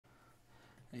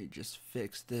Let me just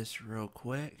fix this real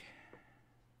quick.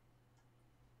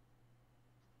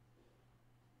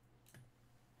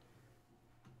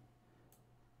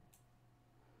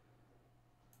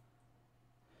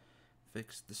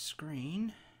 Fix the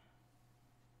screen.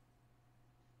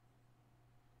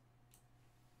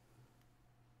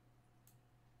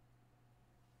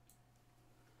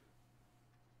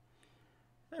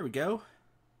 There we go.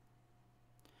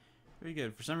 Very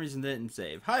good. For some reason, that didn't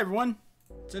save. Hi, everyone.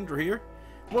 Cendril here.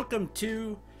 Welcome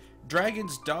to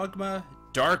Dragon's Dogma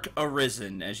Dark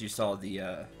Arisen, as you saw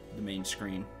the main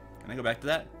screen. Can I go back to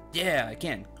that? Yeah, I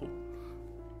can. Cool.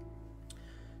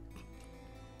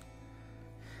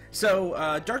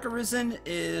 So, Dark Arisen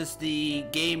is the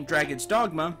game Dragon's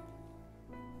Dogma,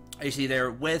 you see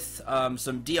there, with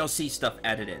some DLC stuff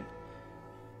added in.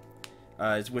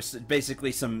 It's with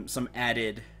basically some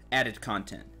added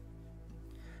content.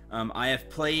 I have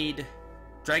played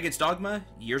Dragon's Dogma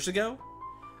years ago.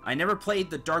 I never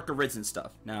played the Dark Arisen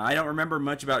stuff. Now, I don't remember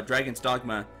much about Dragon's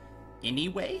Dogma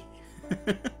anyway.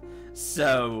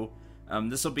 So,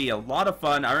 this will be a lot of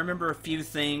fun. I remember a few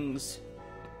things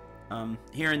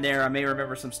here and there. I may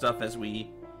remember some stuff as we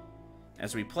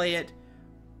play it.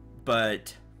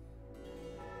 But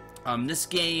this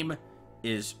game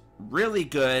is really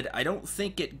good. I don't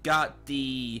think it got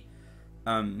the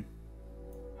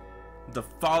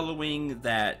following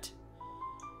that,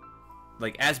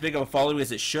 like, as big of a following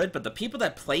as it should, but the people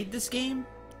that played this game,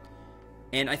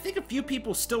 and I think a few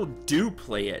people still do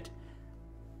play it,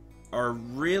 are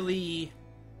really,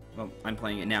 well, I'm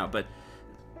playing it now, but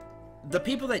the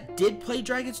people that did play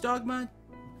Dragon's Dogma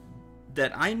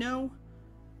that I know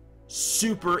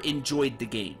super enjoyed the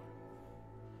game.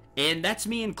 And that's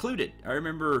me included. I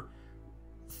remember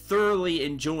thoroughly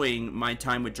enjoying my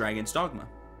time with Dragon's Dogma.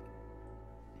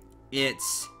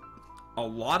 It's a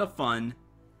lot of fun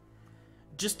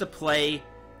just to play.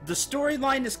 The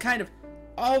storyline is kind of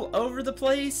all over the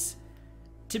place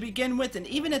to begin with, and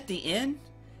even at the end,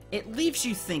 it leaves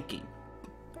you thinking.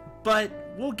 But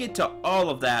we'll get to all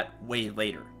of that way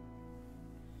later.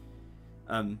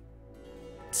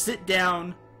 Sit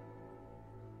down,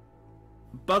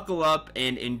 buckle up,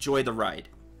 and enjoy the ride.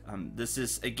 This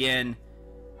is, again,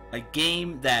 a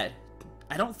game that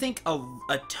I don't think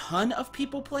a ton of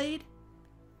people played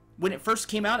when it first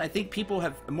came out. I think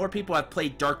more people have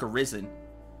played Dark Arisen,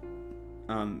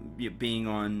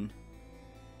 being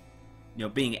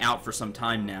out for some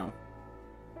time now.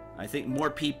 I think more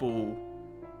people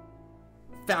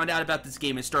found out about this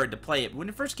game and started to play it. When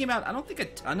it first came out, I don't think a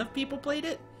ton of people played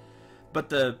it, but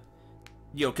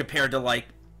compared to like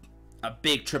a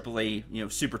big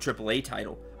AAA, super AAA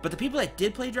title. But the people that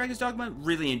did play Dragon's Dogma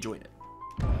really enjoyed it.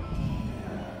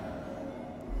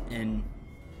 And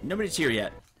nobody's here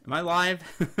yet. Am I live?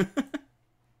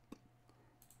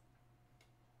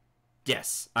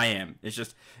 Yes, I am. It's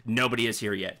just nobody is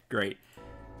here yet. Great.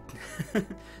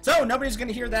 So, nobody's going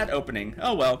to hear that opening.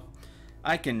 Oh, well.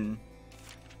 I can...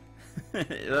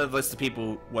 Unless the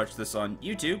people watch this on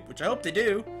YouTube, which I hope they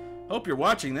do. Hope you're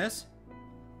watching this.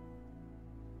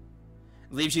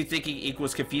 Leaves you thinking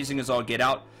equals confusing as all get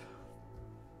out.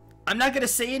 I'm not going to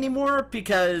say anymore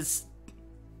because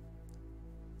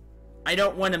I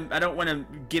don't want to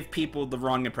give people the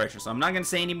wrong impression. So I'm not going to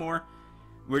say anymore.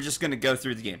 We're just going to go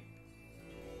through the game.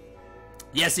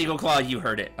 Yes, Eagle Claw, you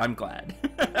heard it. I'm glad.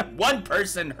 One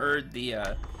person heard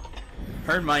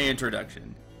my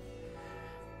introduction.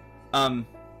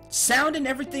 Sound and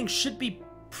everything should be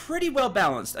pretty well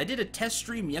balanced. I did a test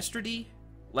stream yesterday.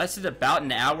 Lasted about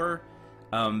an hour.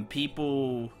 A few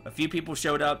people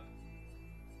showed up,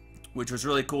 which was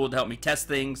really cool to help me test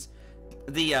things.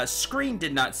 The screen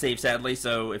did not save, sadly,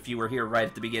 so if you were here right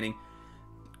at the beginning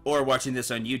or watching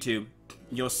this on YouTube,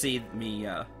 you'll see me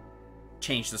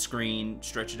change the screen,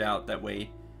 stretch it out. That way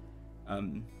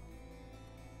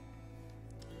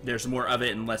there's more of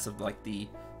it and less of like the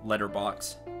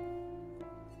letterbox.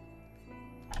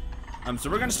 So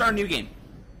we're gonna start a new game.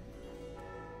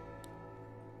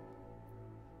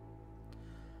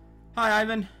 Hi,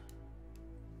 Ivan.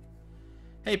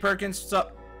 Hey, Perkins. What's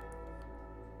up?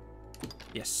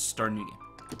 Yes, start a new game.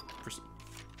 Proceed.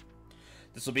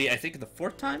 This will be, I think, the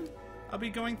 4th time I'll be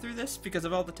going through this because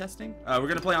of all the testing. We're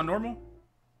going to play on normal.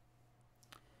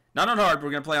 Not on hard, we're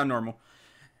going to play on normal.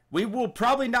 We will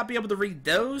probably not be able to read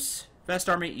those Fast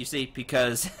Army, you see,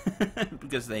 because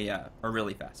because they are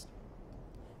really fast.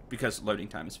 Because loading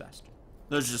time is fast.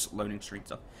 Those are just loading screen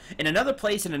stuff. In another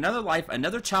place, in another life,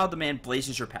 another child of man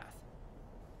blazes your path.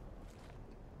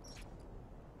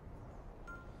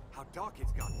 How dark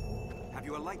it's gotten. Have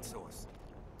you a light source?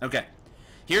 Okay.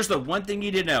 Here's the one thing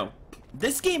you need to know.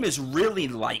 This game is really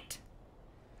light.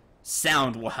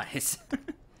 sound-wise.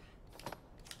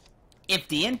 If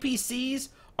the NPCs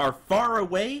are far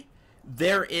away,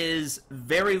 there is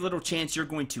very little chance you're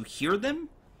going to hear them,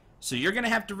 so you're going to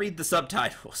have to read the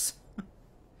subtitles.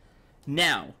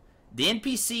 Now, the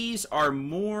NPCs are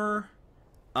more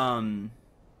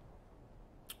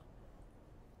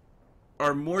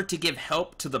to give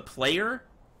help to the player,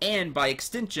 and by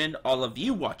extension, all of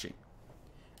you watching.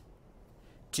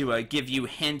 To give you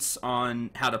hints on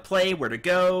how to play, where to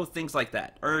go, things like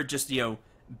that. Or just, you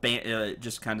know,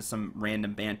 just kind of some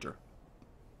random banter.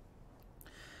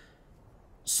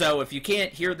 So if you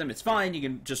can't hear them, it's fine. You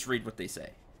can just read what they say.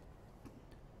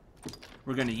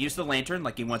 We're going to use the lantern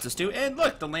like he wants us to. And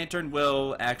look, the lantern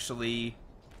will actually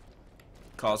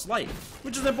cause light,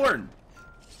 which is important.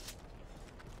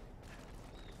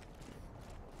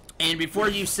 And before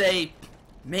you say,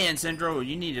 man, Cendril,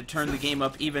 you need to turn the game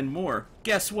up even more.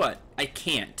 Guess what? I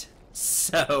can't.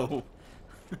 So...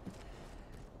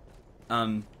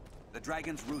 The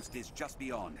dragon's roost is just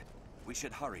beyond. We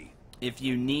should hurry. If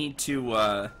you need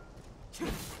to,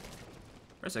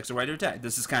 press X or Y to attack.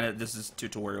 This is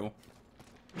tutorial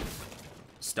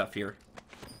stuff here.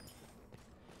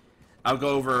 I'll go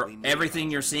over everything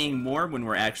you're seeing more when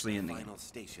we're actually in the game. Final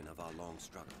station of our long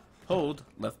struggle. Hold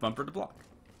left bumper to block.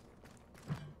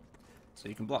 So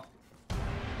you can block.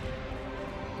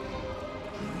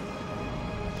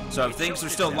 So if things are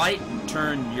still light,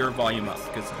 turn your volume up,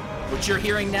 because what you're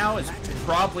hearing now is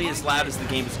probably as loud as the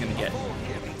game is going to get.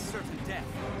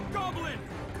 Goblin!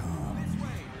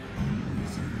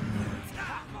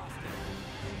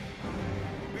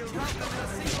 We'll rout them in a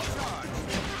single charge.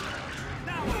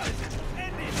 Now what is it?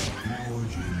 End it!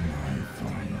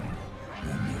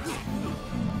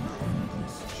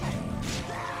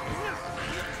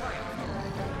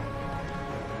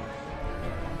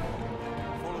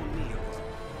 Follow me.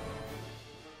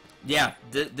 Yeah,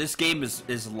 this game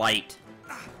is light.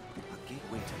 A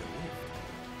gateway to the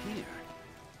rift. Here.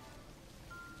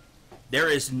 There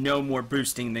is no more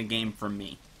boosting the game from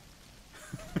me.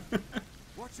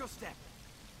 Watch your step.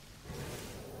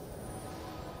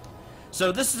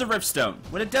 So this is a Rift Stone.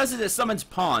 What it does is it summons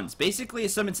pawns. Basically,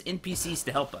 it summons NPCs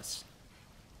to help us.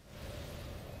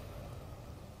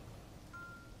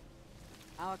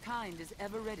 Our kind is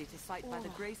ever ready to fight by the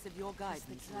grace of your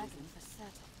guidance.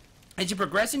 As you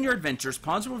progress in your adventures,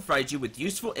 pawns will provide you with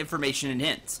useful information and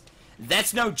hints.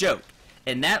 That's no joke.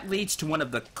 And that leads to one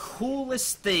of the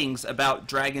coolest things about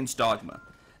Dragon's Dogma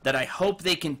that I hope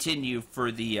they continue for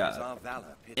the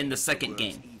in the second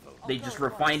game. They just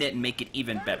refine it and make it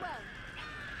even better.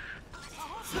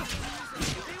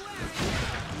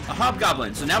 A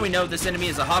hobgoblin. So now we know this enemy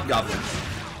is a hobgoblin.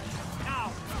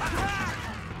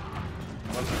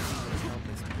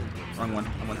 Wrong one.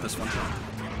 I want this one.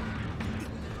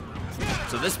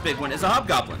 So this big one is a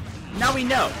hobgoblin. Now we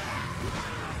know.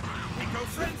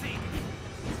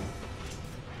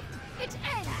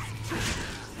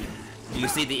 You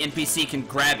see the NPC can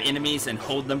grab enemies and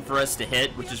hold them for us to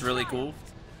hit, which is really cool.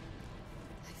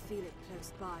 I feel it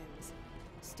close by, Arisen.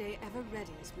 Stay ever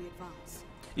ready as we advance.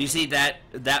 You see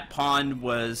that pawn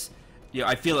was, you know,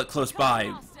 I feel it close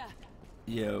by.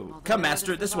 You know, come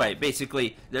master it this way.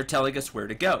 Basically, they're telling us where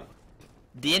to go.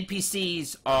 The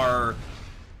NPCs are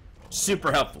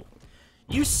super helpful.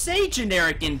 You say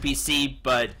generic NPC,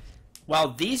 but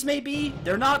while these may be,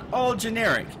 they're not all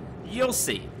generic. You'll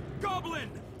see. Goblin!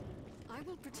 I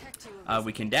will protect you.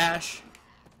 We can dash.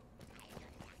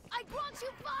 I grant you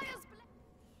fire's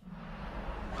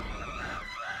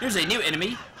Here's a new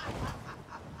enemy.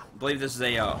 I believe this is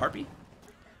a harpy.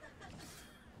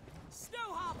 Snow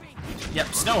harpy! Yep,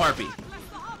 snow harpy.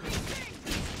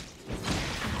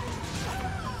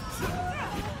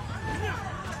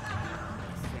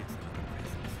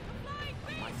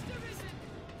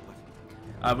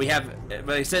 We have,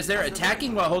 but it says there,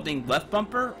 attacking while holding left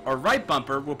bumper or right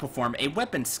bumper will perform a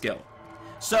weapon skill.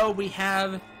 So we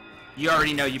have, you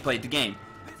already know you played the game,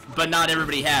 but not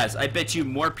everybody has. I bet you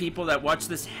more people that watch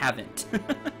this haven't,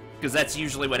 because that's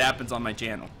usually what happens on my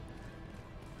channel.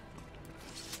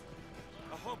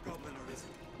 A hobgoblin arisen.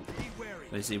 Be wary.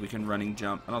 Let's see, we can running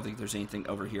jump. I don't think there's anything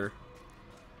over here.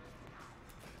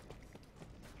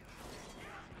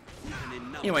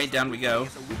 Anyway, down we go.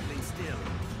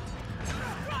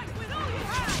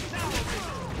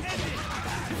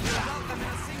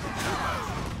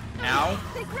 Ow.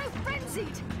 They grow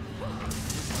frenzied.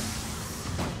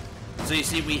 So you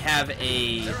see, we have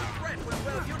a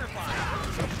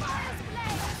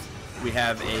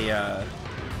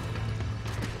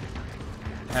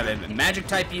magic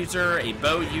type user, a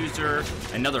bow user,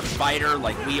 another fighter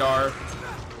like we are.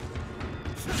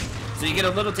 So you get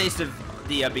a little taste of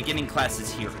the beginning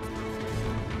classes here.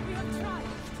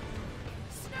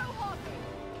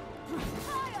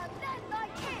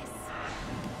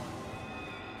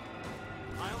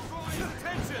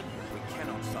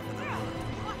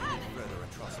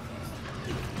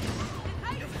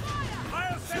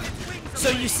 So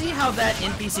you see how that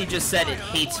NPC just said it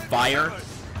hates fire?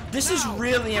 This is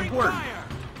really important.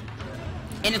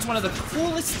 And it's one of the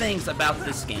coolest things about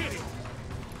this game.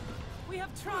 We have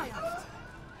triumphed.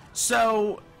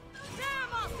 So,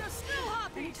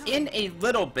 in a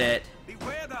little bit,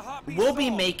 we'll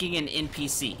be making an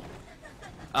NPC.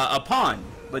 A pawn,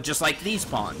 but just like these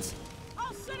pawns.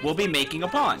 We'll be making a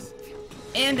pawn.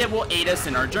 And it will aid us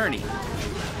in our journey.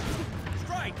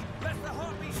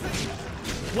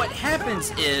 What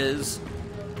happens is,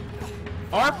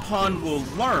 our pawn will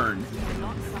learn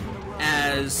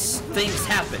as things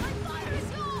happen.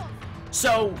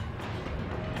 So,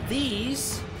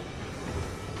 these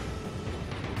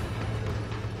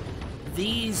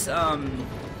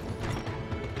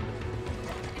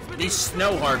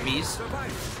snow harpies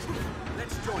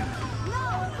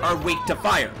are weak to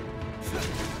fire.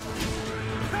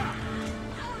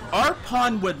 Our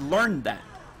pawn would learn that,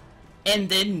 and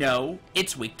then know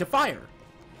it's weak to fire.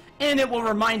 And it will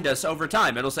remind us over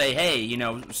time. It'll say, hey, you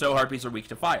know, snow harpies are weak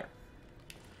to fire.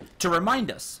 To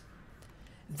remind us.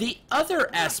 The other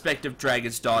aspect of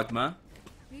Dragon's Dogma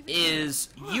is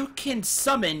you can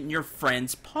summon your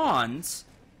friend's pawns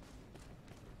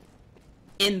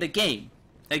in the game.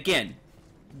 Again,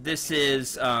 this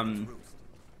is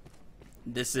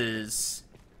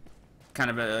kind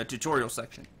of a tutorial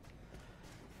section.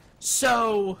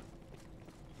 So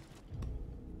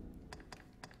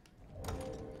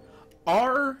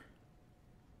our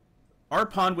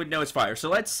pawn would know it's fire. So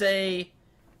let's say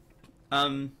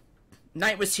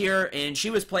Knight was here and she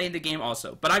was playing the game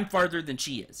also, but I'm farther than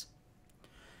she is.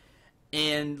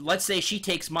 And let's say she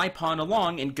takes my pawn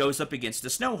along and goes up against a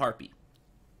snow harpy.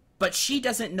 But she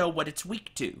doesn't know what it's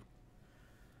weak to.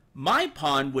 My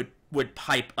pawn would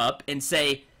pipe up and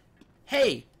say,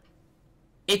 hey,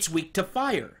 it's weak to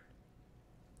fire.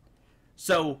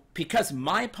 So, because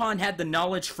my pawn had the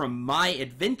knowledge from my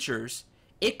adventures,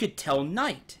 it could tell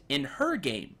Knight in her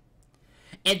game.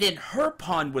 And then her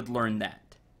pawn would learn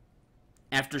that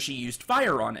after she used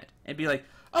fire on it. And be like,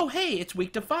 oh, hey, it's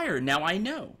weak to fire. Now I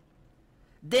know.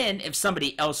 Then, if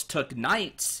somebody else took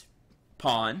Knight's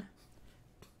pawn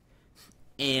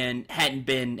and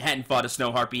hadn't fought a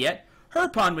snow harpy yet, her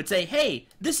pawn would say, hey,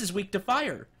 this is weak to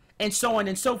fire. And so on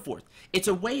and so forth. It's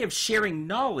a way of sharing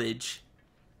knowledge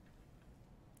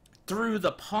through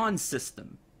the pawn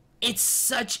system. It's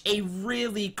such a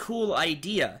really cool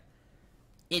idea.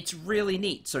 It's really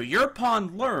neat. So your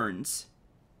pawn learns,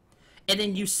 and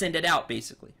then you send it out,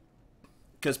 basically.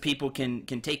 Because people can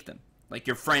take them. Like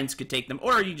your friends could take them,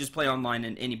 or you just play online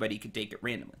and anybody could take it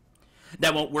randomly.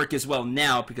 That won't work as well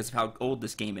now because of how old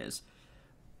this game is.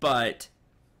 But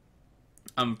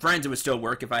friends, it would still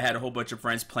work if I had a whole bunch of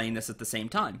friends playing this at the same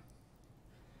time.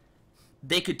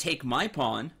 They could take my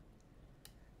pawn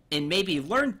and maybe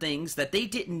learn things that they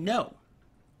didn't know.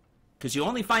 Because you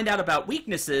only find out about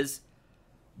weaknesses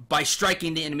by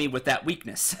striking the enemy with that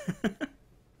weakness.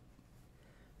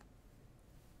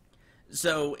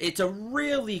 So, it's a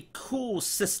really cool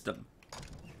system.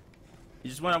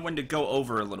 Just what I wanted to go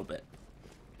over a little bit.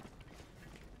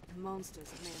 The monsters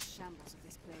have made a shambles of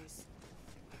this place.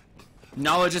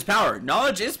 Knowledge is power.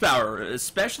 Knowledge is power,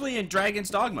 especially in Dragon's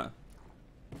Dogma.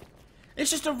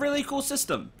 It's just a really cool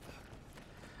system.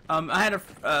 I had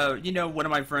one of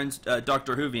my friends,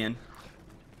 Dr. Hoovian.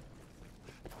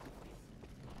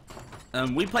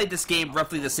 We played this game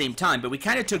roughly the same time, but we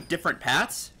kind of took different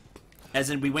paths. As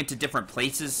in, we went to different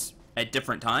places at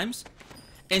different times.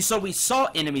 And so we saw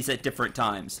enemies at different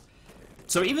times.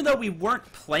 So even though we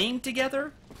weren't playing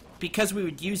together, because we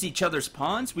would use each other's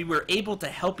pawns, we were able to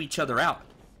help each other out.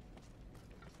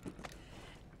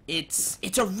 It's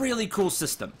a really cool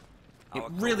system. It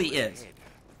really is.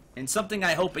 And something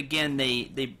I hope, again,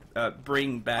 they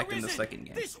bring back Arisen, in the second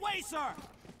game. This way, sir!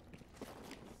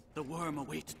 The worm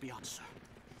awaits beyond, sir.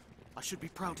 I should be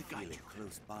proud to guide you.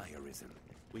 Close by, Arisen.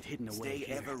 We'd hidden away Stay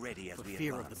here ever ready as for we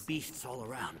fear of advance. the beasts all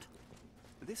around.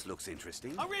 This looks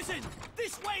interesting. Arisen!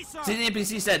 This way, sir! See, the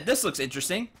NPC said, this looks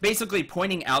interesting, basically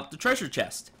pointing out the treasure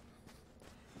chest.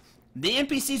 The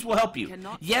NPCs will help you.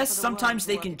 Yes, sometimes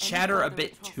they can chatter a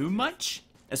bit too much,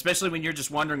 especially when you're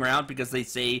just wandering around because they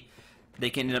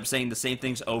can end up saying the same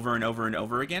things over and over and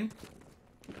over again.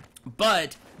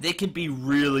 But they can be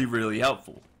really, really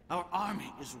helpful. Our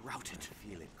army is routed.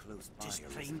 Feel it close by, Tis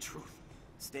plain Arisen. truth.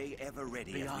 Stay ever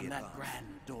ready as we Beyond that advance. grand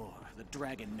door, the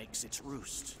dragon makes its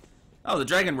roost. Oh, the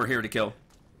dragon we're here to kill.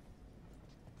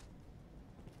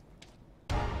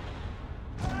 I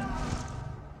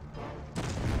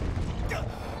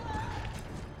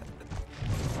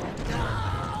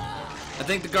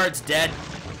think the guard's dead.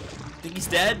 Think he's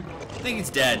dead? I think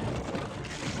he's dead.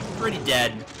 Pretty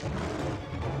dead.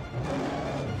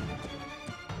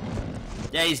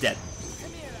 Yeah, he's dead.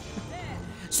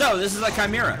 So, this is a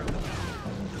Chimera.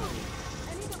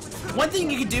 One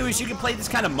thing you can do is you can play this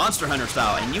kind of Monster Hunter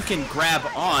style, and you can grab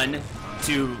on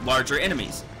to larger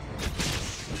enemies.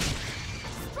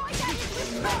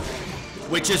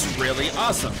 Which is really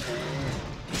awesome.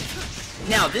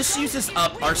 Now, this uses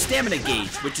up our stamina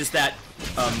gauge, which is that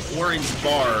orange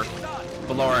bar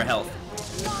below our health.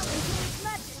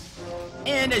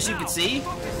 And as you can see,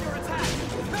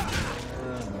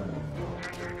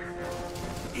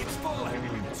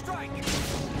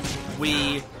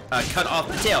 we cut off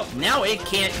the tail. Now it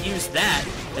can't use that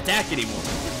attack anymore.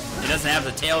 It doesn't have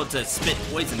the tail to spit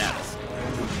poison at us.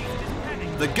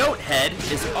 The goat head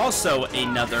is also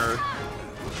another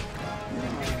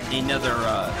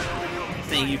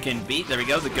thing you can beat. There we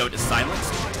go, the goat is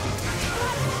silenced.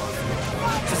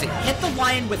 Just hit the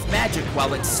lion with magic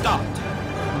while it's stopped.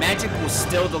 Magic will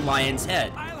still the lion's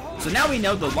head. So now we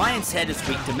know the lion's head is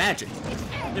weak to magic.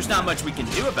 There's not much we can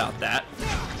do about that,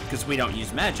 because we don't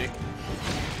use magic.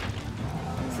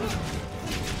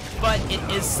 But it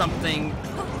is something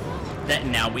that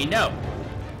now we know.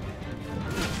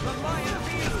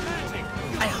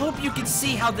 I hope you can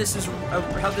see how this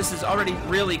is already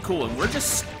really cool, and we're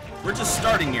just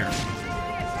starting here.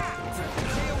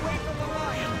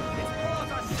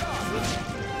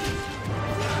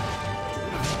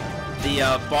 The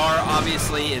bar,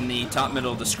 obviously, in the top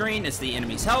middle of the screen is the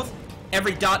enemy's health.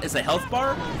 Every dot is a health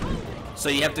bar, so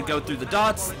you have to go through the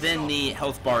dots, then the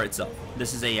health bar itself.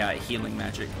 This is a healing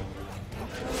magic.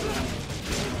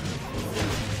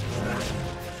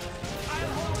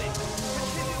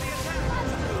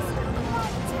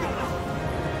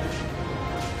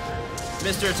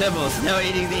 Mr. Tibbles, no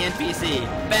eating the NPC.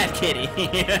 Bad kitty.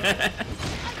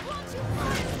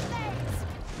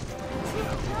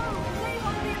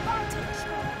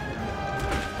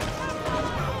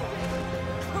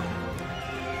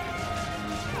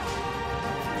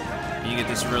 You get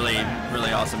this really,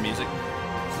 really awesome music.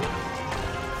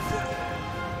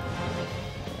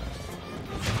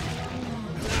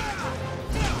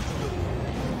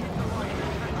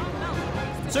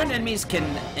 Certain enemies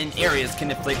in areas can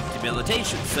inflict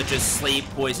debilitation, such as sleep,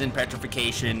 poison,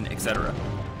 petrification, etc.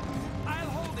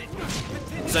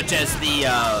 Such as the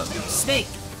snake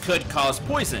could cause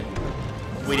poison.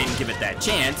 We didn't give it that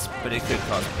chance, but it could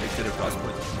have caused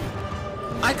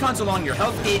poison. Icons along your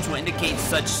health gauge will indicate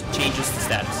such changes to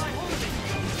status.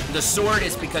 The sword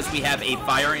is because we have a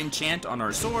fire enchant on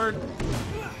our sword.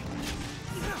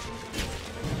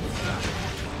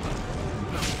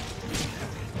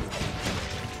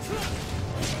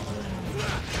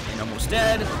 Almost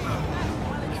dead.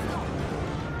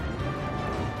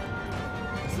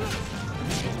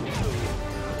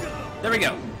 There we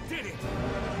go.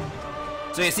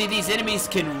 So you see, these enemies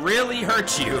can really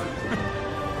hurt you.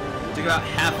 Took about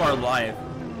half our life,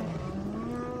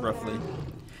 roughly.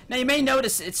 Now you may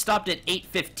notice it stopped at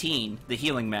 8:15, the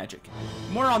healing magic.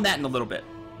 More on that in a little bit.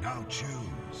 Now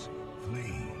choose,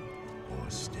 flee, or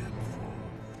step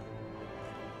forth.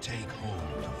 Take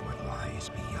hold of what lies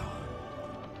beyond.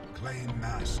 Claim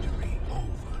mastery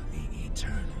over the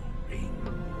eternal ring.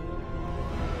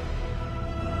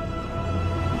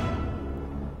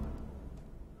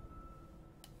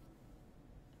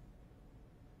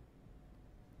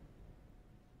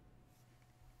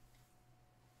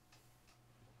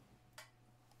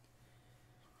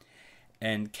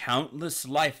 And countless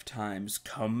lifetimes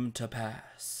come to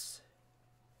pass.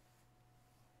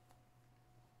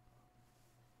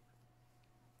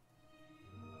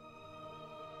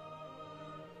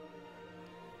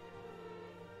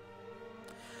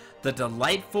 The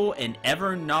delightful and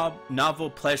ever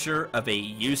novel pleasure of a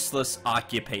useless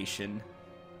occupation.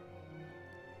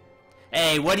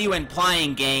 Hey, what are you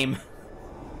implying, game?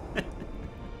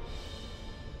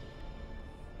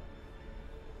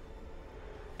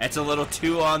 That's a little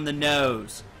too on the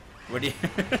nose. What do you...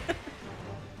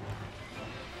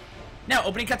 Now,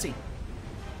 opening cutscene.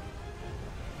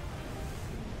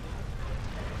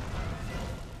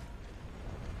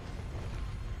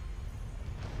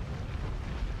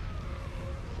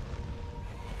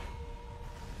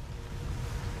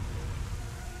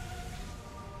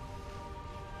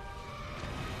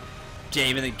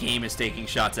 Even the game is taking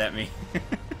shots at me.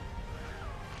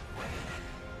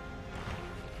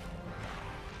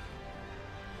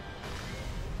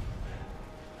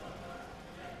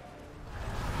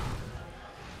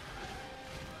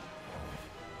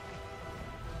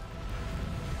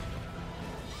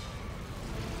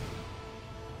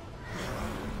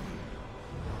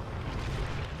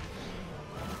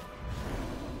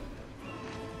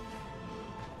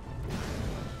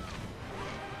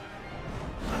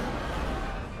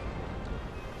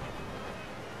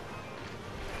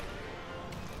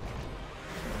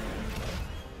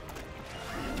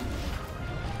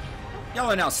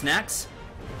 Hello now, snacks.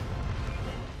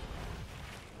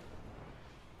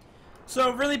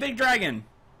 So, really big dragon.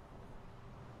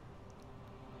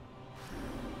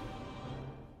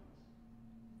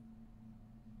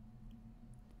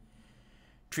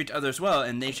 Treat others well,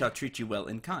 and they shall treat you well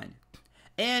in kind.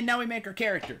 And now we make our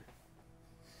character.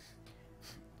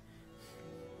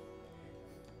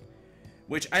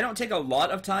 Which, I don't take a lot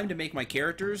of time to make my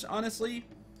characters, honestly.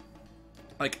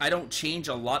 Like, I don't change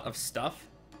a lot of stuff.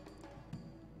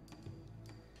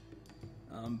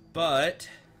 But...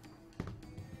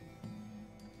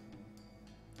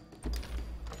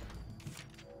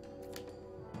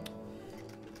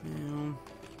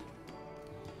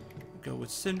 go with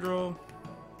Cendril.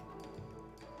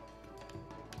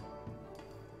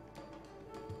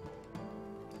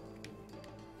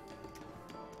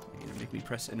 You're gonna make me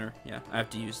press enter. Yeah, I have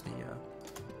to use the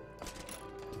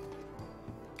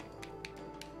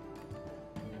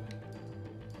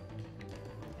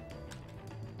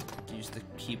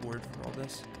keyboard for all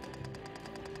this.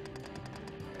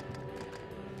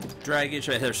 Dragon,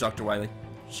 there's Dr. Wily.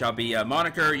 Shall be a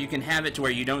moniker. You can have it to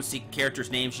where you don't see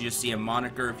characters' names, you just see a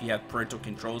moniker if you have parental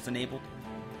controls enabled.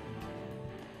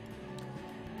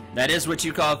 That is what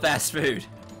you call fast food.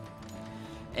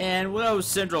 And we'll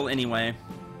Cendril anyway.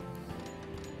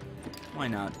 Why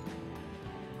not?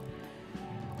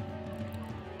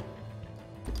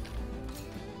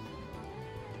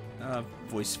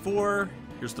 Voice 4.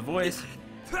 Here's the voice.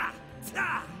 So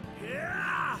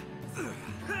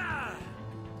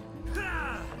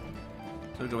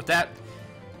we'll go with that.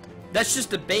 That's just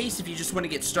the base if you just want to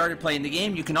get started playing the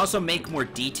game. You can also make more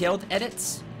detailed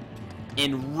edits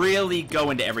and really go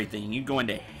into everything. You go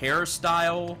into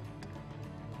hairstyle.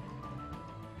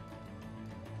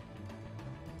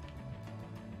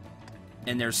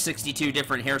 And there's 62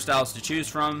 different hairstyles to choose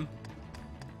from.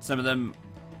 Some of them,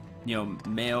 you know,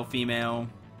 male, female.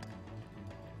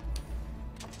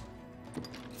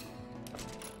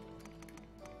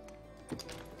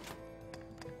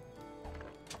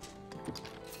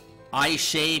 Eye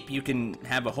shape, you can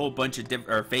have a whole bunch of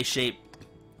different, or face shape,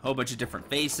 a whole bunch of different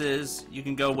faces you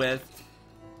can go with.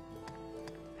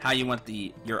 How you want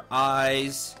your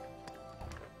eyes,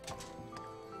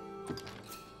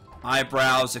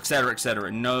 eyebrows, etc.,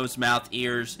 etc. Nose, mouth,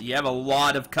 ears. You have a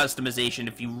lot of customization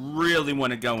if you really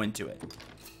want to go into it.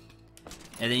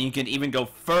 And then you can even go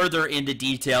further into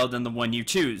detail than the one you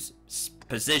choose.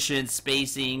 Position,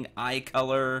 spacing, eye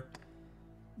color,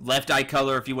 left eye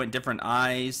color if you want different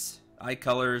eyes. Eye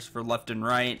colors for left and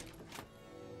right.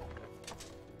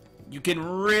 You can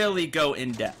really go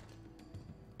in depth.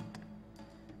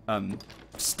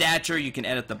 Stature, you can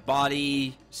edit the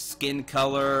body, skin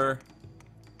color,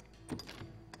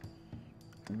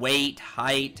 weight,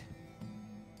 height,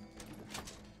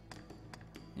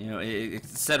 you know,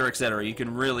 etc., etc. You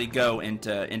can really go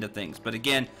into things. But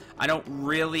again, I don't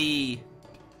really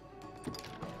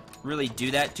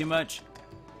do that too much.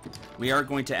 We are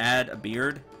going to add a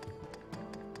beard.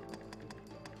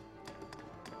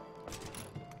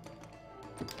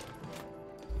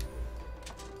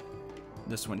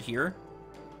 This one here.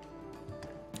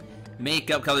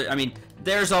 Makeup color. I mean,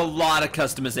 there's a lot of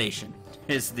customization.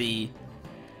 Is the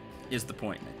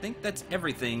point. I think that's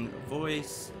everything.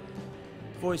 Voice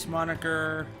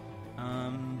moniker.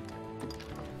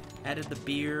 Added the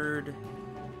beard.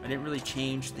 I didn't really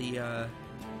change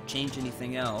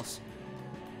anything else.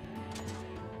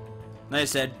 Like I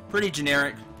said, pretty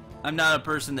generic. I'm not a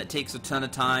person that takes a ton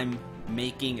of time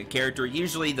making a character.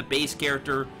 Usually the base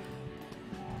character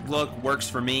look works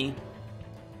for me.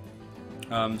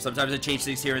 Sometimes I change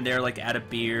things here and there, like add a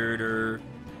beard or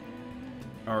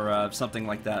something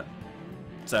like that.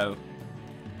 So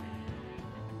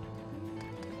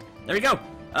there we go.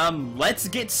 Let's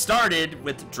get started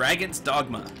with Dragon's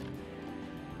Dogma.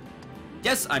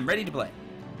 Yes, I'm ready to play.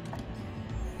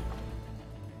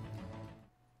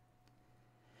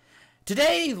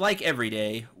 Today, like every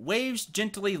day, waves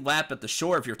gently lap at the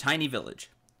shore of your tiny village.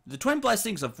 The twin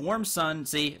blessings of warm sun.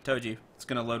 See, I told you, it's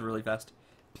gonna load really fast.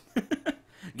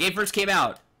 Game first came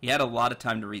out. You had a lot of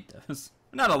time to read those.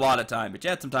 Not a lot of time, but you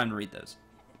had some time to read those.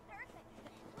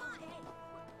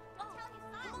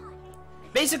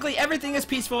 Basically, everything is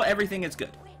peaceful, everything is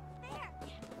good.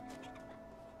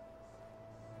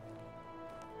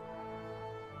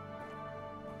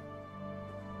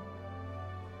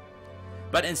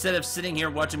 But instead of sitting here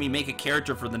watching me make a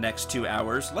character for the next 2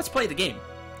 hours, let's play the game.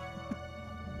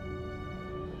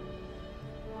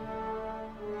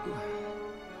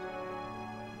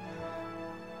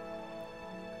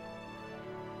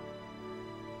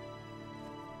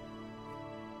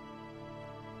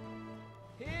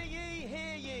 Hear ye,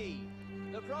 hear ye!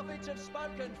 The prophet prophets have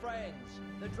spoken, friends.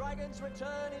 The dragon's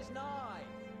return is nigh.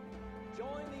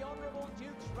 Join the honourable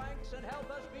Duke's ranks and help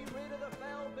us be rid of the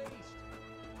fell beast.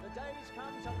 The day's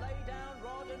come to lay down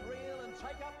rod and reel and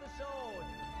take up the sword.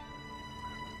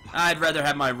 I'd rather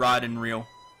have my rod and reel.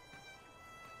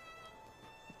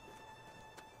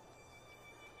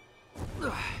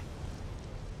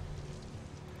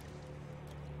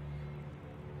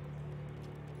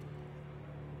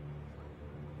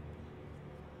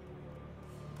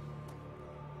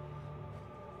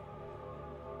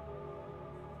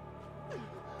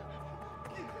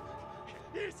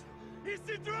 It's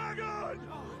the dragon!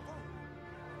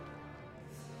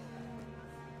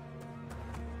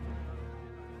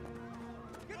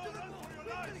 Get to the boat!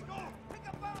 Quickly! Go! Pick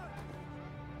up on!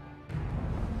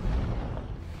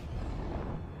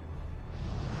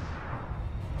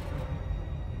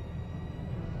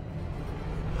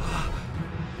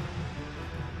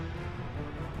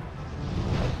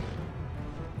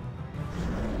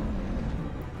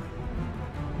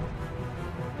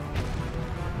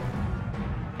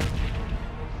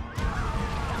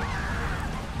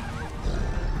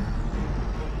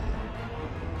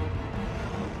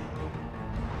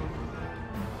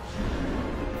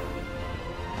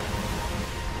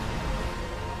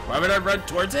 Why would I run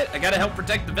towards it? I gotta help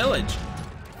protect the village.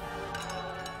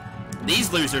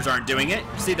 These losers aren't doing it.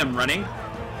 See them running?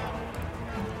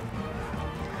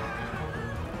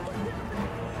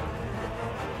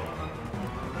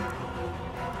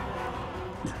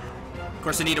 Of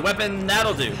course I need a weapon.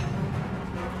 That'll do.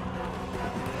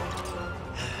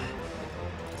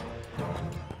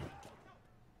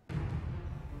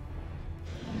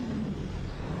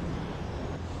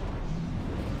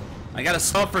 I gotta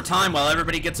stop for time while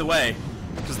everybody gets away.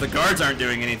 Because the guards aren't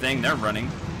doing anything, they're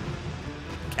running.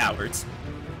 Cowards.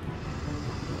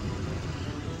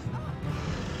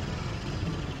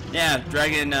 Yeah,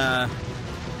 dragon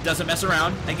doesn't mess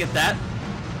around. I get that.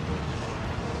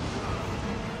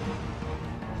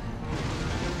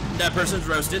 That person's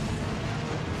roasted.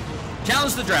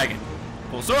 Challenge the dragon.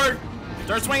 Pull sword.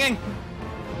 Start swinging.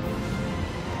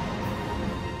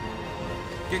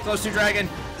 Get close to dragon.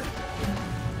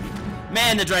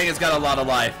 Man, the dragon's got a lot of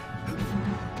life.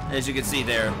 As you can see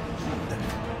there.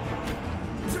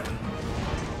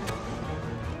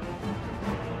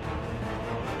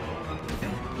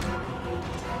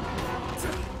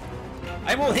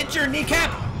 I will hit your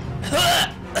kneecap!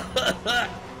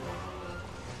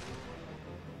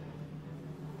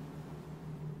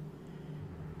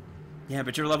 Yeah,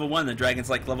 but you're level 1, the dragon's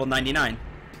like level 99.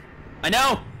 I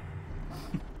know!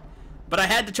 But I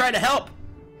had to try to help!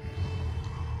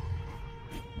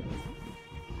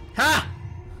 Ha!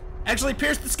 Actually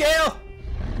pierced the scale!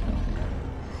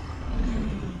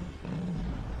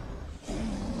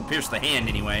 Well, pierce the hand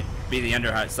anyway. Be the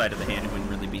underside of the hand, it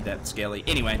wouldn't really be that scaly.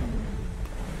 Anyway.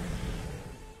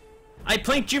 I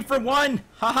planked you for 1!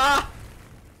 Haha!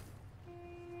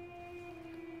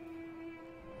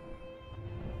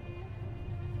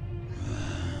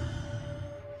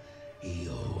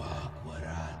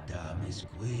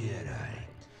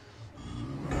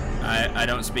 I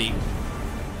don't speak.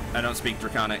 I don't speak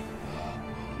Draconic.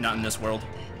 Not in this world.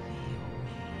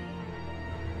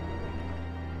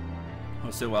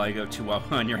 Also, while I go too well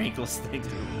on your ankles, thanks.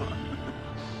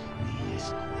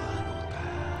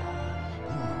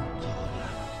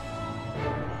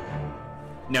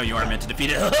 No, you aren't meant to defeat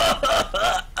it.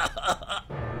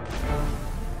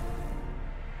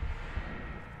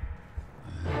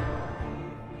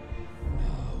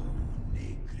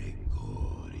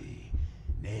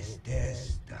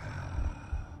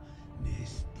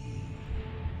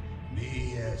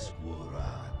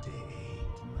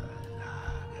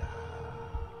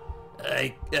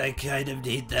 I kind of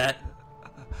need that.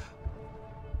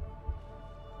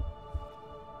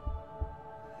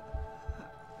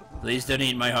 Please don't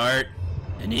eat my heart.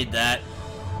 I need that.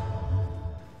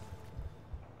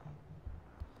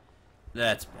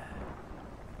 That's bad.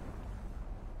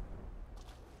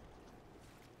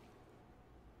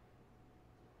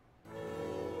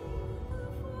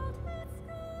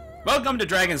 Welcome to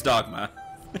Dragon's Dogma.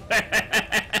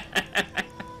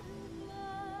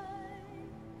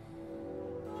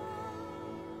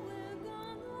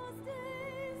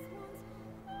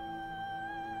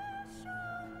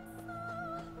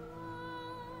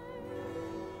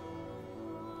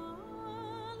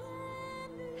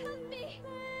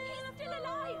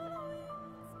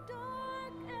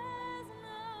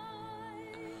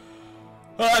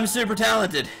 Oh, I'm super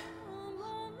talented.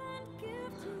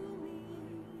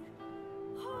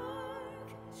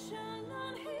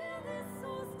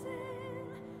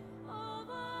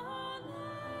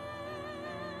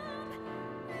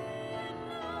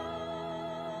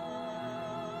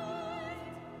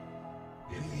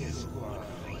 What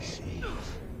faces?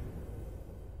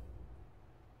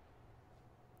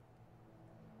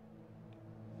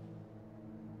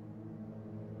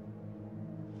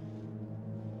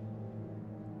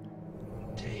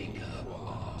 Take up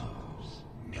arms,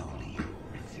 newly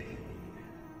arisen.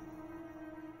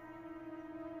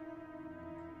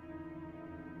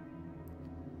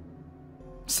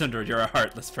 Cendril, you're a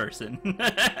heartless person.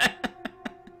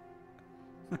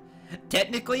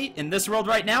 Technically, in this world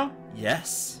right now,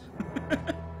 yes.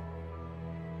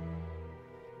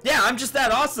 Yeah, I'm just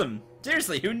that awesome.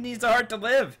 Seriously, who needs a heart to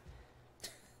live?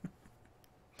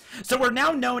 So we're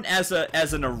now known as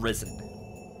an Arisen.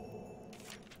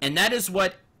 And that is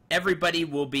what everybody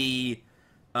will be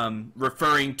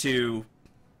referring to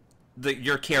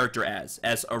your character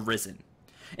as Arisen.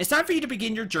 It's time for you to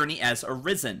begin your journey as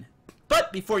Arisen.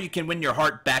 But before you can win your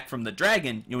heart back from the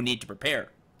dragon, you'll need to prepare.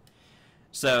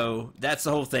 So that's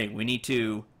the whole thing. We need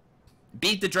to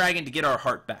beat the dragon to get our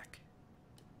heart back.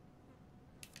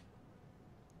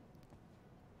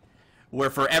 We're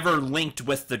forever linked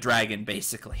with the dragon,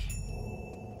 basically.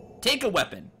 Take a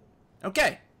weapon.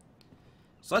 Okay.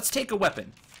 So let's take a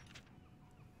weapon.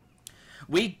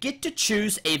 We get to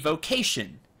choose a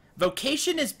vocation.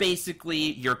 Vocation is basically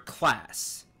your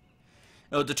class.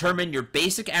 It'll determine your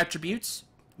basic attributes,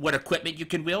 what equipment you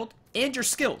can wield, and your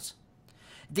skills.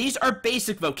 These are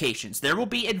basic vocations. There will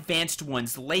be advanced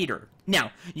ones later.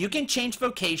 Now, you can change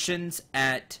vocations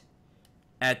at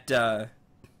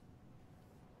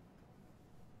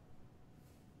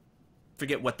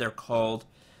forget what they're called,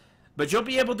 but you'll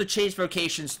be able to change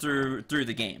vocations through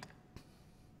the game.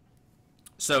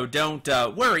 So don't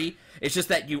worry. It's just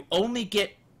that you only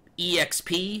get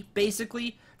EXP,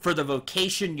 basically, for the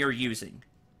vocation you're using.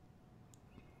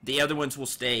 The other ones will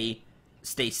stay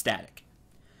static.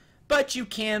 But you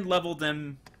can level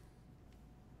them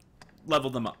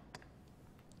up.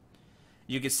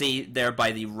 You can see there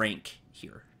by the rank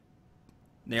here.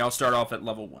 They all start off at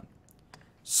level 1.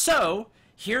 So,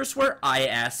 here's where I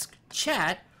ask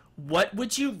chat, what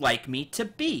would you like me to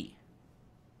be?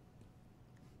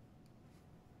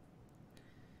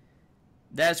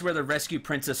 That's where the Rescue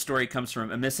Princess story comes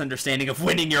from. A misunderstanding of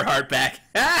winning your heart back.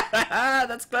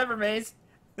 That's clever, Maze.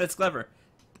 That's clever.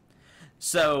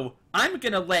 So, I'm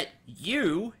going to let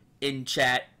you, in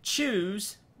chat,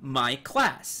 choose my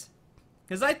class.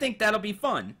 Because I think that'll be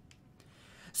fun.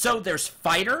 So, there's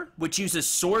Fighter, which uses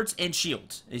swords and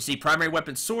shields. You see, primary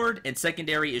weapon sword, and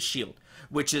secondary is shield.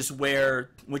 Which is the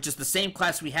same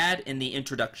class we had in the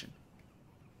introduction.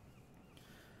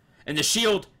 And the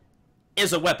shield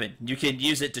is a weapon. You can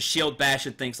use it to shield bash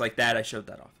and things like that. I showed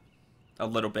that off a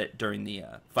little bit during the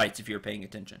fights if you were paying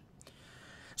attention.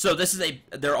 So this is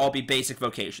they'll all be basic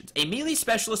vocations. A melee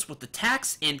specialist with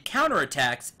attacks and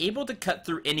counterattacks able to cut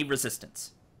through any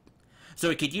resistance. So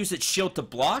it could use its shield to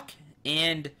block,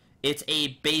 and it's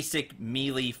a basic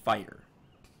melee fighter.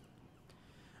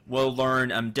 We'll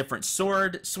learn different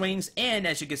sword swings, and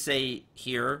as you can see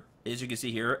here,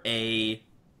 a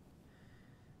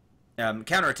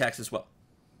counterattacks as well.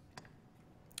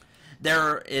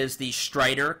 There is the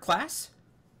Strider class.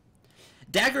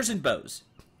 Daggers and bows.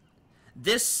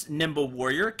 This nimble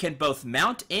warrior can both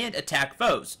mount and attack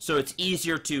foes, so it's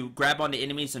easier to grab onto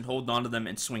enemies and hold onto them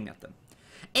and swing at them.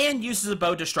 And uses a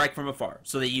bow to strike from afar,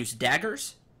 so they use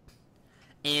daggers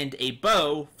and a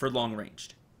bow for long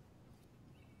ranged.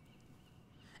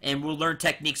 And we'll learn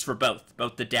techniques for both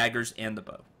the daggers and the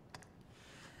bow.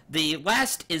 The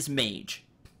last is Mage.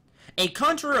 A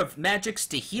conjurer of magics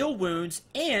to heal wounds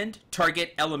and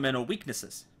target elemental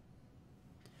weaknesses.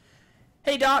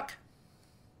 Hey, Doc.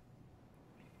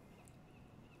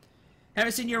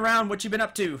 Haven't seen you around. What you been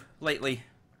up to lately?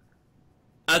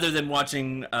 Other than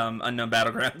watching Unknown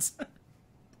Battlegrounds.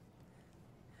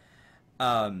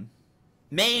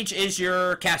 Mage is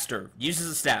your caster. Uses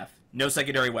a staff. No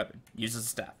secondary weapon. Uses a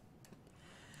staff.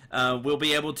 We'll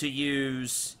be able to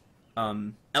use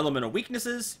elemental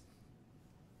weaknesses.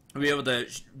 We'll be able to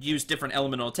use different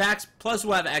elemental attacks. Plus,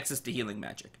 we'll have access to healing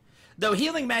magic. Though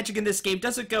healing magic in this game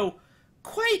doesn't go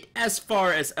quite as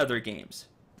far as other games.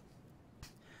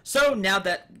 So, now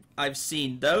that I've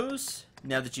seen those,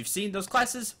 now that you've seen those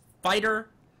classes, Fighter,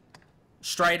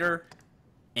 Strider,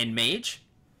 and Mage,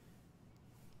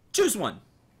 choose one.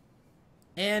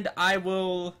 And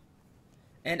I'll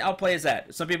play as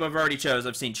that. Some people have already chose.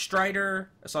 I've seen Strider.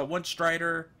 I saw one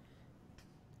Strider.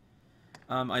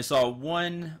 I saw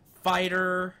one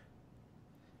Fighter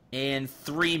and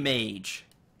 3 Mage.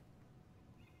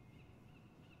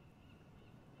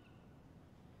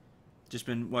 Just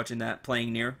been watching that,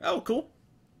 playing near. Oh, cool.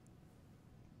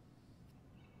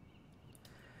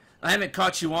 I haven't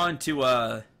caught you on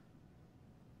to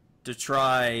to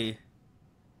try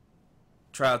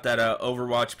out that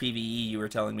Overwatch PvE you were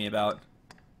telling me about.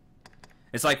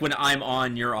 It's like when I'm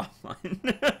on, you're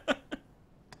offline.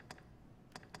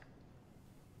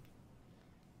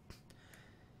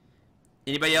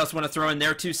 Anybody else want to throw in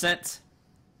their 2 cents?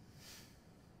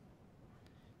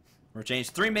 We're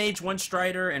changed 3 mage, 1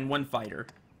 strider, and 1 fighter.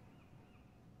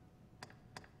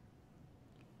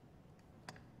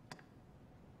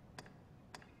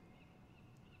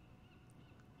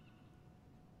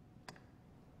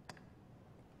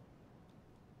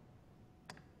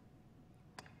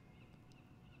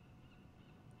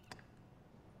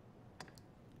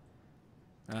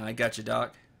 I got you,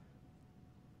 Doc.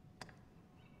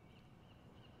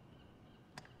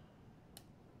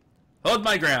 Hold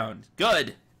my ground.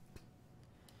 Good.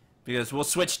 Because we'll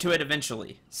switch to it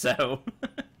eventually. So,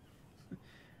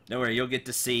 don't worry, you'll get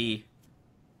to see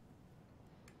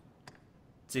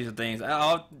some things.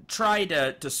 I'll try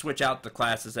to switch out the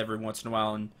classes every once in a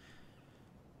while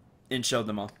and show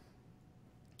them all.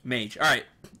 Mage. Alright.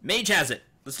 Mage has it.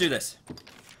 Let's do this.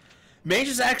 Mage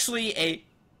is actually a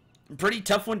pretty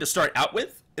tough one to start out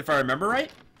with, if I remember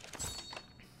right.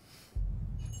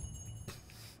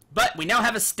 But we now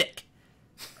have a stick.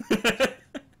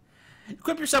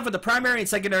 Equip yourself with a primary and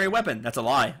secondary weapon. That's a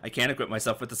lie. I can't equip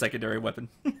myself with a secondary weapon.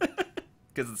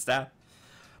 Because of the staff.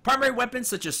 Primary weapons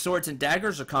such as swords and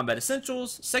daggers are combat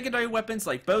essentials. Secondary weapons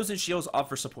like bows and shields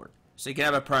offer support. So you can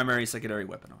have a primary and secondary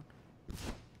weapon on.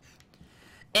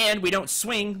 And we don't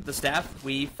swing the staff.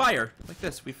 We fire like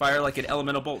this. We fire like an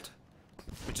elemental bolt.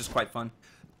 Which is quite fun.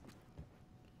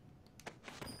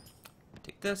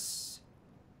 Take this.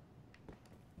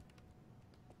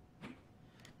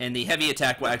 And the heavy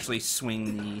attack will actually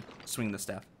swing the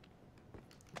staff.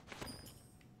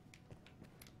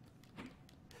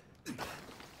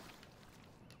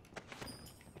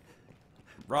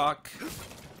 Rock.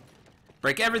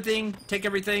 Break everything. Take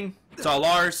everything. It's all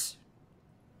ours.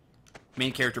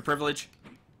 Main character privilege.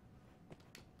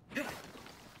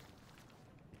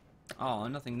 Oh,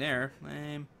 nothing there.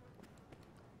 Lame.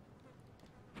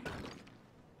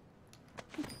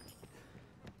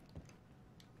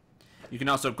 You can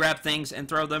also grab things and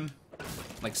throw them,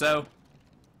 like so,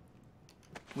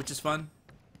 which is fun.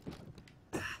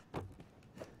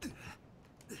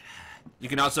 You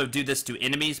can also do this to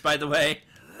enemies, by the way.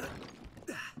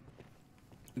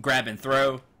 Grab and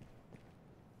throw.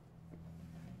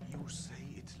 You say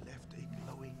it left a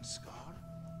glowing scar?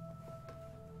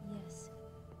 Yes.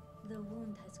 The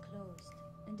wound has closed,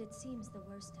 and it seems the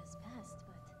worst has passed,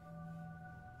 but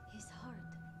his heart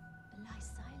lies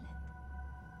silent.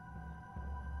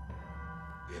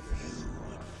 If you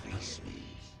would face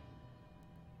me.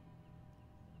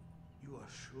 You are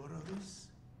sure of this?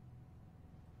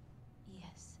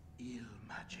 Yes. Ill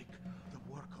magic, the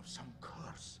work of some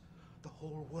curse. The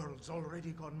whole world's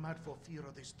already gone mad for fear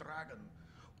of this dragon.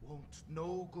 Won't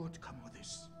no good come of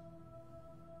this?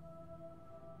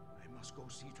 I must go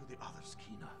see to the others,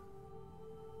 Kina.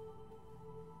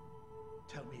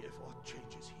 Tell me if aught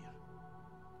changes here.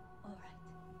 All right.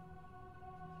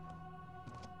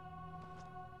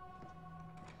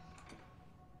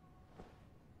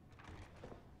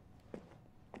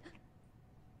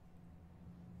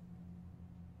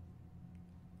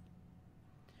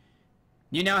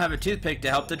 You now have a toothpick to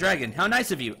help the dragon. How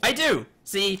nice of you. I do.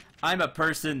 See, I'm a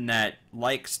person that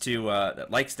likes to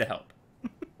help.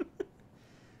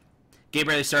 Game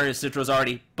barely started. Central's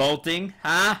already bolting.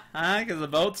 Huh? Because of the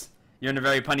bolts? You're in a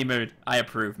very punny mood. I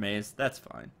approve, Maze. That's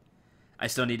fine. I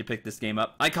still need to pick this game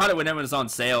up. I caught it when it was on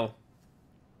sale.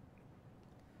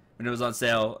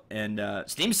 And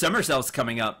Steam Summer Sale's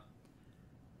coming up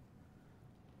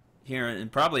here in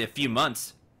probably a few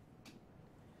months.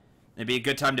 It'd be a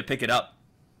good time to pick it up.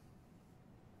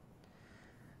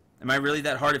 Am I really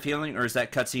that hard of hearing, or is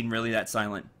that cutscene really that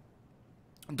silent?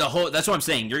 That's what I'm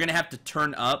saying. You're gonna have to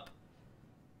turn up.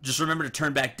 Just remember to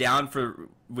turn back down for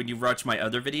when you watch my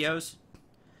other videos.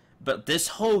 But this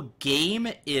whole game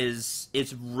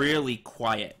it's really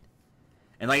quiet.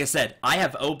 And like I said, I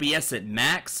have OBS at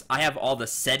max. I have all the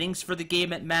settings for the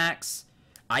game at max.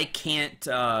 I can't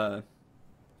up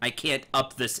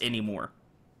this anymore.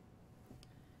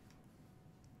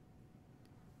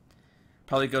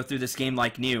 Probably go through this game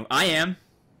like new. I am,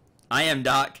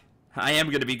 Doc. I am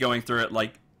going to be going through it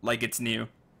like it's new.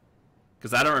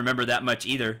 Because I don't remember that much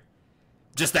either.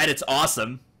 Just that it's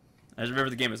awesome. I just remember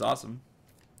the game is awesome.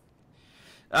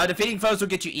 Defeating foes will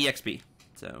get you EXP.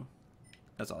 So,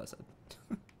 that's all I said.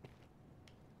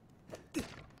 Pick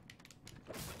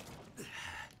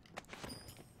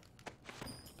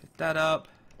that up.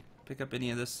 Pick up any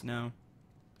of this? No.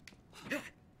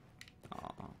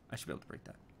 Aw, I should be able to break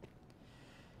that.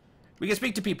 We can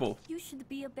speak to people. You should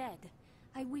be abed.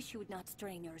 I wish you would not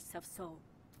strain yourself so.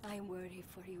 I'm worried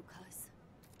for you, cuz.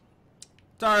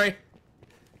 Sorry.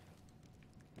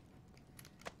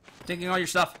 Taking all your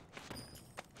stuff.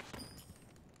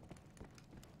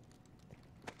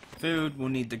 Food. We'll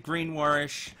need the green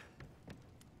warish.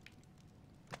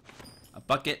 A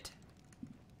bucket.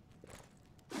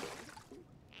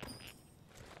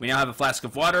 We now have a flask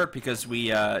of water because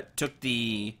we took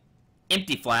the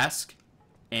empty flask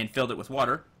and filled it with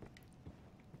water.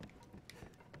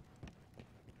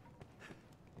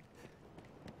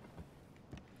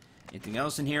 Anything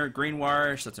else in here? Green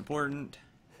warish, that's important.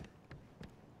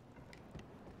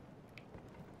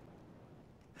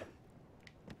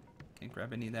 Can't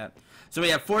grab any of that. So we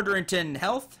have 410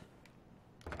 health.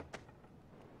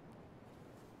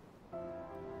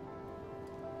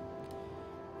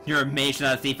 You're a mage,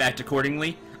 not a thief, act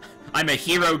accordingly. I'm a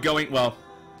hero going, well,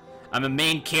 I'm a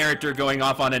main character going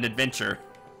off on an adventure.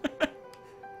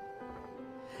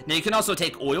 Now you can also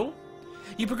take oil.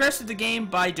 You progress through the game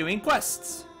by doing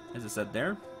quests, as I said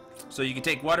there. So you can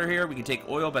take water here, we can take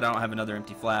oil, but I don't have another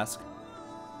empty flask.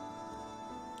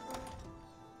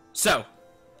 So,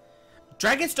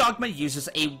 Dragon's Dogma uses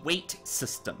a weight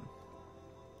system.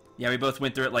 Yeah, we both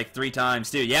went through it like 3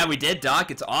 times too. Yeah, we did, Doc.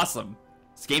 It's awesome.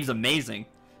 This game's amazing.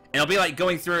 And it'll be like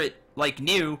going through it like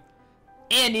new,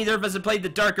 and neither of us have played the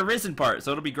Dark Arisen part,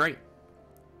 so it'll be great.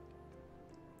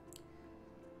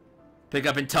 Pick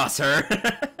up and toss her.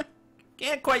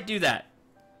 Can't quite do that.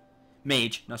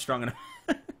 Mage, not strong enough.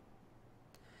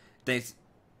 Thanks.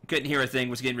 Couldn't hear a thing.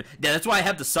 Was getting. Yeah, that's why I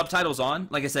have the subtitles on.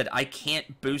 Like I said, I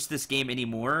can't boost this game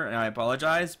anymore, and I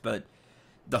apologize, but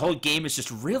the whole game is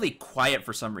just really quiet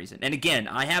for some reason. And again,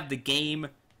 I have the game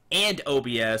and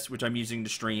OBS, which I'm using to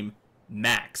stream,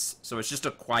 max, so it's just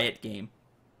a quiet game.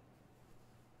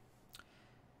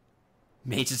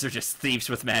 Mages are just thieves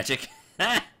with magic.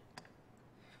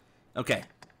 Okay.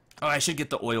 Oh, I should get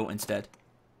the oil instead.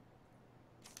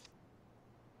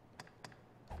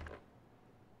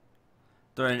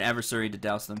 Throw in an adversary to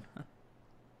douse them.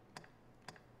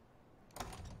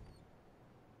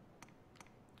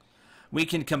 We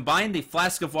can combine the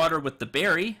flask of water with the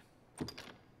berry.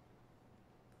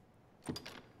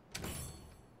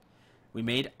 We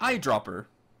made eyedropper.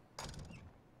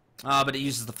 Ah, but it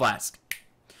uses the flask.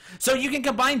 So you can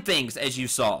combine things, as you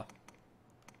saw.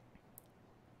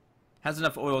 Has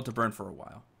enough oil to burn for a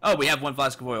while. Oh, we have 1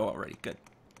 flask of oil already. Good.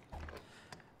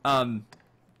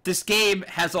 This game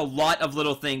has a lot of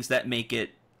little things that make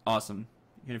it awesome.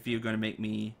 Even if you're going to make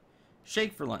me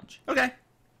shake for lunch. Okay.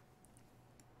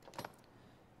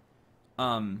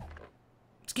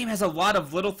 This game has a lot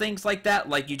of little things like that.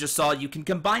 Like you just saw, you can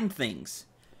combine things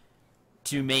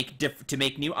to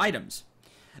make new items.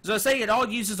 So I say it all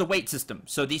uses a weight system.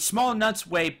 So these small nuts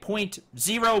weigh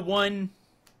 0.01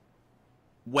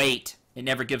 weight. It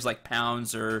never gives like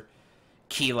pounds or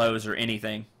kilos or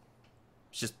anything.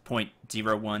 It's just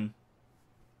 0.01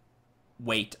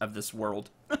 weight of this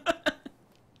world.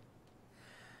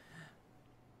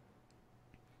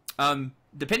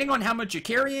 Depending on how much you're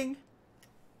carrying,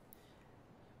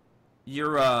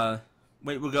 your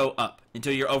weight will go up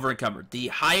until you're over encumbered. The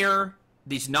higher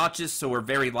these notches, so we're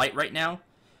very light right now.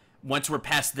 Once we're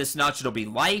past this notch, it'll be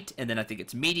light, and then I think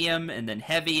it's medium, and then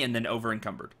heavy, and then over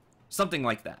encumbered. Something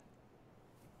like that.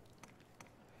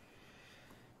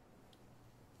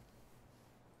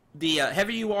 The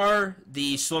heavier you are,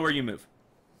 the slower you move.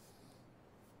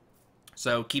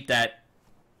 So keep that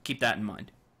in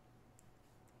mind.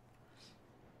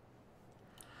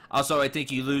 Also, I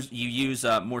think you use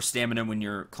more stamina when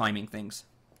you're climbing things.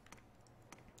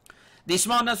 These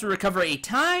small nuts will recover a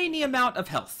tiny amount of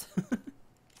health.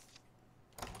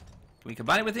 Can we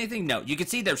combine it with anything? No. You can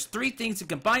see there's 3 things it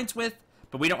combines with,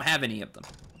 but we don't have any of them.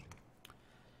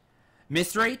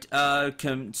 Mithrate,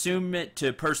 consume it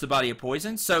to purge the body of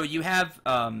poison. So you have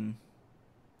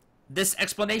this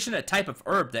explanation, a type of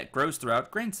herb that grows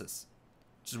throughout Grancis,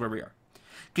 which is where we are.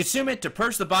 Consume it to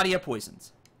purge the body of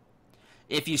poisons.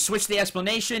 If you switch the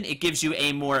explanation, it gives you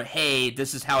a more, hey,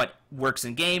 this is how it works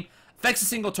in game. Affects a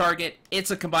single target. It's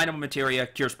a combinable materia.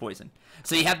 Cures poison.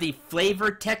 So you have the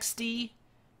flavor texty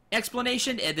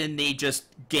explanation and then the just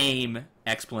game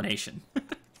explanation.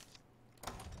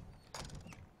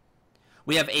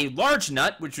 We have a large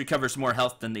nut, which recovers more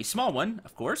health than the small one,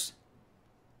 of course.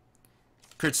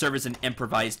 Could serve as an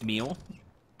improvised meal.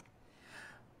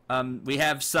 We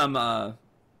have some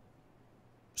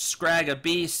scrag of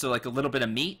beast, so like a little bit of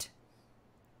meat.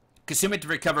 Consume it to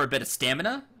recover a bit of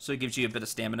stamina, so it gives you a bit of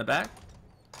stamina back.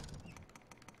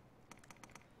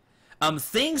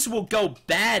 Things will go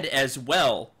bad as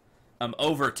well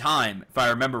over time, if I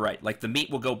remember right. Like, the meat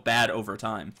will go bad over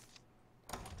time.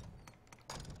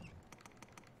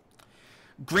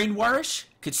 Green Warish.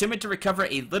 Consume it to recover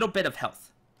a little bit of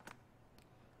health.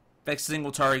 Affects a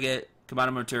single target.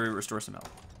 Combine material, restore some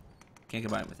health. Can't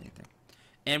combine it with anything.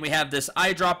 And we have this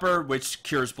eyedropper, which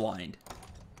cures blind.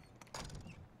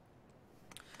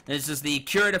 This is the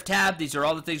curative tab. These are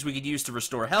all the things we could use to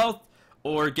restore health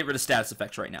or get rid of status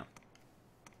effects right now.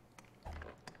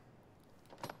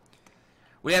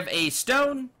 We have a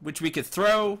stone, which we could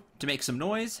throw to make some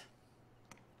noise.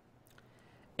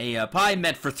 A pie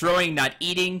meant for throwing, not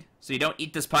eating. So you don't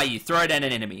eat this pie, you throw it at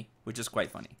an enemy, which is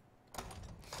quite funny.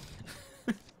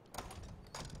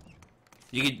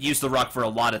 You could use the rock for a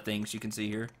lot of things, you can see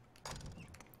here.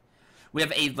 We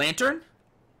have a lantern,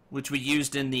 which we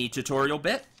used in the tutorial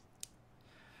bit.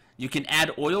 You can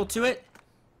add oil to it.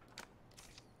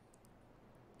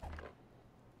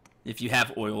 If you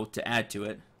have oil to add to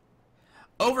it.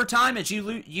 Over time, as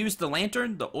you use the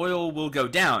lantern, the oil will go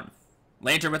down.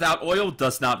 Lantern without oil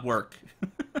does not work.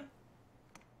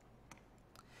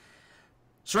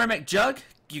 Ceramic jug.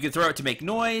 You can throw it to make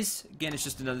noise. Again, it's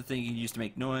just another thing you can use to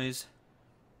make noise.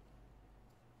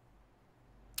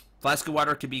 Flask of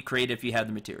water can be created if you have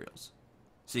the materials.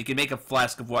 So you can make a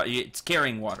flask of water. It's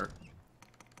carrying water.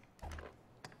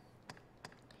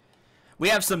 We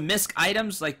have some misc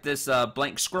items like this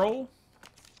blank scroll.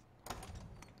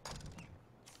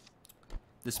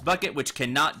 This bucket, which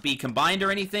cannot be combined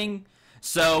or anything,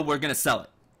 so we're going to sell it.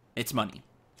 It's money.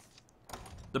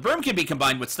 The broom can be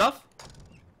combined with stuff.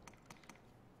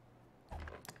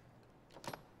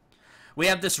 We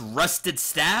have this rusted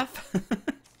staff.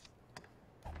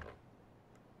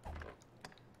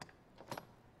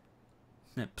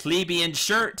 A plebeian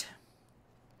shirt.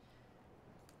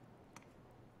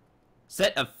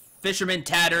 Set of fisherman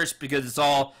tatters, because it's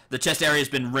all, the chest area has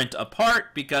been rent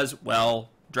apart because, well,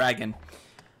 dragon.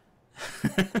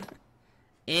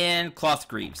 And cloth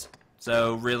greaves.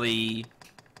 So really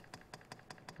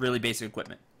basic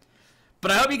equipment. But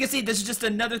I hope you can see this is just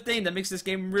another thing that makes this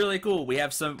game really cool. We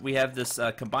have this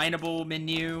combinable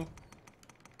menu,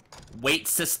 weight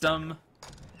system,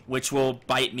 which will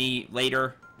bite me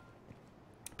later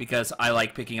because I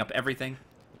like picking up everything.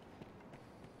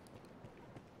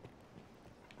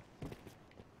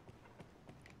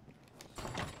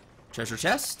 Treasure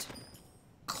chest,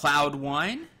 cloud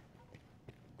wine.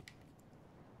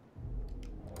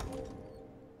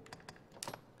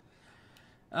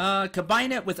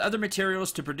 Combine it with other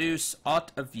materials to produce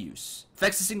aught of use.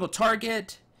 Affects a single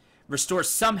target. Restores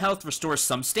some health, restores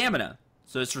some stamina.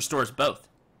 So this restores both.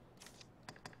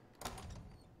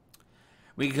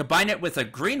 We can combine it with a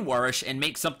green warish and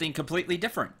make something completely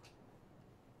different.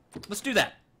 Let's do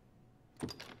that.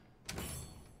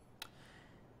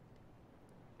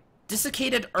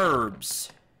 Desiccated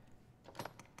herbs.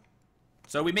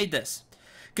 So we made this.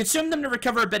 Consume them to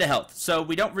recover a bit of health. So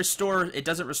we don't restore, it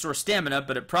doesn't restore stamina,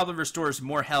 but it probably restores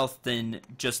more health than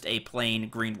just a plain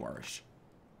green warish.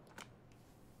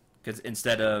 Because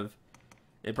instead of,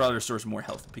 it probably restores more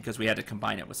health because we had to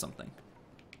combine it with something.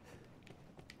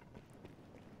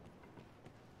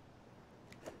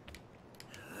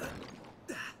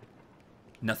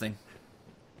 Nothing.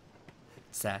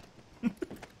 Sad.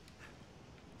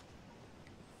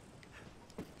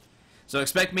 So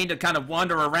expect me to kind of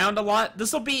wander around a lot.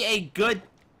 This will be a good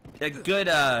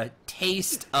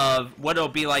taste of what it'll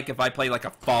be like if I play like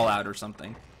a Fallout or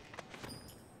something.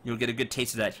 You'll get a good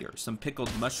taste of that here. Some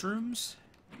pickled mushrooms.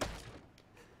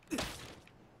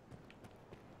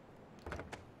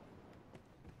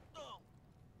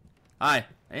 Hi,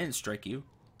 I didn't strike you.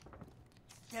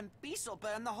 Them beasts will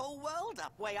burn the whole world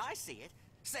up, way I see it.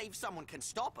 Save someone can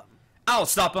stop them. I'll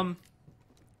stop them.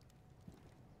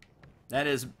 That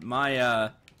is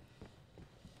my,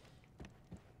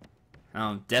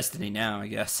 destiny now, I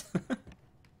guess.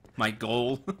 My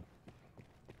goal.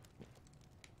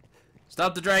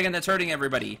 Stop the dragon that's hurting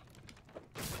everybody.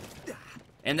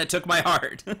 And that took my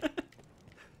heart.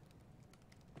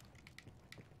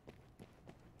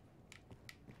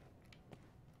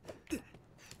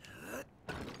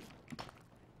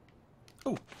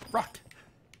 Oh, rock.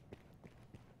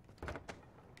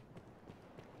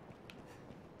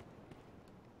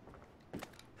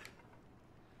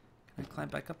 Can I climb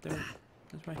back up there?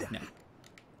 That's right. No.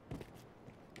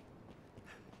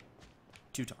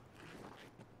 Too tall.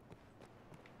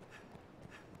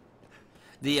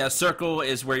 The circle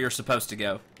is where you're supposed to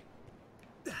go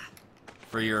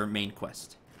for your main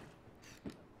quest.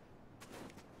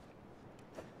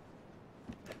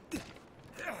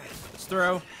 Let's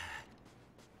throw.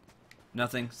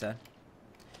 Nothing. Sad.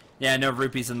 Yeah, no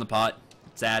rupees in the pot.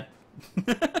 Sad.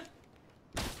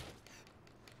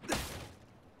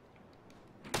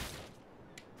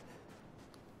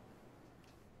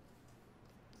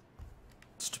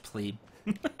 plebe.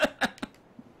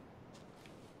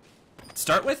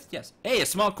 Start with? Yes. Hey, a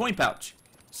small coin pouch.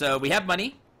 So we have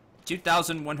money.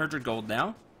 2,100 gold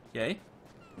now. Okay.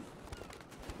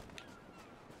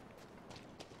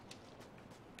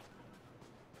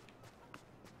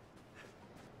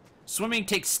 Swimming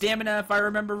takes stamina, if I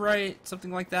remember right.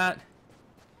 Something like that.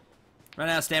 Run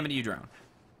out of stamina, you drown.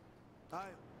 Hi.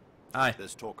 Hi.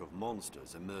 There's talk of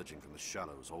monsters emerging from the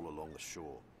shallows all along the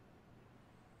shore.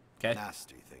 Okay.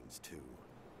 Nasty things, too.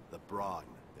 The brine,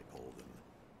 they call them.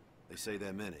 They say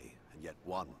they're many, and yet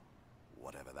one,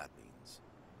 whatever that means.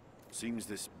 Seems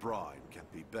this brine can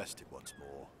be bested once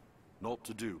more. Not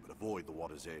to do, but avoid the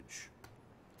water's edge.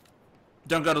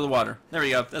 Don't go to the water. There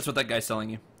we go. That's what that guy's telling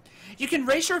you. You can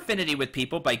raise your affinity with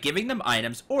people by giving them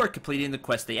items or completing the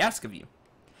quest they ask of you.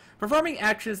 Performing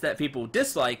actions that people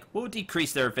dislike will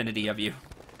decrease their affinity of you.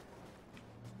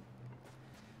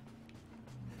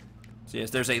 So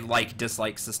yes, there's a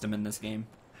like-dislike system in this game.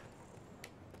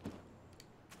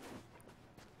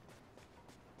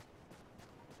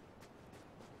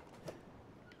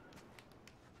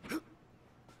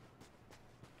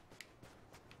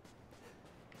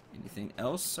 Anything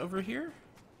else over here?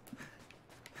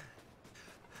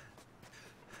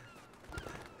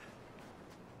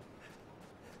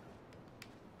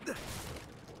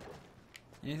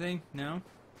 Anything? No?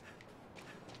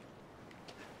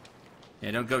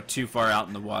 Yeah, don't go too far out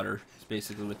in the water. It's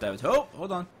basically what that was. Oh,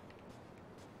 hold on.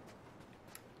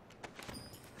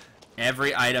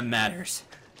 Every item matters.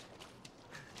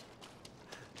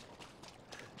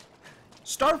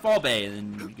 Starfall Bay,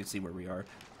 and then you can see where we are.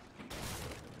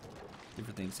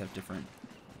 Different things have different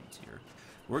things here.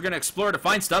 We're gonna explore to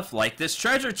find stuff like this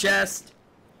treasure chest.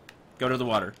 Go to the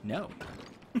water. No.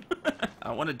 I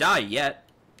don't want to die yet.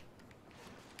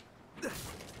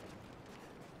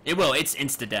 It will. It's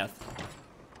insta-death,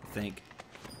 I think.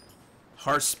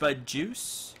 Harspud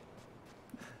juice.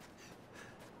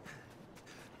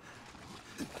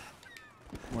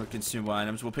 More consumable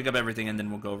items. We'll pick up everything and then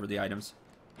we'll go over the items.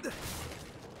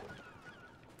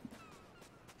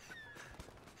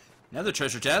 Another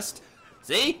treasure chest.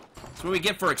 See? That's what we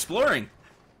get for exploring.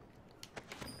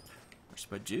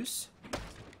 Harspud juice.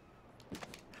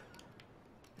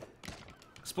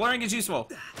 Exploring is useful.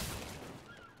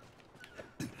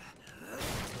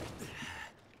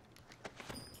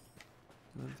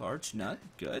 Large nut,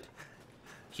 good.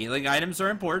 Healing items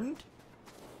are important.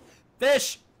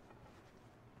 Fish!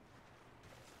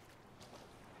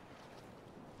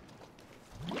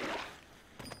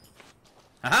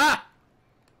 Aha!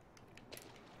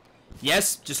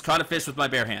 Yes, just caught a fish with my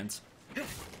bare hands.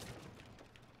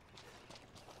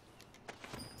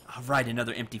 Alright,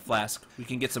 another empty flask. We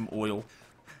can get some oil.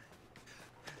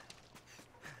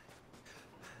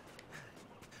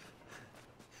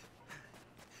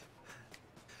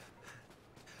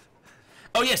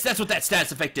 Oh yes, that's what that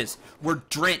status effect is. We're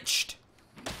drenched.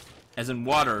 As in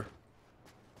water.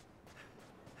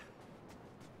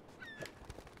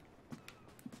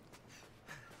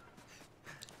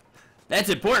 That's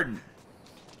important.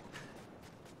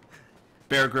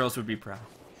 Bear Grylls would be proud.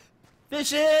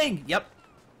 Fishing! Yep.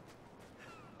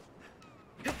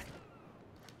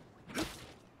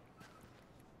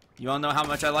 You all know how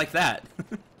much I like that.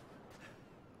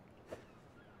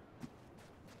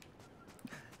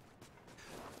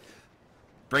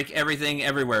 Break everything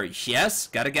everywhere. Yes,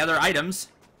 gotta gather items.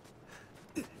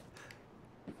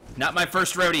 Not my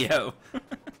first rodeo.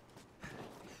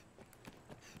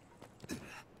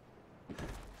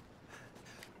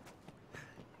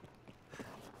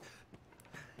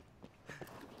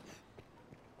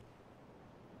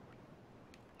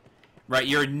 Right,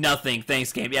 you're nothing.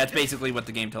 Thanks, game. Yeah, it's basically what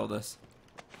the game told us.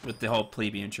 With the whole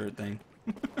plebeian shirt thing.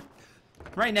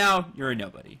 Right now, you're a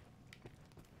nobody.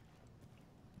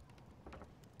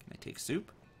 Can I take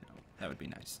soup? No, that would be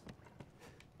nice.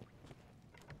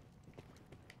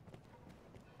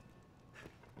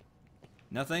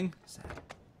 Nothing? Sad.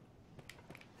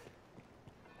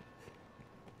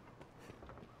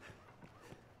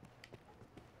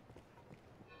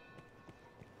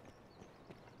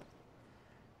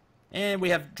 And we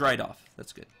have dried off.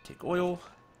 That's good. Take oil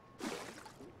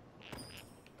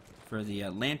for the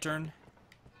lantern.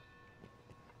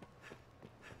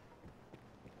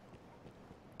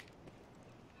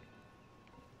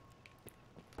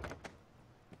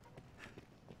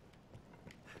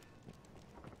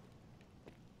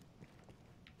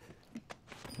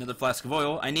 Another flask of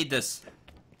oil. I need this.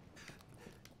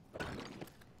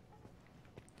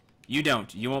 You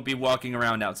don't. You won't be walking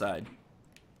around outside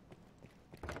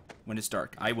when it's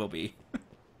dark. I will be.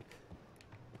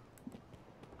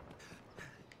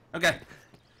 Okay.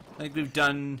 I think we've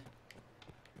done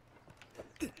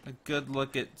a good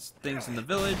look at things in the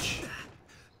village.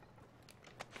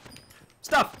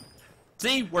 Stuff!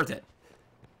 See? Worth it.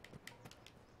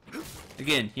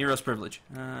 Again, hero's privilege.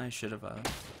 I should have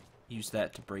used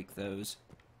that to break those.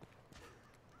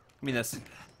 I mean, that's...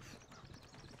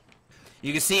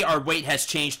 You can see our weight has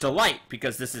changed to light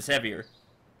because this is heavier.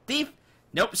 Thief?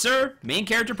 Nope, sir. Main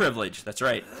character privilege. That's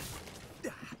right.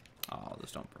 Oh,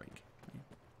 those don't break.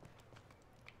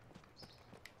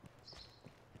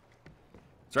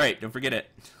 That's right. Don't forget it.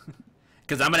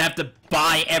 Because I'm going to have to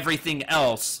buy everything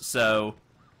else. So,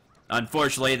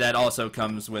 unfortunately, that also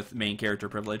comes with main character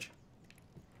privilege.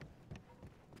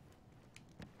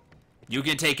 You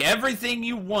can take everything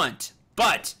you want,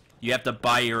 but you have to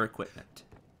buy your equipment.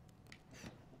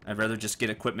 I'd rather just get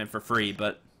equipment for free,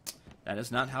 but that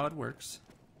is not how it works.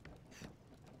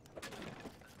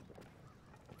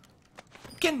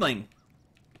 Kindling!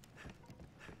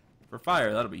 For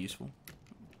fire, that'll be useful.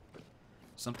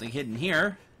 Something hidden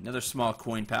here. Another small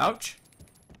coin pouch.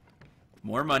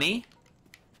 More money.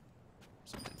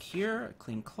 Something here. A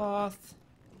clean cloth.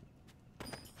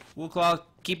 Wool cloth.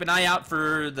 Keep an eye out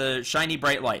for the shiny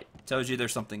bright light. Tells you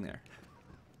there's something there.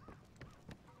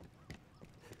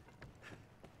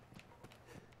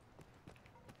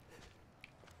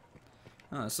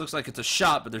 Oh, this looks like it's a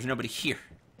shop, but there's nobody here.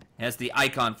 It has the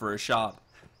icon for a shop.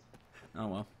 Oh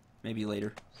well, maybe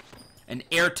later. An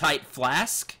airtight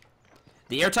flask.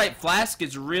 The airtight flask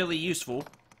is really useful.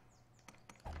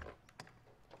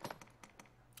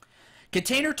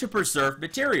 Container to preserve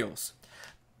materials.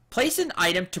 Place an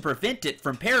item to prevent it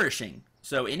from perishing.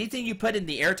 So anything you put in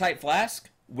the airtight flask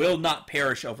will not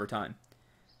perish over time.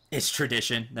 It's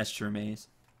tradition. That's true, Maze.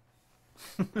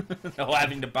 No,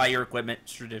 having to buy your equipment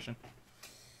is tradition.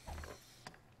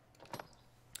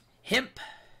 Hemp.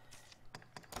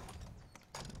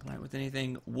 Right, with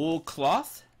anything. Wool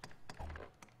cloth.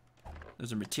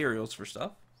 Those are materials for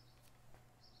stuff.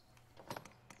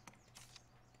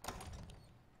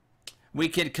 We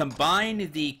can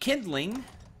combine the kindling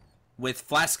with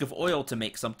flask of oil to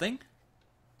make something.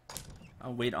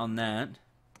 I'll wait on that.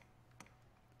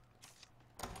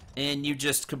 And you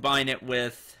just combine it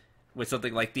with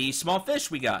something like the small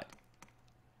fish we got.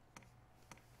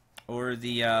 Or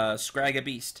the Scragga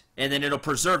Beast. And then it'll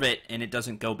preserve it and it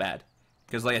doesn't go bad.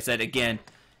 Because like I said, again,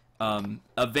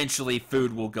 eventually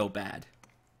food will go bad.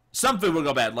 Some food will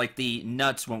go bad, like the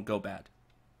nuts won't go bad.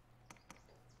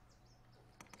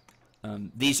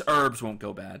 These herbs won't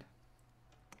go bad.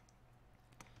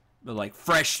 But like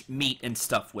fresh meat and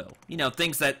stuff will. You know,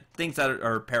 things that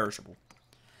are perishable.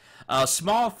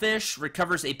 Small fish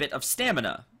recovers a bit of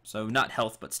stamina. So not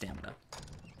health, but stamina.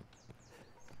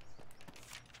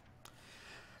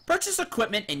 Purchase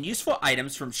equipment and useful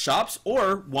items from shops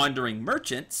or wandering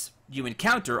merchants you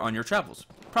encounter on your travels.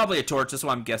 Probably a torch, that's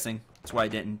what I'm guessing. That's why I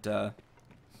didn't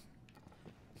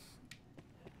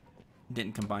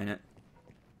combine it.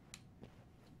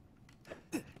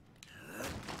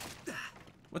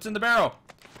 What's in the barrel?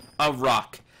 A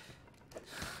rock.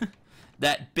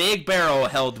 That big barrel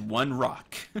held one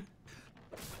rock.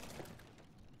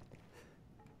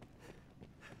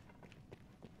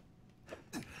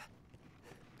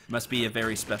 Must be a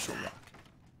very special rock.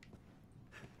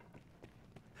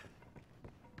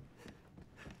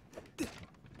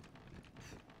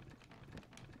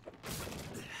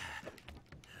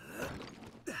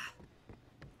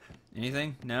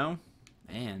 Anything? No?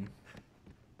 Man.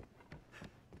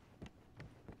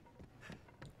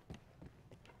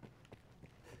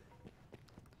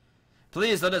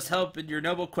 Please let us help in your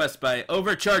noble quest by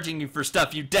overcharging you for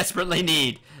stuff you desperately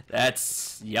need.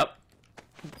 That's... Yep.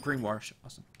 Green wash.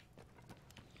 Awesome.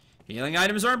 Healing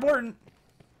items are important.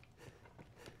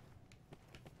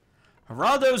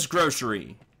 Geraldo's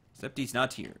grocery. Except he's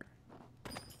not here.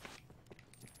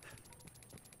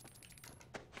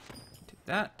 Take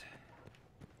that.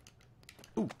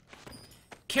 Ooh.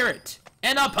 Carrot.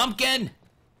 And a pumpkin!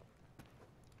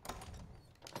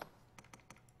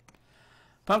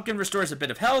 Pumpkin restores a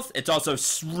bit of health. It's also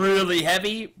really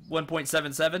heavy,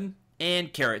 1.77.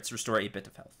 And carrots restore a bit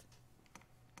of health.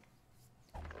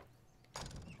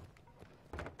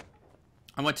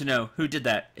 I want to know, who did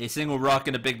that? A single rock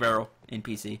and a big barrel in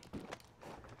PC.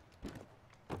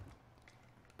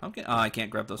 Pumpkin? Oh, I can't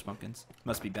grab those pumpkins.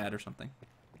 Must be bad or something.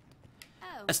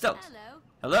 Oh, Estelle. hello.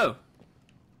 Hello.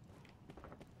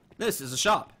 This is a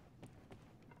shop.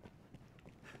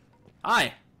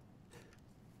 Hi.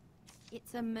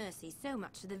 It's a mercy so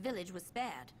much of the village was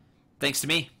spared. Thanks to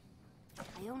me.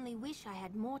 I only wish I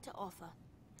had more to offer.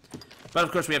 But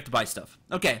of course we have to buy stuff.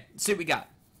 Okay, let's see what we got.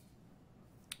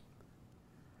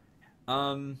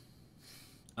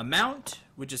 Amount,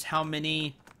 which is how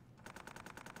many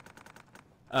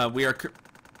we are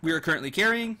currently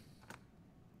carrying.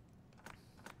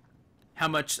 How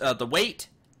much the weight?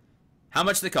 How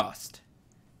much they cost?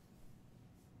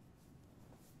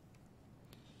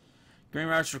 Green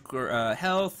Rush for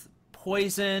health.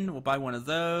 Poison. We'll buy one of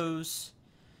those.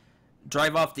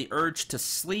 Drive off the urge to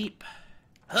sleep.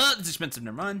 That's expensive.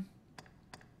 Never mind.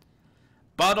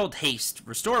 Bottled haste.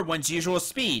 Restore one's usual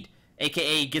speed,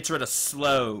 aka gets rid of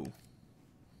slow,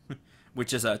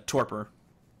 which is a torpor.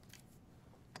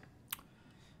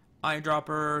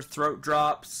 Eyedropper. Throat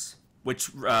drops,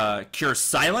 which cures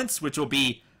silence, which will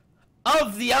be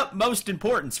of the utmost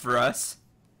importance for us.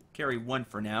 Carry one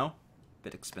for now.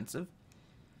 Bit expensive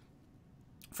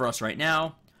for us right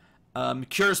now.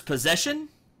 Cures possession,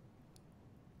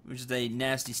 which is a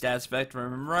nasty stats effect, if I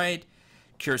remember right.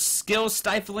 Cures skill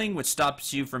stifling, which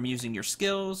stops you from using your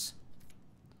skills.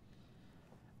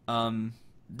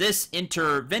 This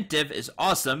interventive is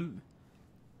awesome.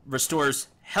 Restores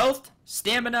health,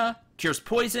 stamina, cures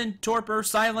poison, torpor,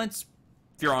 silence,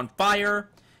 if you're on fire,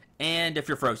 and if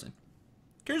you're frozen.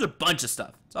 Cures a bunch of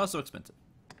stuff. It's also expensive.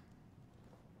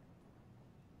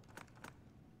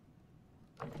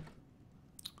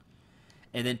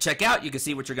 And then check out, you can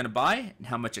see what you're going to buy and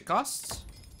how much it costs.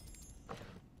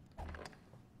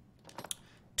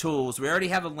 Tools. We already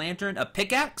have a lantern, a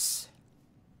pickaxe,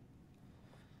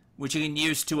 which you can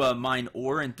use to mine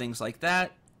ore and things like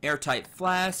that. Airtight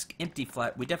flask, empty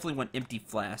flask. We definitely want empty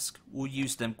flask. We'll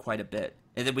use them quite a bit.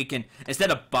 And then we can,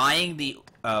 instead of buying the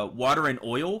water and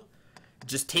oil,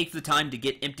 just take the time to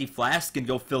get empty flask and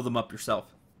go fill them up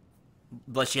yourself.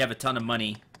 Unless you have a ton of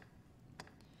money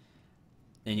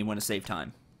and you want to save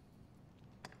time.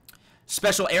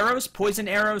 Special arrows, poison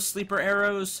arrows, sleeper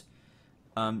arrows.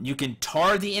 You can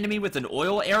tar the enemy with an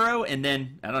oil arrow and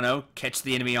then, I don't know, catch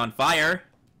the enemy on fire.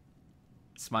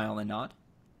 Smile and nod.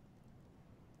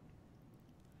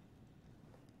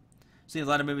 See a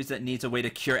lot of movies that needs a way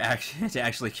to cure to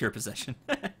actually cure possession.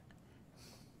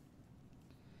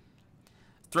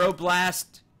 Throw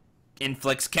blast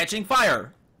inflicts catching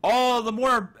fire. All the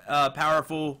more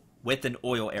powerful with an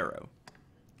oil arrow.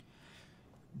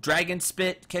 Dragon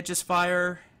spit catches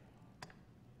fire.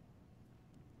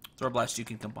 Throw blast you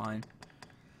can combine.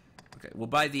 Okay, we'll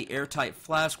buy the airtight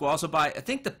flask. We'll also buy, I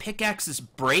think the pickaxes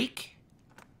break.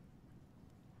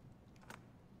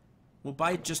 We'll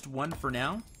buy just one for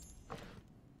now.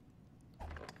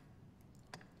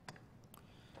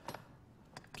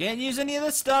 Can't use any of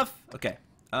this stuff. Okay.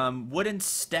 Wooden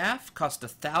staff cost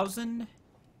 1,000.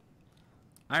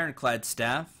 Ironclad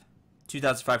staff,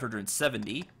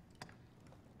 2,570.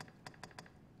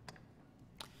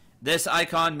 This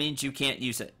icon means you can't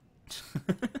use it.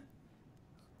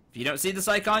 If you don't see this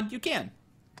icon, you can.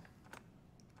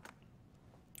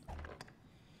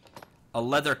 A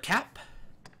leather cap,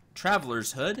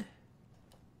 traveler's hood.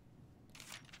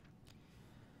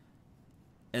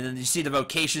 And then you see the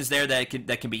vocations there that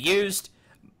can be used.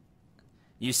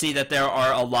 You see that there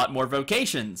are a lot more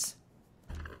vocations.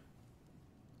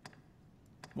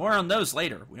 More on those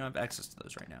later. We don't have access to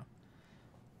those right now.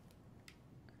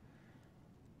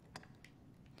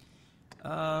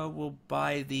 We'll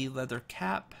buy the leather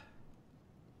cap.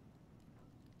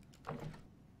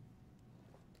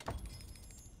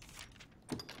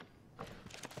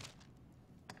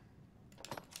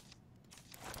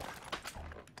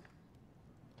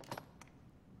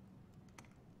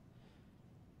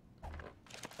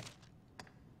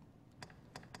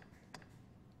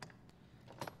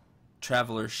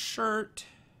 Traveler's shirt.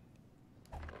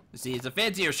 See, it's a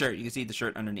fancier shirt. You can see the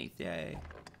shirt underneath. Yay.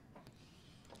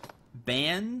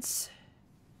 Bands.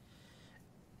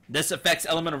 This affects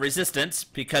elemental resistance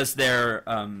because they're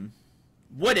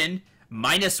wooden.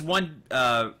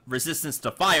 -1 resistance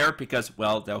to fire because,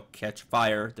 well, they'll catch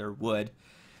fire. They're wood.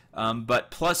 But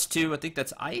 +2, I think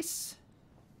that's ice?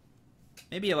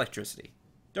 Maybe electricity.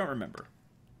 Don't remember.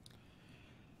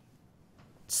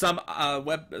 Some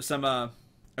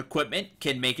equipment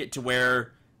can make it to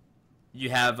where you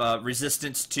have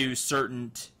resistance to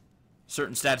certain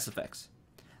status effects.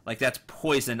 Like that's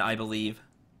poison, I believe.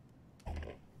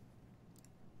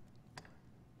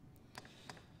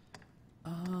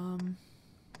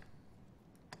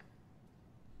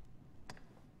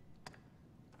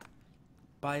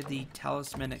 Buy the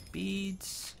talismanic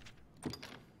beads.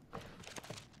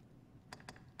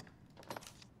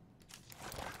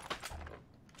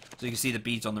 So you can see the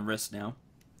beads on the wrist now.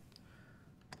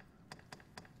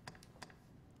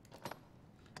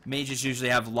 Mages usually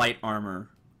have light armor,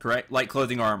 correct? Light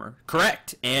clothing armor,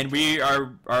 correct? And we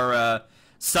are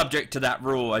subject to that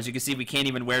rule. As you can see, we can't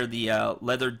even wear the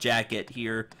leather jacket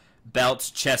here. Belts,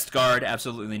 chest guard,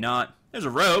 absolutely not. There's a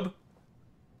robe.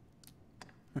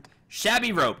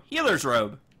 Shabby robe. Healer's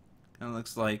robe. Kind of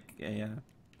looks like a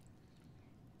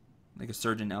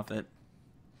surgeon outfit.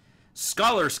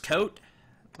 Scholar's coat.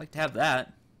 I'd like to have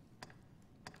that.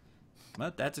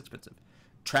 But that's expensive.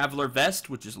 Traveler vest,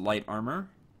 which is light armor.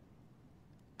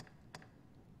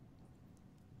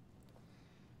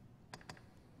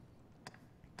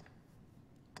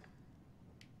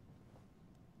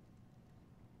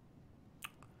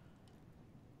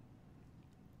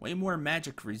 Way more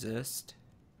magic resist.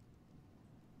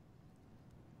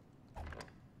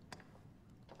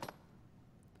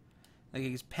 Like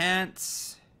his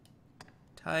pants,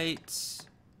 tights,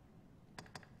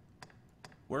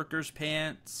 workers'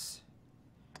 pants.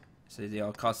 So they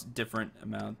all cost different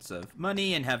amounts of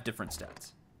money and have different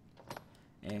stats.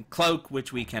 And cloak,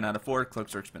 which we cannot afford.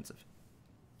 Cloaks are expensive.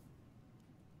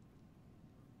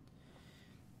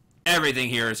 Everything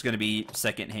here is going to be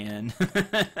secondhand.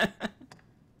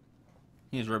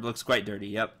 His robe looks quite dirty,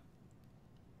 yep.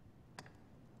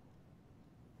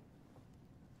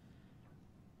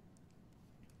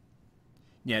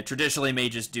 Yeah, traditionally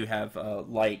mages do have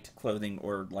light clothing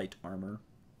or light armor.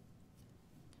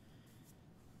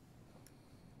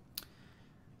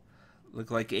 Look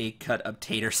like a cut up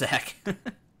tater sack.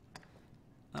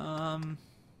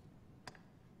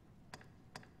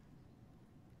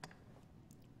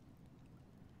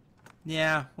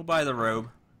 Yeah, we'll buy the robe.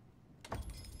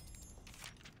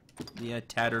 The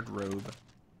tattered robe.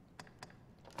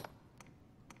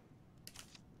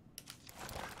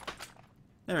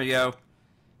 There we go.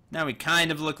 Now we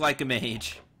kind of look like a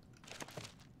mage.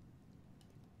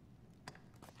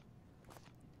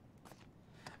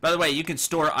 By the way, you can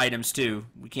store items too.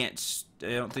 We can't. I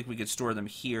don't think we could store them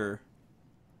here.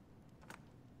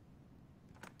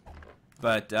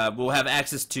 But we'll have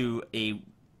access to a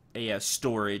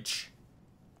storage.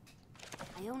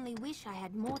 I only wish I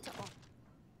had more to offer.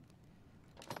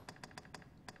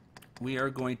 We are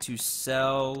going to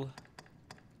sell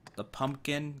the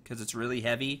pumpkin because it's really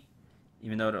heavy,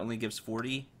 even though it only gives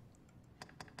 40.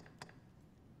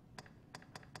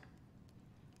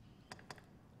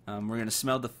 We're gonna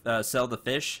sell the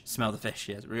fish. Smell the fish.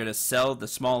 Yes, we're gonna sell the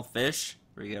small fish.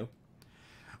 There we go.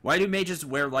 Why do mages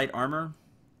wear light armor?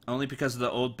 Only because of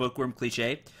the old bookworm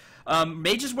cliche.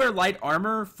 Mages wear light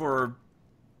armor for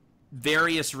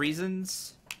various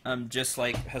reasons. Just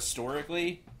like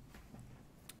historically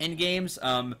in games.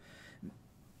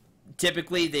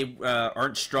 Typically they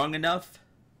aren't strong enough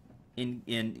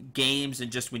in games,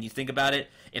 and just when you think about it,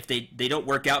 if they don't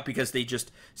work out because they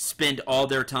just spend all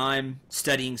their time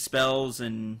studying spells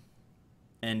and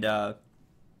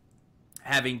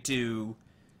having to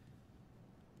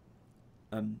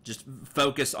just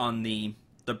focus on the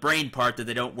brain part, that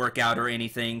they don't work out or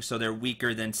anything, so they're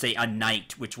weaker than, say, a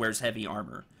knight, which wears heavy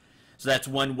armor. So that's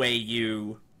one way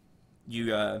you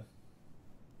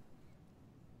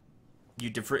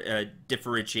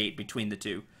differentiate between the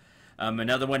two.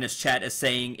 Another one, as chat is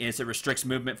saying, is it restricts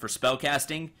movement for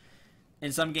spellcasting.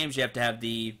 In some games, you have to have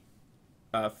the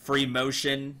free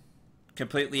motion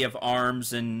completely of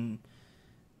arms and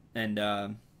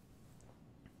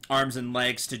arms and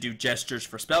legs to do gestures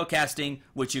for spellcasting,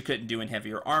 which you couldn't do in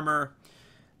heavier armor.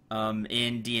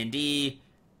 In D&D,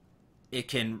 it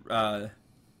can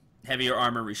heavier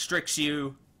armor restricts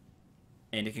you,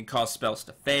 and it can cause spells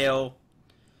to fail.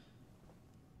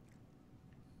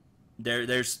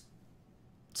 There's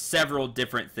several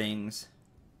different things.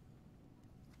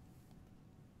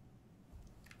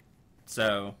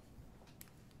 So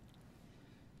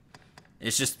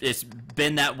it's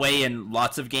been that way in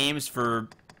lots of games for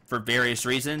various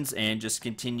reasons, and just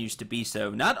continues to be so.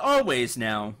 Not always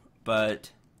now,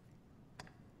 but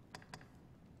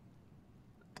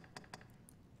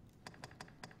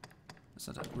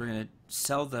we're gonna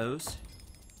sell those.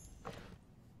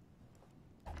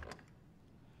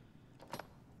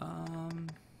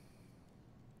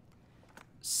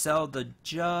 Sell the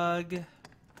jug,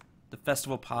 the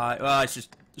festival pie. Well, it's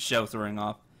just show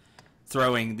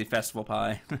throwing the festival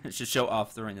pie. It should show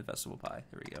off throwing the festival pie.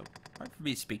 There we go. Hard for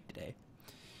me to speak today.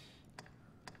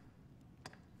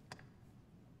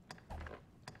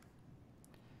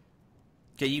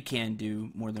 Okay, you can do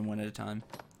more than one at a time.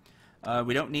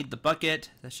 We don't need the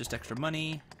bucket. That's just extra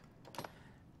money.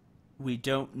 We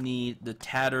don't need the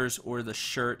tatters or the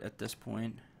shirt at this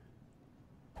point.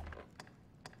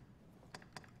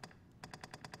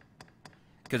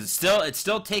 Because it's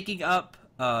still taking up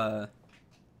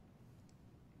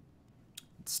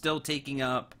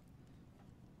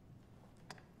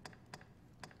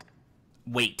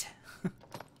weight.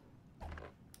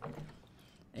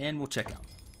 And we'll check out.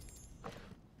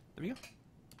 There we go.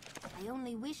 I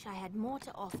only wish I had more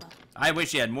to offer. I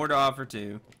wish you had more to offer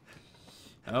too.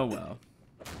 Oh well.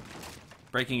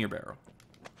 Breaking your barrel.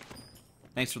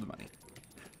 Thanks for the money.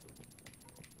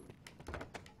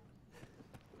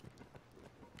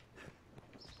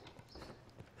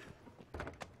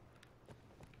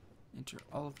 Enter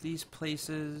all of these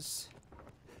places.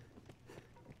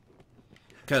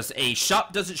 Because a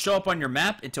shop doesn't show up on your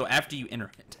map until after you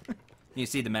enter it. You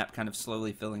see the map kind of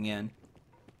slowly filling in.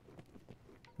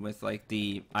 With like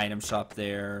the item shop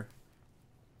there.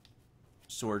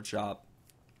 Sword shop.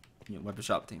 You know, weapon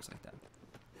shop, things like that.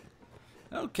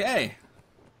 Okay.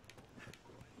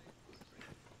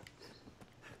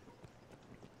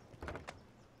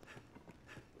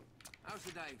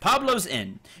 Pablo's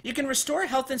Inn. You can restore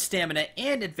health and stamina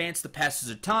and advance the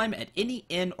passage of time at any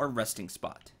inn or resting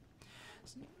spot.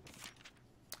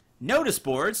 Notice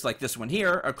boards, like this one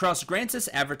here, across Grancis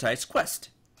advertise quest,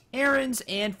 errands,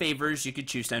 and favors you could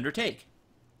choose to undertake.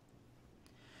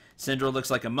 Cendril looks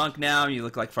like a monk now, you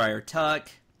look like Friar Tuck.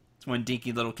 It's one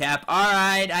dinky little cap.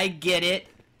 Alright, I get it.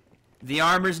 The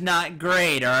armor's not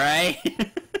great, alright?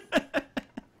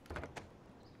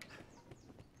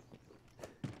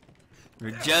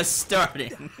 We're just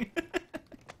starting.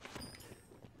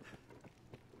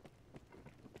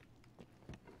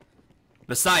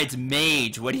 Besides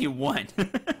mage, what do you want?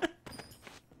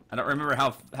 I don't remember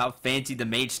how fancy the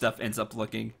mage stuff ends up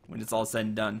looking when it's all said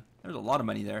and done. There's a lot of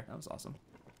money there. That was awesome.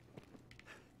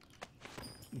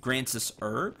 Grancis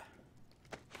herb.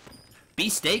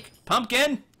 Beefsteak.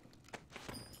 Pumpkin.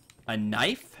 A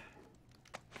knife.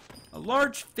 A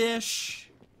large fish.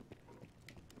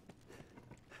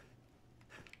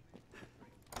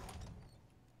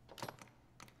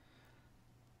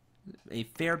 A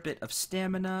fair bit of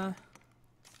stamina.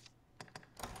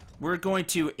 We're going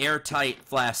to airtight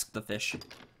flask the fish.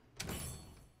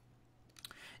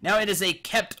 Now it is a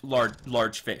kept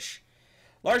large fish.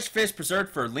 Large fish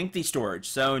preserved for lengthy storage,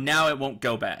 so now it won't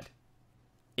go bad.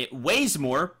 It weighs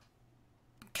more,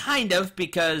 kind of,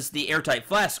 because the airtight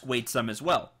flask weighed some as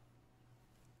well.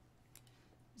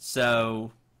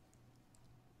 So,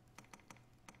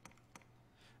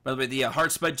 by the way, the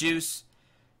heart spud juice,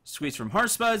 squeezed from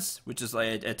heart spuds, which is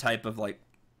like a type of like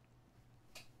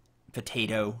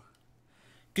potato.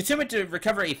 Consume it to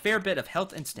recover a fair bit of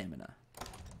health and stamina,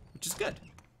 which is good.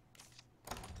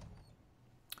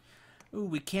 Ooh,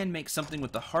 we can make something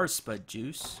with the Harspud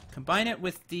juice. Combine it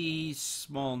with the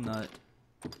small nut.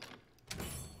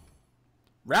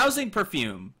 Rousing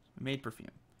perfume. I made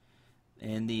perfume.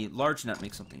 And the large nut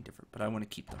makes something different, but I want to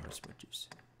keep the Harspud juice.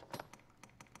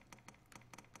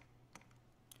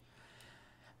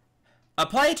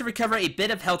 Apply it to recover a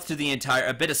bit of health to the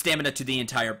a bit of stamina to the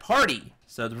entire party.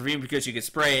 So the perfume, because you can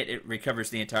spray it, it recovers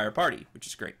the entire party, which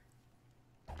is great.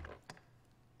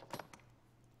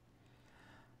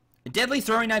 A deadly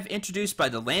throwing knife introduced by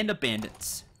the Land of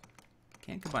Bandits.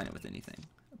 Can't combine it with anything.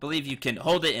 I believe you can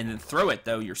hold it and then throw it,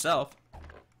 though, yourself.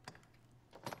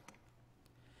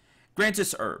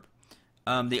 Grancis herb.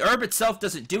 The herb itself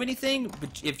doesn't do anything,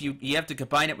 but if you have to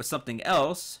combine it with something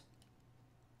else,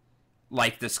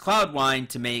 like this cloud wine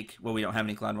to make, well, we don't have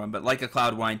any cloud wine, but like a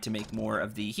cloud wine to make more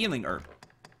of the healing herb.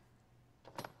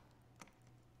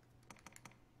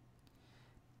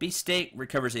 Beefsteak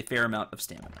recovers a fair amount of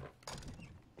stamina.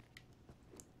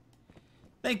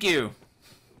 Thank you.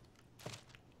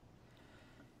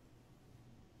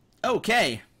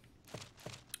 Okay.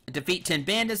 Defeat 10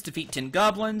 bandits, defeat 10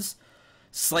 goblins,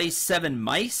 slay 7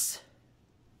 mice.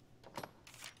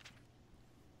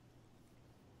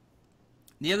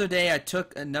 The other day I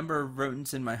took a number of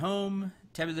rodents in my home.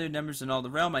 Tabular numbers in all the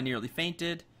realm. I nearly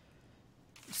fainted.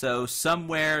 So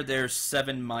somewhere there's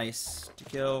 7 mice to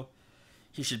kill.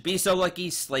 He should be so lucky.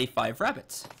 Slay 5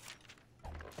 rabbits.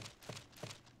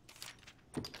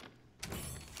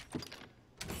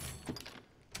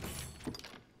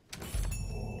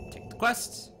 Take the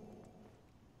quests.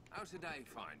 How should I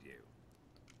find you?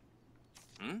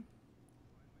 Hmm?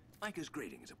 Maker's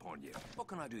greetings upon you. What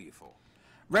can I do you for?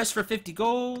 Rest for 50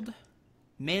 gold.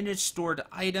 Manage stored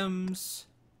items.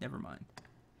 Never mind.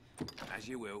 As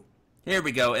you will. Here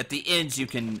we go. At the inns you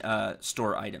can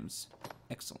store items.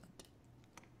 Excellent.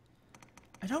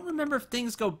 I don't remember if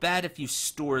things go bad if you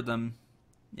store them.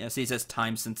 Yeah, see, it says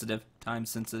time sensitive. Time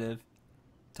sensitive.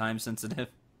 Time sensitive.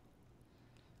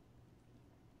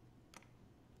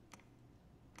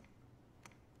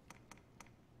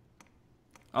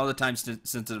 All the time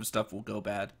sensitive stuff will go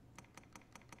bad.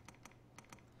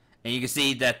 And you can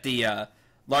see that the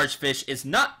large fish is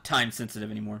not time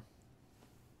sensitive anymore.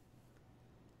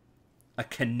 A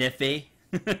canife.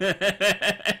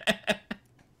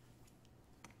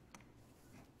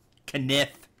 Canif.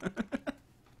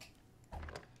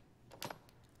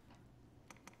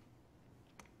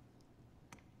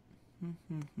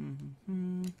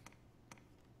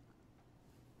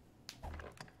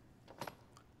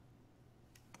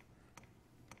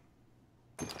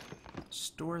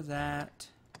 Store that.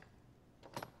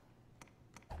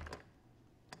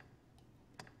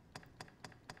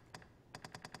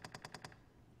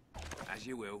 As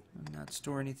you will. And not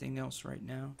store anything else right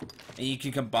now. And you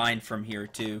can combine from here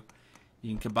too. You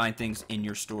can combine things in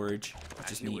your storage,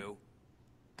 which is neat. Will.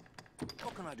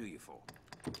 What can I do you for?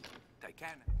 Take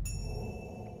care.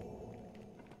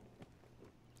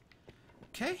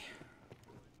 Okay.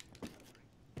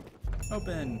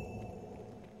 Open.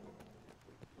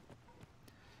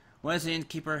 Why does the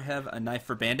innkeeper have a knife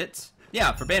for bandits?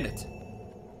 Yeah, for bandits.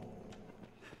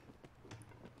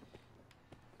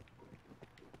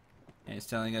 And it's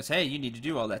telling us, hey, you need to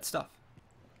do all that stuff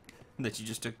that you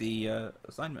just took the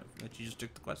assignment, that you just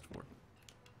took the quest for.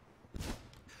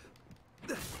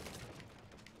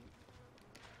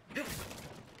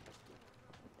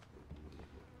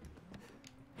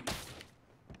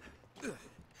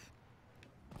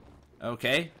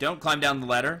 Okay, don't climb down the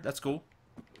ladder. That's cool.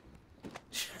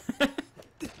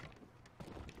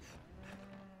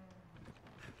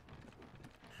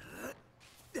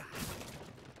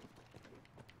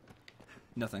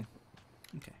 Nothing.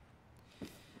 Okay.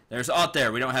 There's out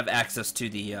there. We don't have access to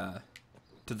the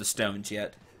stones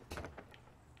yet.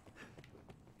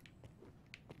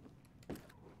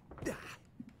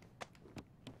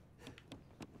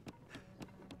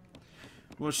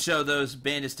 We'll show those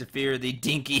bandits to fear the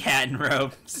dinky hat and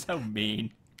robe. So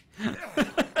mean.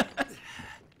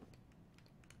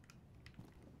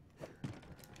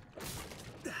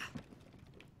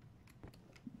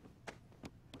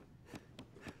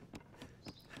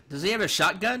 Does he have a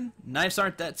shotgun? Knives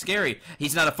aren't that scary.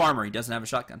 He's not a farmer. He doesn't have a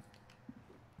shotgun.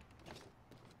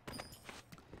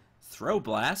 Throw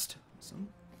blast. Awesome.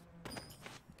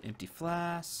 Empty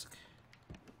flask.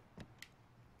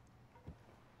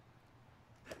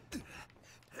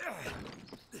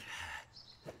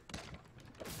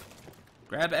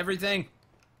 Grab everything.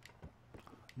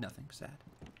 Nothing. Sad.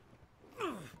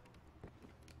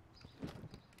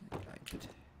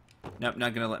 Nope,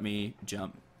 not gonna let me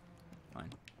jump.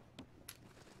 Fine.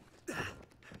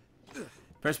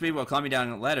 Press B while climbing down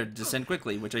a ladder to descend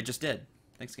quickly, which I just did.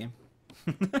 Thanks, game.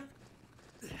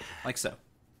 Like so.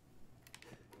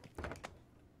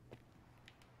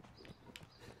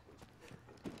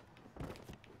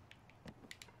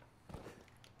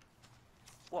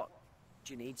 What?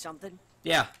 Do you need something?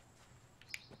 Yeah.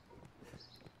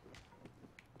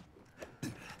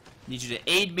 Need you to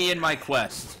aid me in my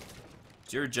quest.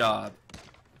 It's your job.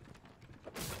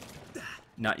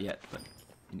 Not yet, but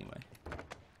anyway.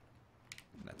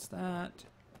 That's that.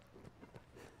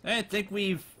 I think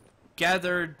we've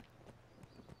gathered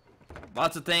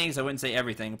lots of things. I wouldn't say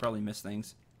everything. I probably missed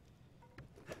things.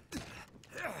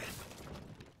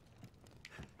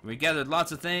 We gathered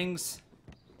lots of things.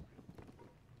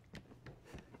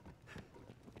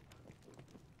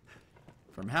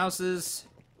 From houses.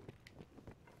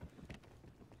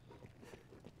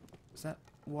 Is that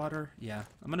water? Yeah.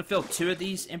 I'm gonna fill 2 of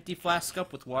these empty flasks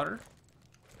up with water.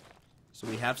 So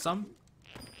we have some.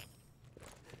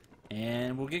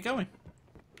 And we'll get going.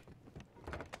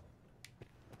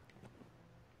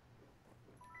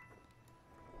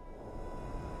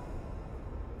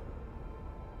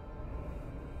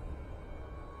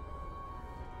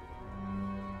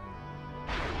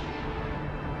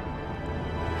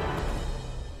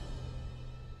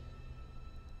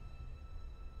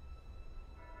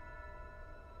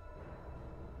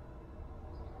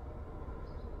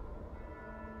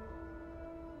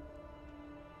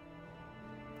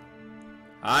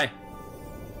 Hi.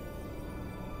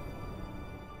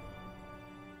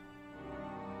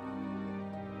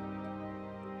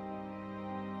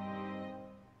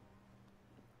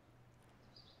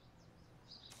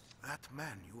 That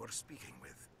man you are speaking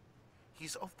with,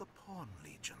 he's of the Pawn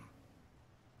Legion.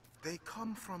 They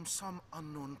come from some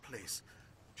unknown place,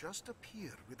 just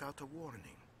appear without a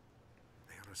warning.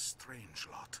 They are a strange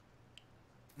lot.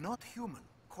 Not human,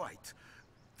 quite.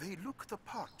 They look the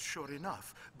part, sure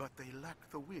enough, but they lack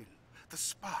the will, the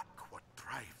spark, what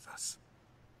drives us.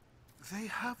 They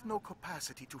have no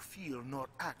capacity to feel nor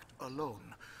act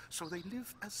alone, so they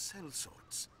live as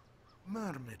sellswords.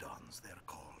 Myrmidons, they're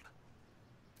called.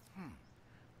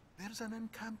 There's an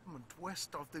encampment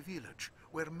west of the village,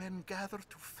 where men gather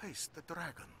to face the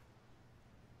dragon.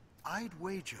 I'd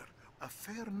wager a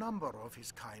fair number of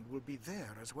his kind will be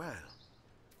there as well.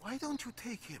 Why don't you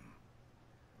take him?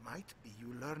 Might be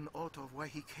you learn aught of why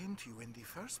he came to you in the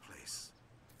first place.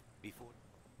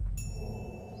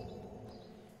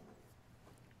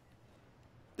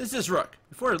 This is Rook.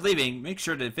 Before leaving, make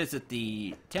sure to visit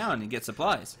the town and get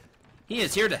supplies. He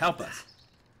is here to help us.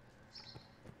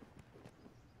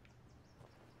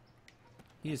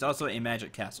 He is also a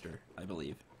magic caster, I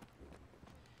believe.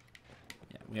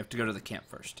 Yeah, we have to go to the camp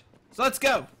first. So let's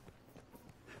go!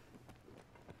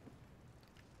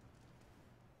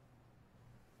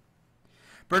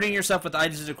 Burdening yourself with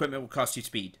items and equipment will cost you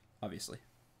speed, obviously.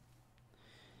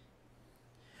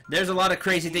 There's a lot of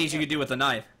crazy things you can do with a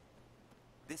knife.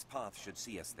 This path should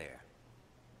see us there.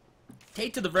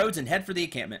 Take to the roads and head for the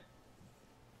encampment.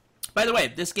 By the way,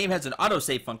 this game has an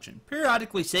autosave function,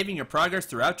 periodically saving your progress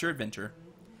throughout your adventure.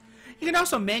 You can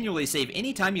also manually save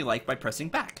any time you like by pressing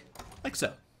back, like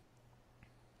so.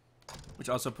 Which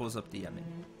also pulls up the menu.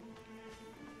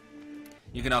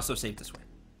 You can also save this way.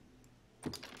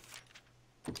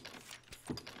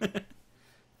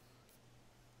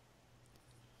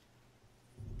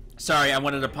 Sorry, I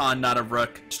wanted a pawn, not a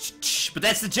rook. But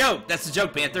that's the joke! That's the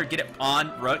joke, Panther. Get it?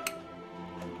 Pawn, rook.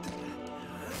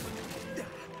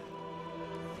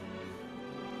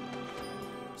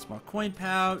 Small coin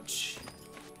pouch.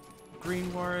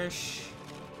 Green warish.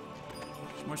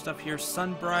 Some more stuff here.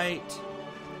 Sunbright.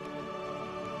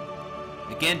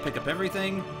 Again, pick up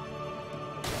everything.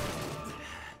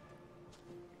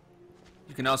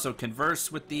 You can also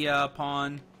converse with the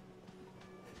pawn.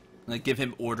 Like, give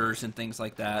him orders and things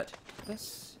like that.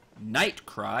 This night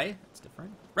cry. That's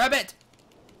different. Rabbit!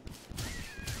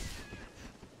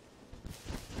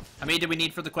 How many did we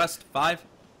need for the quest? 5?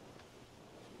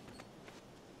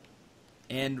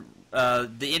 And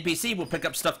the NPC will pick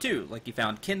up stuff too. Like, you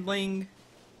found kindling.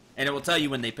 And it will tell you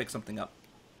when they pick something up.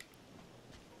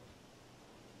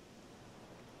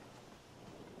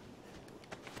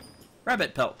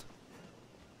 Rabbit pelt.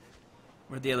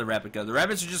 Where'd the other rabbit go? The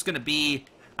rabbits are just going to be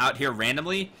out here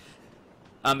randomly.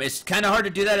 It's kind of hard to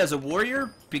do that as a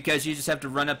warrior because you just have to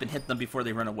run up and hit them before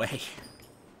they run away.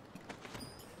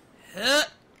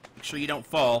 Make sure you don't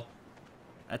fall.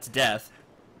 That's death.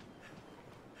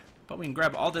 But we can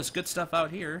grab all this good stuff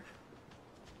out here.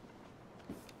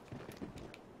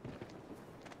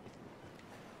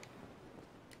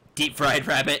 Deep fried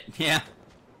rabbit, yeah.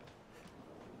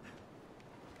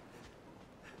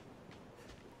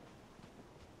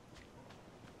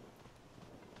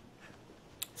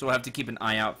 So we'll have to keep an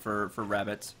eye out for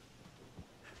rabbits.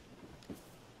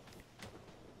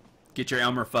 Get your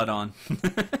Elmer Fudd on.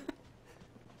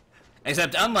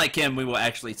 Except, unlike him, we will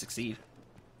actually succeed.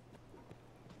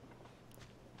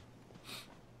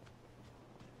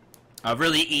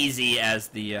 Really easy as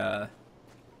the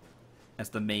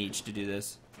mage to do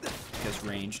this, because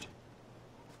ranged.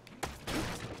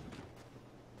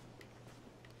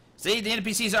 See, the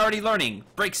NPC's already learning.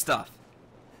 Break stuff.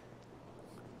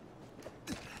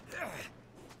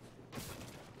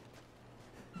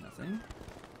 Nothing.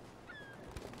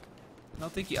 No,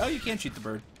 thank you. Oh, you can shoot the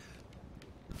bird.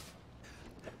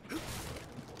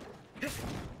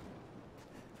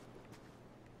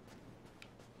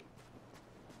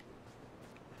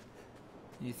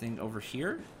 Anything over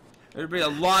here? There'll be a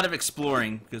lot of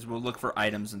exploring because we'll look for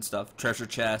items and stuff. Treasure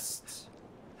chests.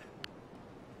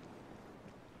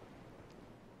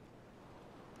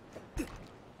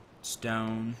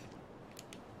 Stone.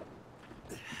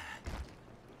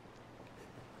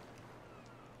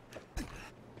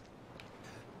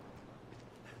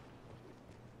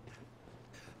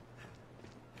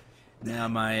 Now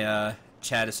my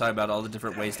chat is talking about all the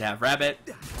different ways to have rabbit.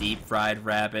 Deep fried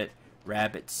rabbit.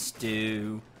 Rabbit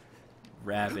stew,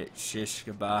 rabbit shish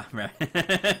kebab,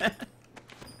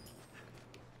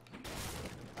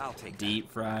 I'll take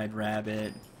deep fried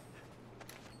rabbit.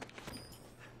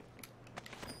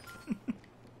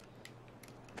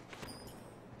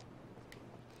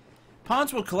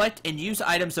 Pawns will collect and use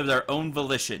items of their own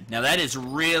volition. Now that is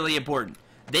really important.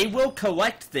 They will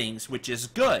collect things, which is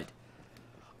good.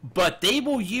 But they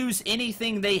will use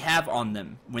anything they have on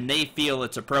them when they feel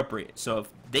it's appropriate. So if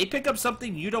they pick up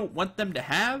something you don't want them to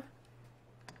have,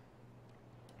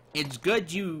 it's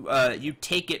good you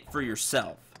take it for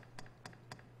yourself.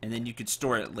 And then you can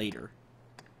store it later.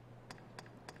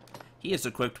 He is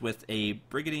equipped with a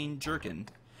Brigandine Jerkin.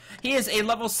 He is a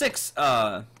level 6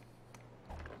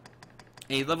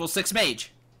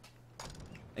 mage.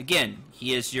 Again,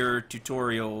 he is your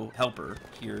tutorial helper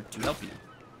here to help you.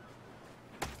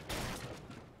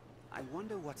 I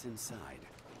wonder what's inside.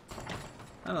 I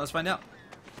don't know, let's find out.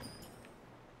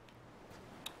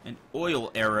 An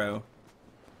oil arrow.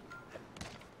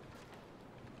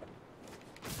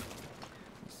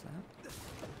 What's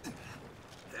that?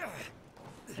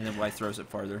 And then Y throws it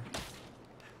farther.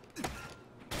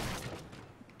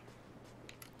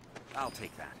 I'll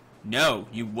take that. No,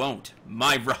 you won't.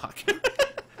 My rock.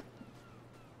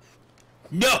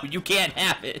 No, you can't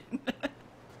have it.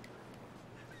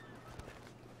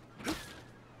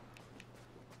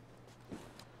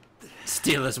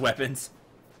 Steal his weapons.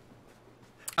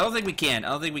 I don't think we can. I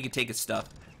don't think we can take his stuff.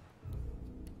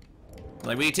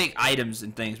 Like, we can take items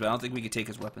and things, but I don't think we can take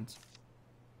his weapons.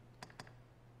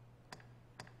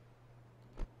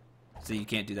 So you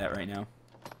can't do that right now.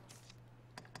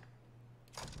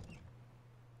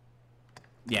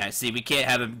 Yeah, see, we can't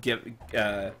have him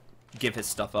give his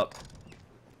stuff up.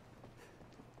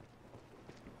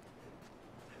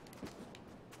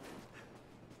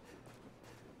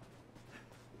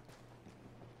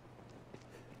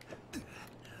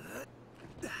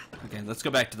 Okay, let's go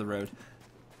back to the road.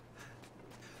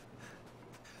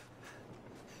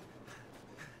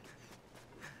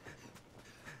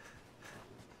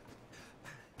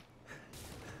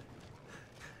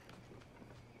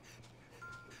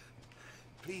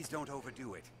 Please don't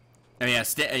overdo it. Oh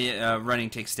yeah, running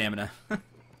takes stamina.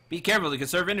 Be careful to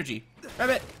conserve energy.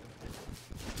 Rabbit!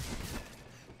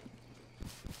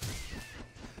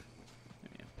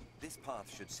 This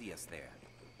path should see us there.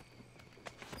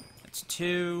 That's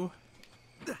 2.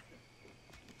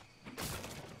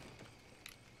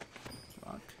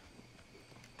 Rock.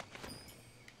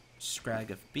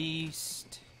 Scrag of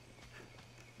beast.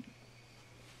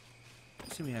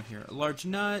 Let's see what we have here. A large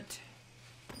nut.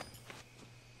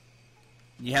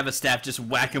 You have a staff, just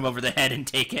whack him over the head and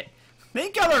take it. I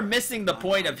think y'all are missing the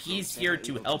point of he's here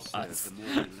to help us.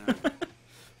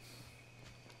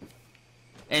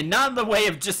 And not in the way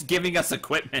of just giving us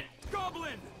equipment.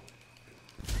 Goblin!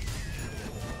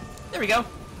 There we go.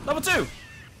 Level 2.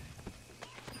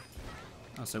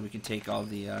 Oh, so we can take all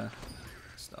the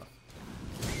stuff.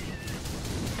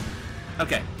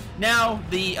 Okay. Now,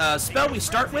 the spell we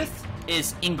start with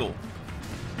is Ingle.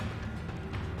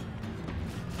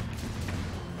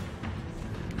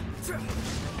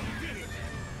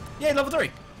 Yay, level 3.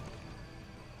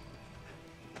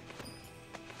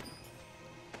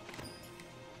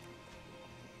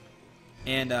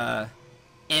 And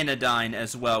anodyne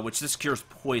as well, which this cures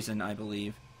poison, I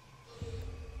believe.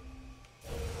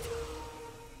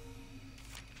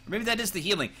 Maybe that is the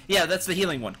healing. Yeah, that's the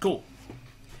healing one. Cool.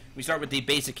 We start with the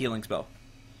basic healing spell.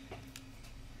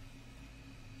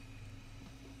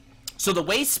 So the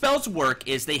way spells work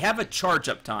is they have a charge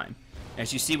up time,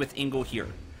 as you see with Ingle here.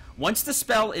 Once the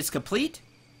spell is complete,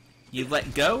 you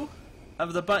let go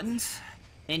of the buttons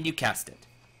and you cast it.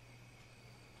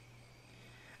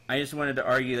 I just wanted to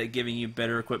argue that giving you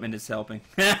better equipment is helping.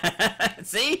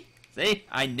 See? See?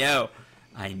 I know.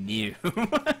 I knew.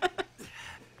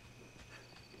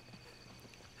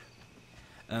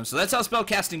 So that's how spell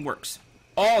casting works.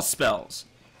 All spells.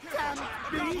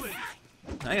 That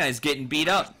guy's getting beat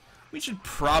up. We should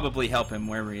probably help him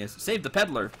wherever he is. Save the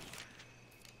peddler.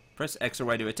 Press X or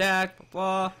Y to attack. Blah,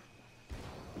 blah.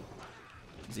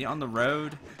 Is he on the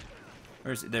road?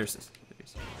 Where is he? There's this.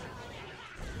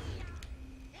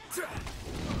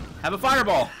 Have a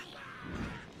fireball.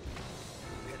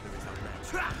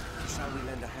 Shall we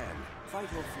lend a hand? Fight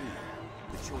or flee?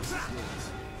 The choice is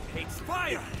yours. Takes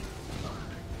fire!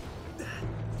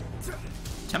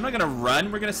 I'm not gonna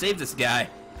run. We're gonna save this guy.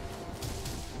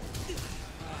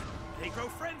 They grow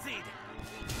frenzied.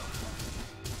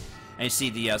 And you see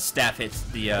the staff hits.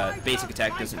 The basic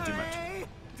attack doesn't do much.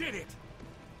 Did it.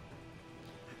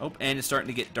 Oh, and it's starting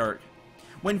to get dark.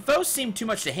 When foes seem too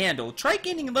much to handle, try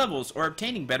gaining levels or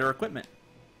obtaining better equipment.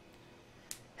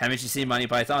 Haven't you seen Monty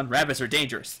Python? Rabbits are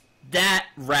dangerous. That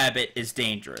rabbit is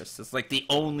dangerous. It's like the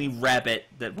only rabbit,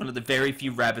 that one of the very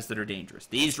few rabbits that are dangerous.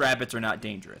 These rabbits are not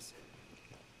dangerous.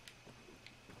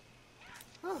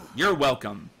 You're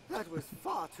welcome. That was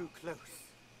far too close.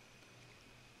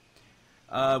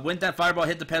 Wouldn't that fireball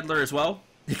hit the peddler as well?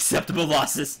 Acceptable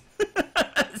losses.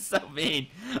 So mean.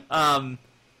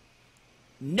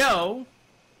 No.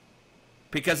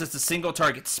 Because it's a single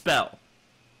target spell.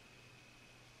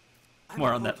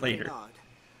 More on that later. Bernard,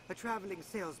 a traveling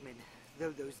salesman,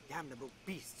 though those damnable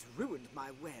beasts ruined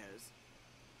my wares.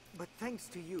 But thanks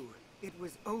to you, it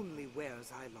was only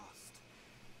wares I lost.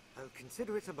 I'll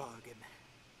consider it a bargain.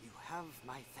 You have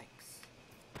my thanks.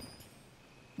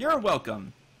 You're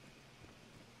welcome.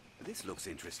 This looks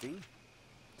interesting.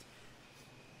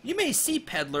 You may see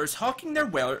peddlers hawking their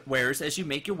wares as you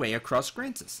make your way across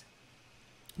Grancis.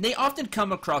 They often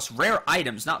come across rare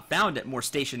items not found at more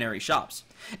stationary shops.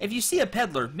 If you see a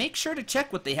peddler, make sure to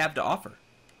check what they have to offer.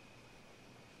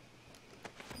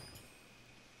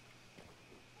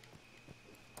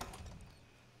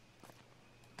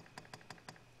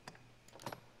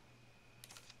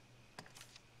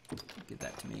 Give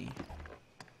that to me.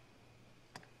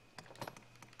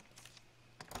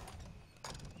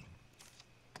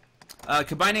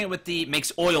 Combining it with the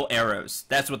makes oil arrows.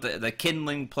 That's what the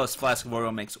kindling plus flask of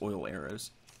oil makes oil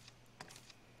arrows.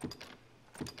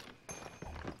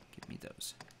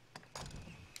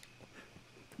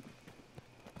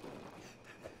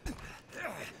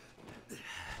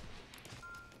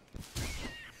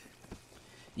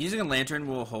 Using a lantern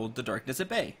will hold the darkness at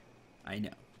bay. I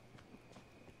know.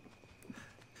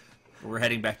 We're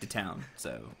heading back to town,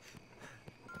 so...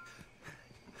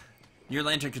 Your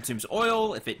lantern consumes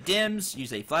oil. If it dims,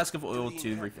 use a flask of oil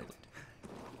to refill it.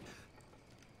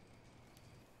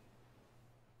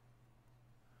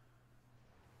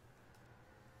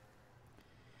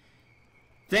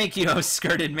 Thank you, oh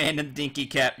skirted man in the dinky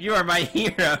cap. You are my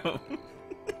hero.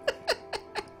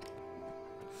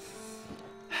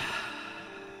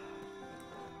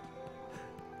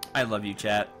 I love you,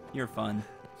 chat. You're fun.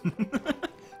 How's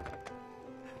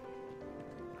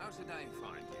the day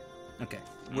find you? Okay,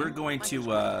 we're going to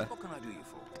What can I do you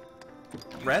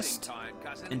for? rest You seem tired,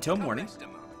 cousin. until Come morning. rest a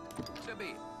moment. So be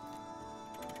it.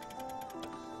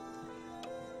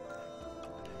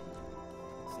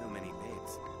 So many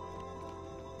beds.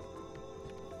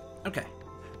 Okay.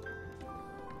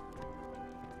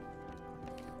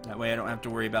 That way I don't have to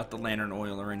worry about the lantern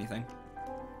oil or anything.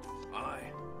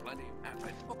 Aye, plenty.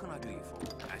 What can I do you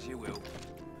for? As you will.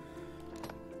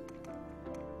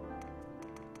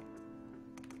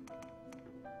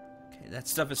 Okay, that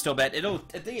stuff is still bad. I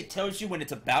think it tells you when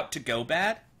it's about to go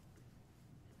bad.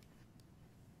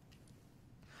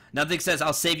 Nothing says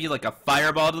I'll save you like a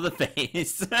fireball to the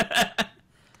face.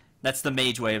 That's the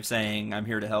mage way of saying I'm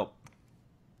here to help.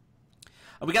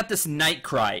 Oh, we got this night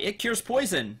cry. It cures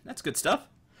poison. That's good stuff.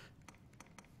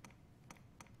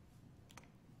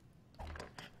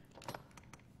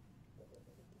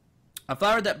 A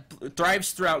flower that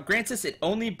thrives throughout Grancis. It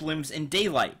only blooms in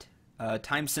daylight.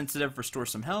 Time sensitive, restores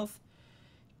some health.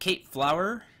 Cape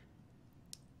flower.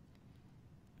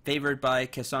 Favored by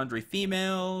Cassandra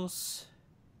females.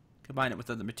 Combine it with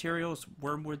other materials.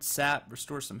 Wormwood sap,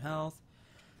 restores some health.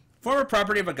 Former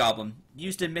property of a goblin.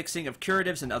 Used in mixing of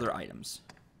curatives and other items.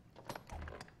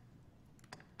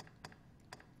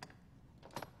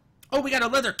 Oh, we got a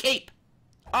leather cape!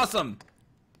 Awesome!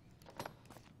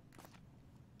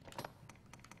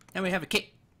 Now we have a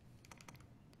cape.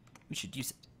 We should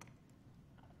use it.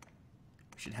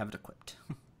 We should have it equipped.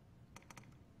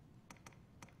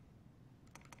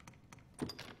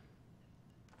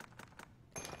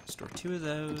 Store 2 of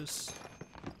those.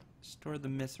 Store the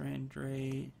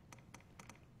Mithrandrate.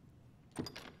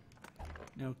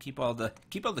 No, keep all the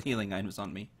healing items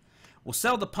on me. We'll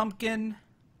sell the pumpkin.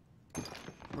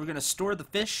 We're gonna store the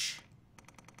fish.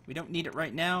 We don't need it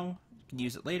right now. We can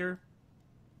use it later.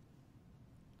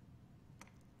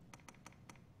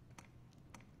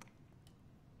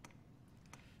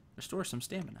 Restore some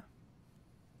stamina.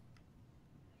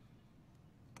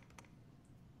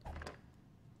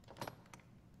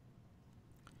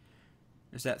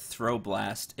 There's that throw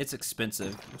blast. It's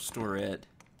expensive. We'll store it.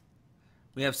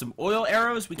 We have some oil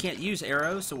arrows. We can't use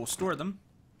arrows, so we'll store them.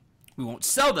 We won't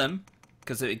sell them,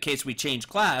 because in case we change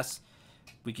class,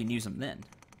 we can use them then.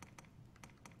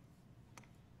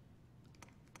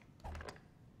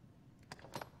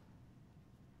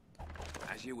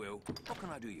 As you will. What can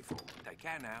I do you for? Take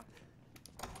care now.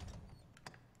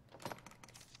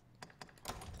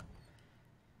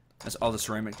 That's all the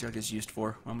ceramic jug is used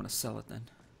for. I'm gonna sell it then.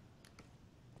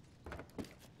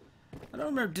 I don't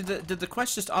remember. Did the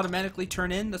quest just automatically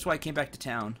turn in? That's why I came back to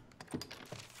town.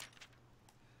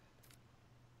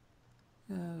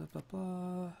 Blah,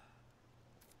 blah.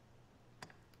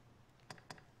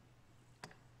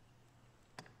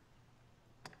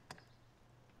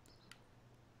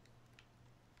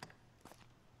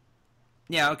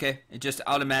 Yeah, okay. It just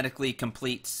automatically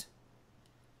completes.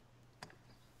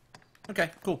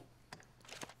 Okay, cool.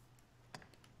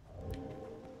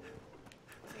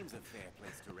 Seems a fair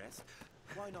place to rest.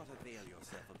 Why not avail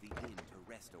yourself of the inn to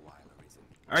rest a while, Arisen?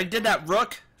 Alright, did that,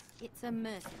 Rook. It's a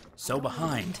mercy. So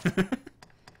behind.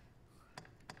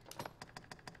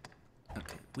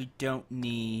 Okay, we don't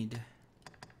need...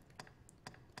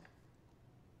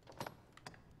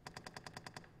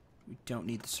 We don't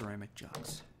need the ceramic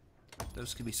jugs.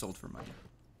 Those can be sold for money.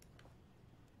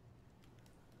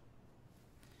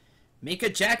 Make a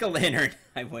jack-o'-lantern!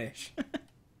 I wish.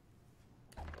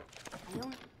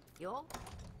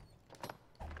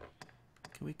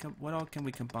 Can we what all can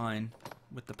we combine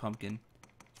with the pumpkin?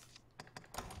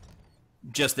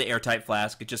 Just the airtight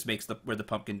flask. It just makes where the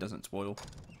pumpkin doesn't spoil.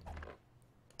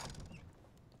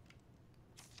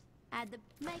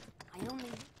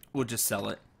 We'll just sell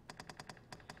it.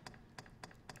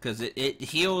 Because it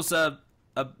heals a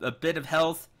bit of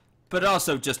health, but it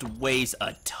also just weighs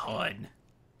a ton.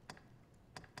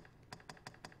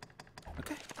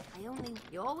 Okay.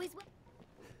 You always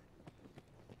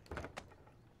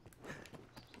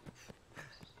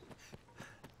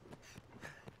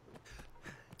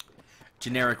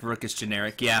Generic Rook is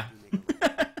generic, yeah.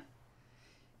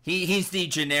 He's the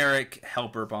generic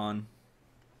helper pawn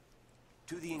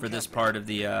for this part of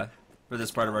the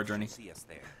our journey.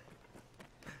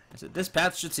 I said this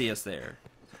path should see us there.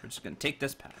 So we're just gonna take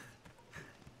this path.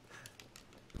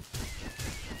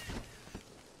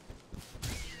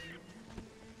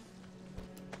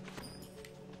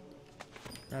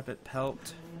 Rabbit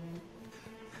pelt.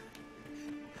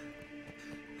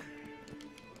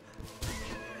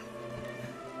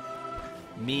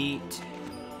 Meat.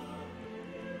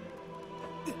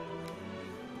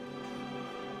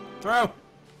 Throw!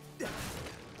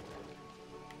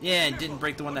 Yeah, and didn't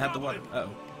break the one that had the water. Uh-oh.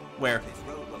 Where? This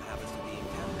road will have us to the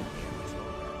encampment here much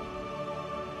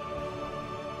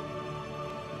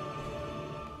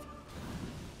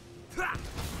longer.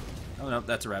 Oh no,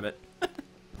 that's a rabbit.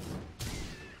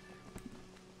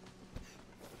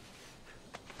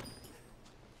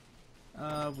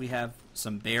 We have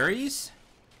some berries.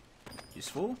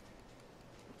 Useful.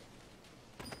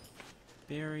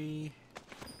 Berry.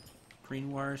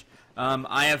 Green wars.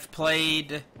 I have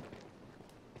played...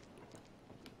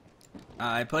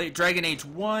 I played Dragon Age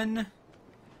 1.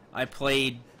 I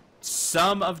played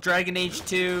some of Dragon Age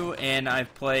 2, and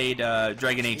I've played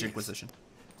Dragon Age Inquisition.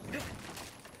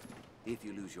 If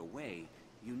you lose your way,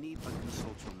 you need but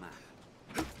consult your map.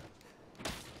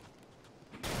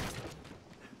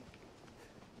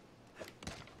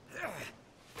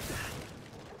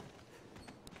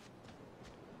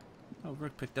 Oh,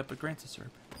 Rook picked up a Grantis herb.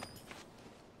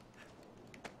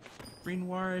 Green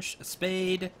warish, a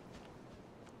spade.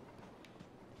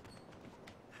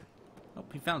 Oh,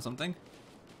 he found something.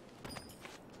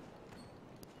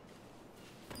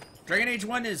 Dragon Age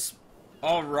 1 is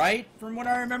alright from what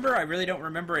I remember. I really don't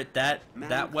remember it that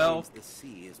well.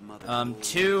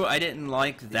 2 I didn't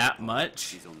like that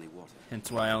much.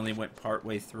 Hence why I only went part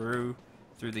way through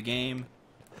the game.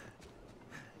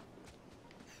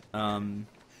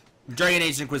 Dragon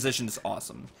Age Inquisition is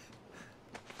awesome.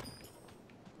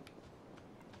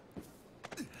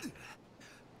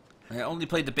 I only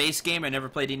played the base game. I never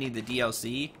played any of the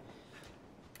DLC.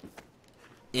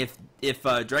 If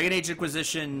Dragon Age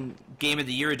Inquisition Game of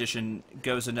the Year edition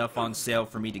goes enough on sale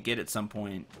for me to get at some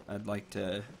point, I'd like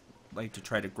to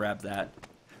try to grab that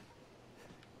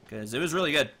because it was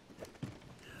really good.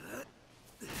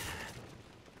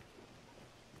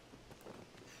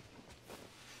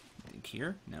 Think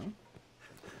here? No.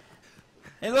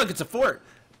 Hey, look! It's a fort.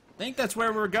 I think that's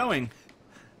where we're going.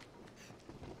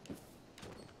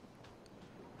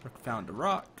 Found a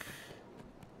rock.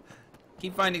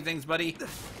 Keep finding things, buddy.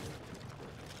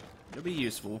 It'll be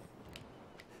useful.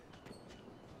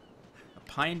 A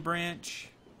pine branch.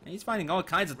 And he's finding all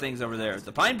kinds of things over there.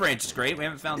 The pine branch is great. We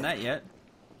haven't found that yet.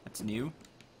 That's new.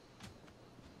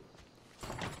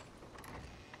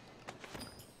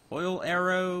 Oil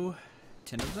arrow.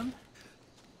 10 of them.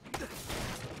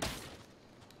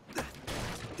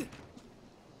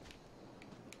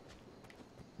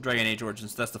 Dragon Age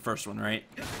Origins, that's the first one, right?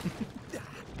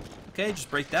 Okay, just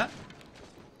break that.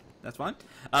 That's fine.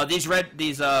 These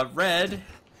red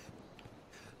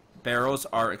barrels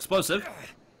are explosive,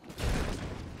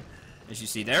 as you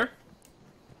see there.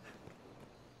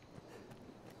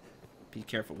 Be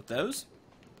careful with those.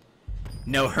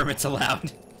 No hermits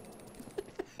allowed.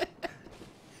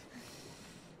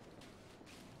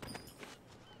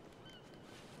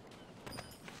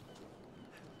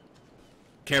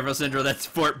 Careful, Cendril, that's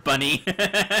Fort Bunny.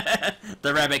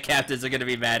 The rabbit captains are going to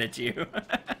be mad at you.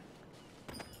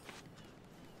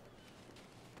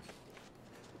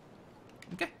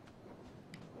 Okay.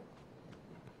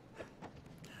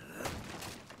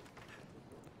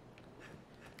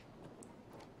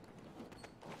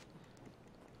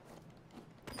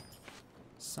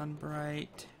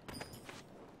 Sunbright.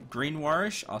 Green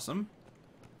Warish, awesome.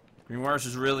 Green Warish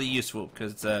is really useful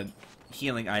because it's a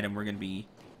healing item we're going to be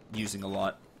using a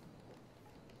lot.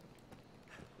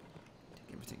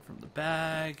 Take everything from the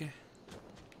bag.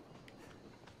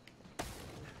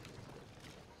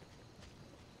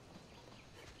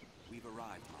 We've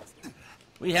arrived, Master.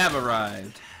 We have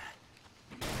arrived.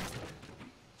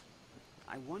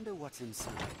 I wonder what's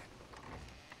inside.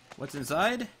 What's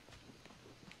inside?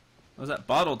 Was that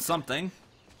bottled something?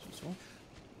 Useful.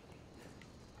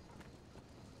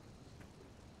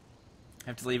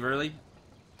 Have to leave early?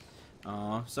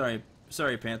 Aw, sorry,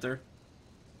 Panther.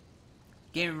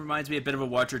 Game reminds me a bit of a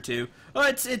Watcher 2. Oh,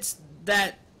 it's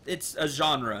a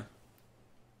genre.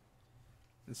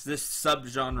 It's this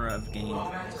subgenre of game.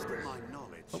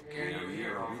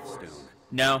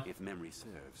 No. If memory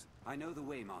serves, I know the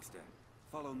way, Master.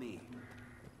 Follow me.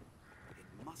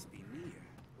 It must be near.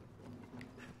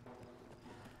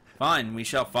 Fine, we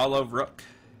shall follow Rook.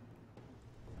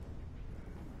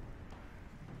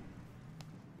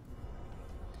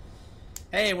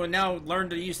 Hey, we'll now learn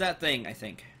to use that thing, I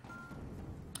think.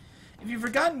 If you've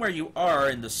forgotten where you are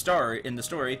in the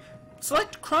story,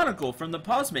 select Chronicle from the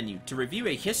pause menu to review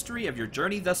a history of your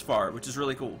journey thus far, which is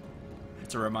really cool.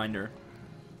 It's a reminder.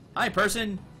 Hi,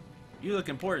 person. You look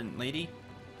important, lady.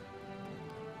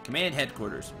 Command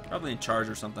headquarters. Probably in charge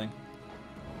or something.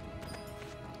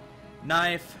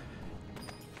 Knife.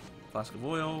 Flask of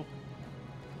oil.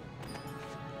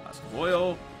 Flask of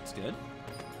oil. That's good.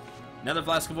 Another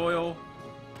flask of oil.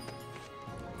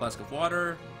 Flask of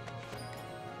water.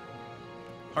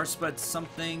 Heartspud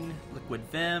something. Liquid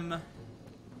Vim.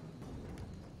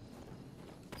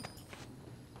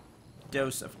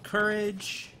 Dose of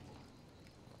courage.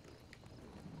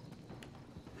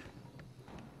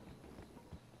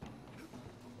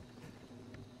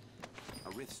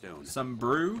 A Rithstone. Some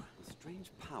brew. A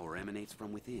strange power emanates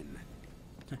from within.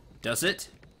 Does it?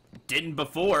 Didn't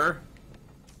before.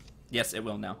 Yes, it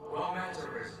will now. Well met,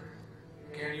 Arisen.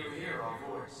 Can you hear our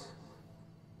voice?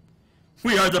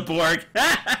 We are the Borg.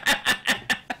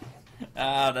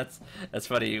 Ah, that's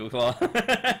funny, Claw.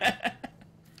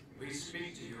 We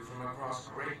speak to you from across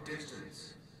great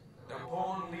distance. The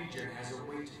Pawn Legion has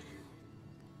awaited you.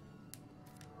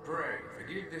 Pray,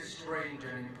 forgive this strange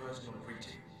and impersonal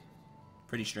greeting.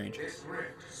 Pretty strange. This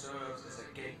rift serves as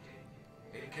a gate.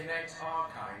 It connects our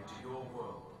kind to your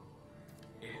world.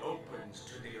 It opens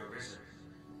to the Arisen,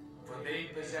 for they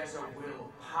possess a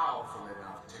will powerful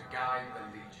enough to guide the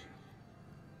Legion.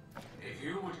 If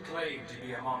you would claim to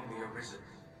be among the Arisen,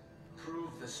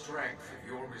 prove the strength of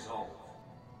your resolve.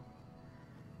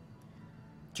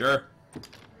 Sure.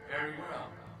 Very well.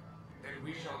 Then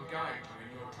we shall guide you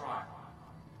in your trial.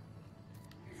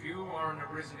 If you are an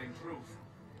Arisen in truth,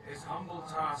 this humble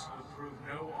task will prove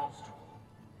no obstacle.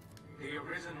 The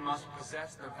Arisen must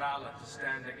possess the valor to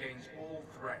stand against all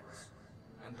threats,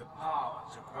 and the power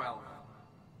to quell them.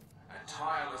 A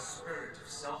tireless spirit of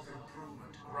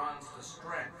self-improvement grants the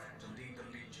strength to lead the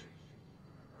Legion.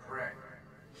 Pray,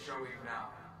 show it now.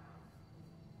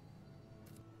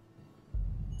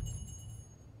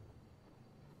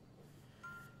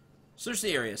 Search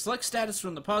the area. Select status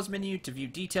from the pause menu to view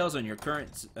details on your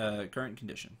current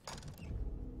condition.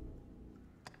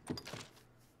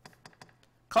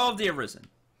 Call of the Arisen.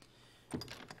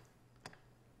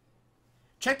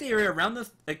 Check the area around the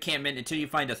encampment until you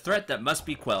find a threat that must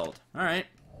be quelled. Alright.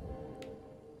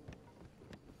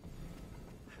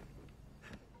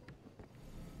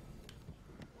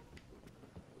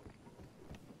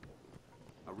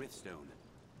 A Rithstone.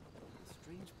 A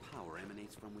strange power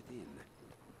emanates from within.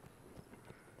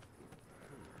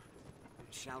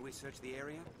 Shall we search the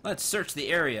area? Let's search the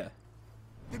area.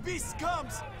 The beast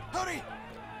comes! Hurry!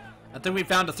 I think we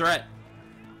found a threat.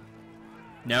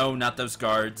 No, not those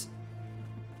guards.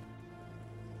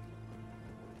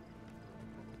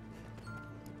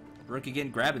 Rook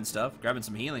again grabbing stuff. Grabbing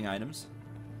some healing items.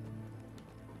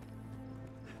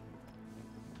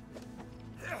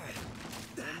 There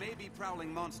may be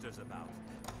prowling monsters about.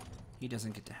 He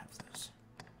doesn't get to have those.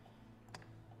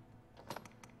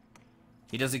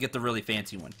 He doesn't get the really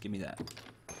fancy one. Give me that.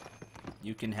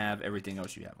 You can have everything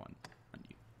else you have on you.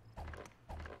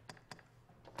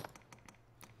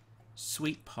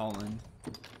 Sweet pollen.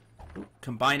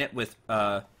 Combine it with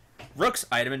Rook's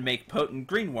item and make potent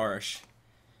green warish.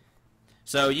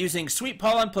 So using sweet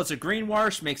pollen plus a green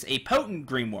warish makes a potent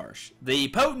green warish. The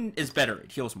potent is better.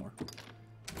 It heals more.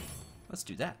 Let's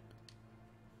do that.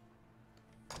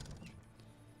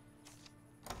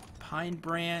 Pine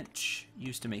branch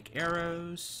used to make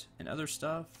arrows and other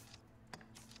stuff.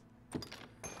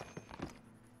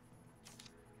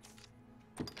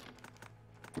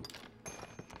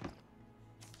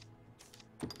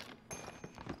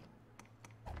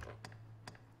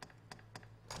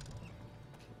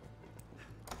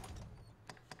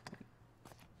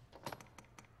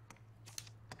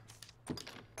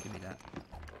 Give me that.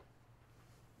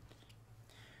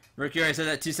 Mercury, I said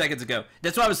that 2 seconds ago.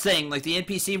 That's what I was saying. Like, the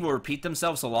NPC will repeat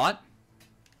themselves a lot.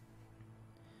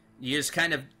 You just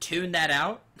kind of tune that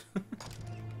out.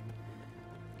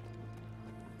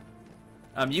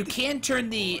 You can turn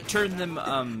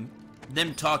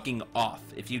them talking off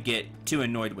if you get too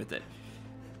annoyed with it.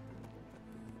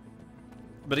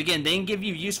 But again, they can give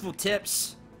you useful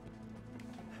tips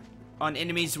on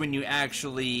enemies when you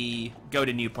actually go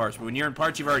to new parts. But when you're in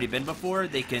parts you've already been before,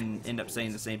 they can end up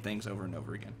saying the same things over and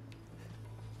over again.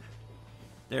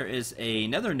 There is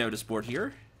another notice board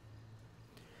here.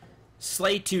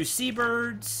 Slay 2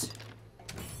 seabirds.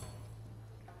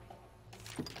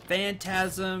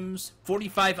 Phantasms.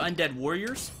 45 undead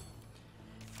warriors.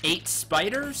 8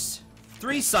 spiders.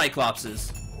 3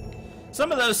 cyclopses.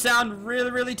 Some of those sound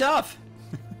really, really tough.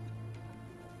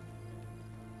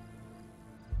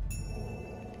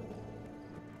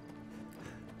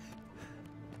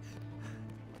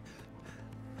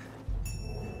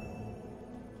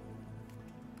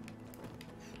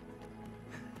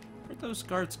 those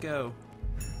guards go?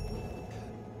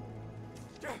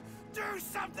 Do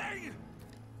something!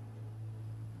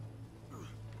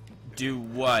 Do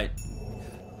what?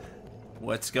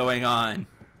 What's going on?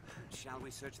 Shall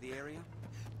we search the area?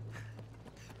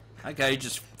 That guy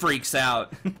just freaks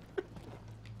out.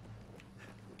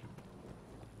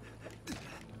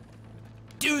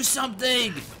 Do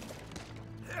something!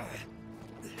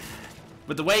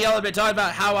 But the way y'all have been talking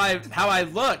about how I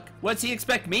look, what's he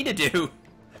expect me to do?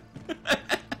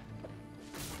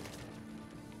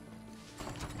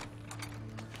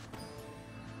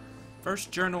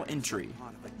 First journal entry.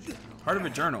 Part of a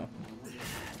journal. You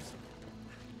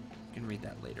can read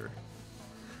that later.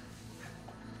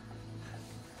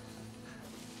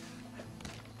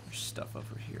 There's stuff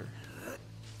over here.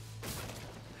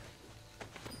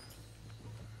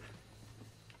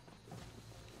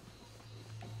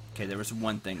 Okay, there was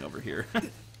one thing over here.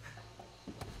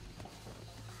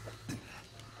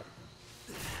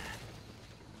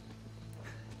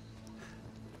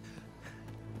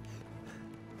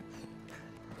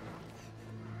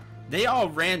 They all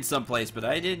ran someplace, but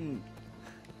I didn't.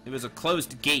 It was a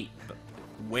closed gate, but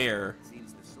where?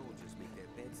 Seems the soldiers make their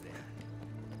beds there.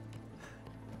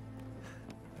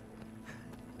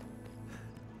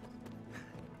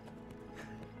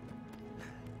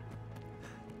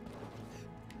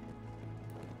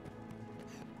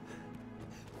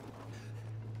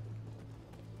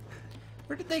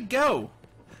 Where did they go?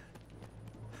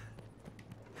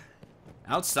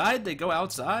 Outside? They go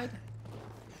outside?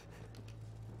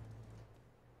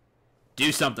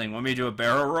 Do something. Want me to do a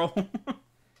barrel roll?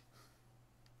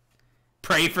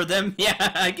 Pray for them? Yeah,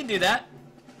 I can do that.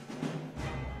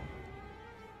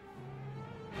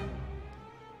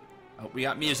 Oh, we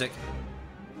got music.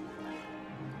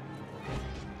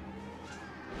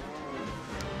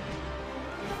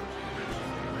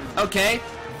 Okay,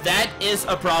 that is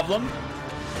a problem.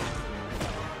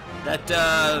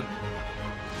 That,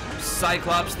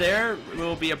 Cyclops there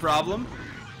will be a problem.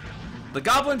 The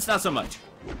goblins, not so much.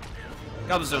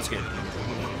 Goblins don't scare me.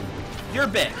 You're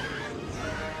big.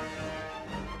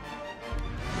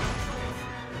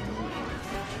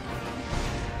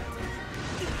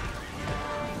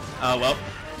 Oh, well.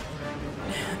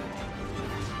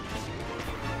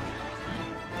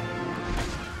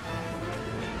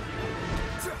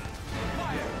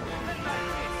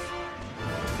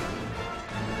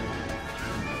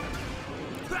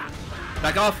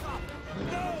 Back off.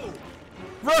 No!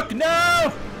 Rook,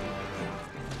 no!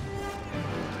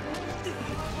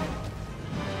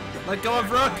 Let go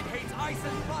of Rook.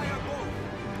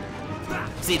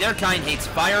 See, their kind hates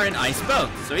fire and ice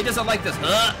both, so he doesn't like this.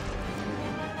 Ugh.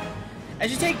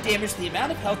 As you take damage, the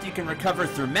amount of health you can recover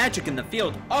through magic in the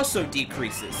field also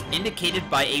decreases, indicated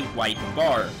by a white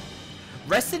bar.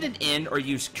 Rest at an inn or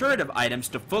use curative items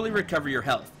to fully recover your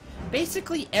health.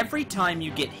 Basically, every time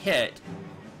you get hit,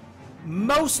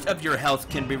 most of your health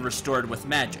can be restored with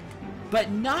magic,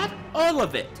 but not all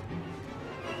of it.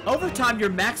 Over time,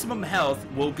 your maximum health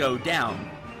will go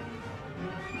down.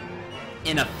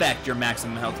 In effect, your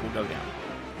maximum health will go down.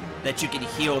 That you can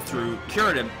heal through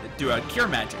cure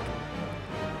magic.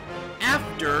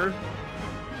 After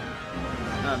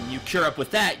you cure up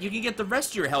with that, you can get the rest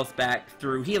of your health back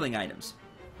through healing items.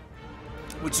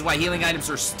 Which is why healing items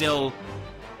are still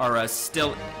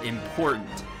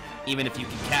important, even if you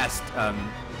can cast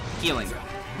healing,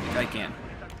 like I can.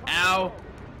 Ow!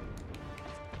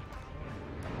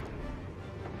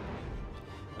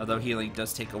 Although healing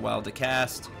does take a while to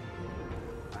cast.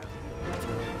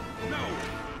 No,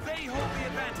 they hold the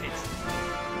advantage.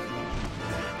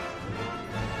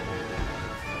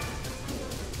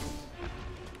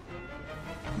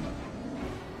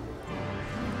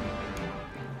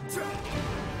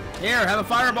 Here, have a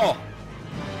fireball.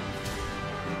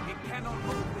 It cannot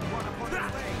move with one upon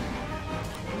its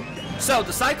leg. So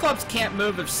the Cyclops can't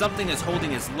move if something is holding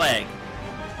his leg.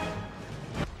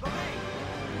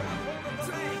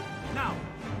 Now,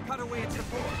 cut away its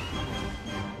support.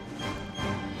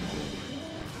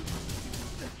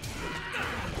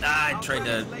 Ah, I tried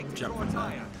to jump from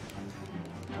that.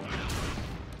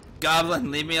 Goblin,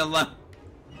 leave me alone.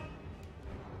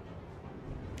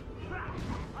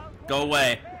 Go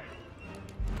away.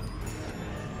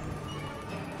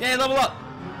 Yay, level up.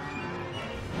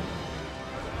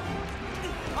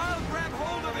 I'll grab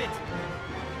hold of it.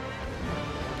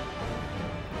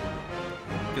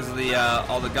 Because of the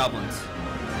all the goblins.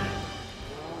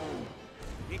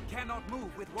 It cannot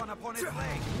move with one upon its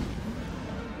leg.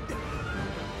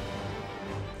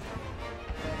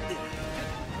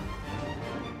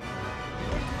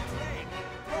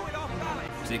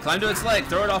 So you climb to its leg,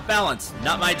 throw it off balance.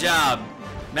 Not my job.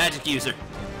 Magic user.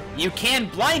 You can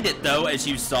blind it, though, as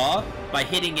you saw, by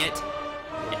hitting it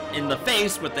in the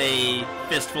face with a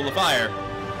fistful of fire.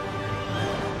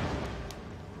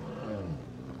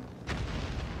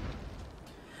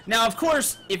 Now, of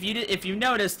course, if you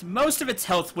noticed, most of its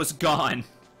health was gone.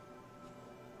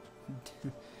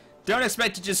 Don't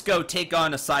expect to just go take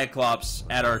on a Cyclops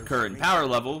at our current power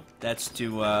level. That's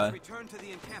to return to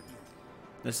the encampment.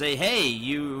 To say, hey,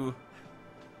 you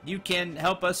can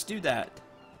help us do that.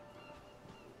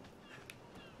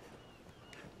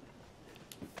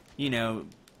 You know,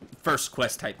 first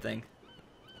quest type thing.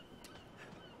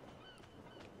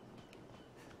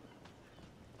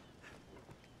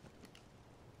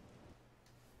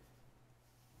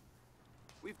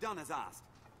 We've done as asked.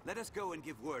 Let us go and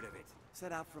give word of it.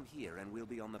 Set out from here, and we'll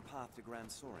be on the path to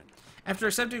Grand Sorin. After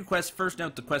accepting a quest, first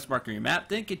note the quest marker on your map,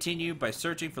 then continue by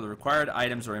searching for the required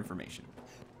items or information.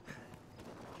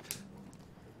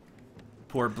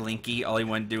 Poor Blinky, all he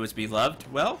wanted to do was be loved.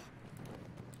 Well,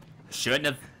 shouldn't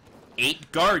have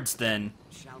 8 guards then.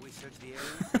 Shall we search the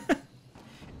area?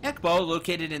 Ekbal,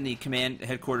 located in the command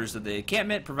headquarters of the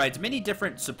encampment, provides many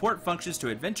different support functions to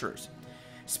adventurers.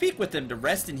 Speak with them to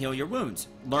rest and heal your wounds,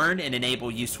 learn and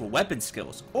enable useful weapon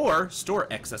skills, or store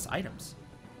excess items.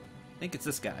 I think it's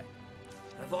this guy.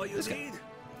 Have all you This need?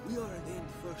 We are an end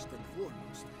first and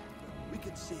foremost. We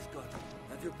can safeguard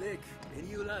you. Have your pick, any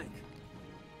you like.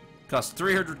 Costs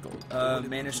 300 gold.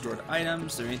 Manage stored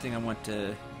items. Is there anything I want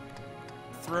to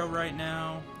throw right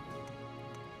now?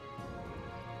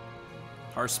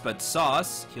 Harspud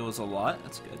sauce heals a lot.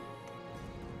 That's good.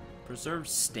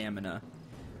 Preserves stamina.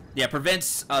 Yeah,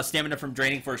 prevents stamina from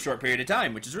draining for a short period of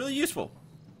time, which is really useful.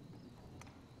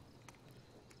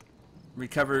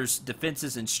 Recovers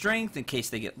defenses and strength in case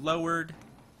they get lowered.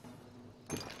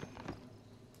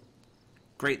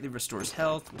 Greatly restores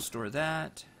health. We'll store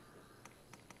that.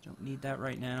 Don't need that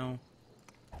right now.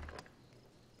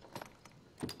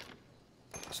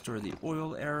 Store the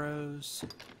oil arrows.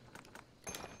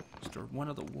 Store one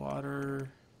of the water.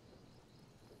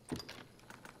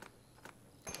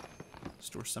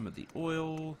 Store some of the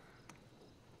oil.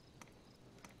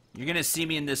 You're going to see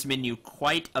me in this menu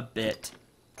quite a bit.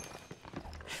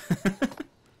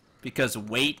 Because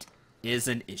weight is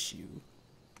an issue.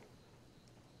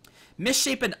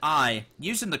 Misshapen Eye,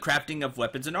 used in the crafting of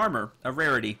weapons and armor, a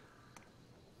rarity.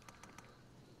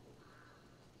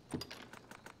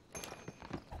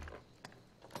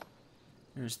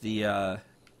 Here's the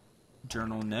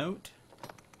journal note.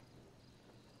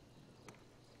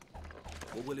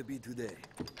 What will it be today?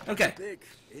 Okay. Pick,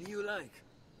 any you like.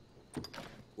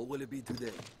 What will it be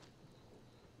today?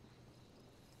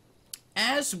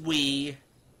 As we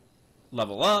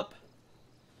level up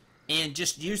and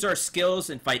just use our skills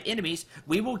and fight enemies,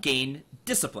 we will gain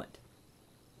discipline.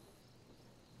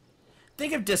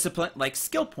 Think of discipline like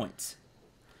skill points.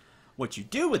 What you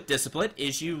do with discipline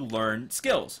is you learn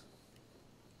skills.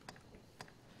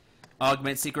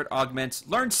 Augment, secret augments,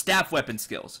 learn staff weapon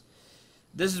skills.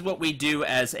 This is what we do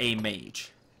as a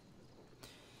mage.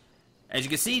 As you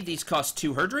can see, these cost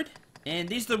 200, and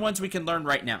these are the ones we can learn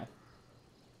right now.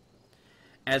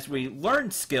 As we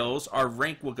learn skills, our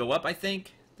rank will go up, I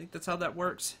think. I think that's how that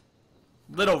works.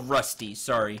 Little rusty,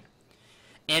 sorry.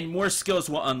 And more skills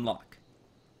will unlock.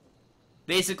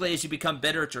 Basically, as you become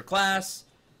better at your class,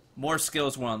 more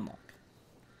skills will unlock.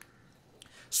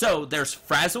 So, there's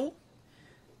Frazzle,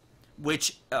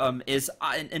 which is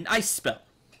an ice spell.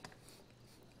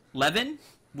 Levin,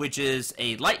 which is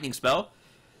a lightning spell,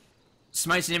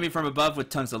 smites an enemy from above with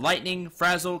tongues of lightning.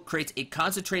 Frazzle creates a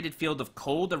concentrated field of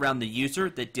cold around the user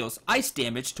that deals ice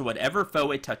damage to whatever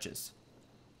foe it touches.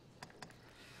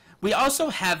 We also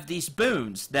have these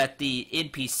boons that the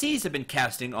NPCs have been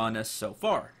casting on us so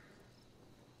far,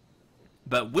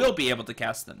 but we'll be able to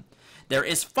cast them. There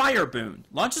is Fire Boon.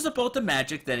 Launches a bolt of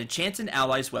magic that enchants an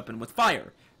ally's weapon with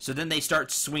fire, so then they start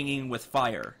swinging with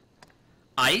fire.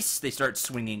 Ice, they start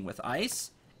swinging with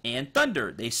ice. And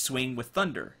thunder, they swing with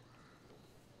thunder.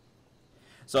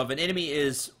 So if an enemy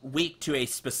is weak to a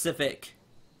specific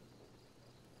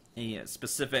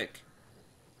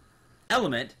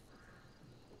element,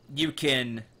 you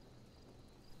can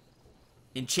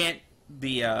enchant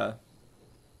the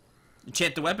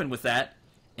weapon with that,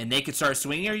 and they can start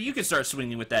swinging, or you can start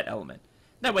swinging with that element.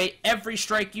 That way, every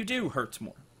strike you do hurts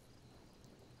more.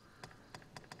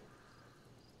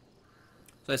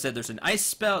 So I said there's an ice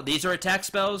spell. These are attack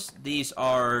spells. These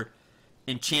are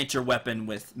enchant your weapon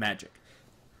with magic.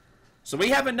 So we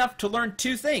have enough to learn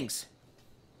 2 things.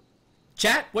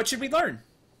 Chat, what should we learn?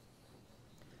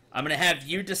 I'm going to have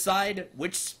you decide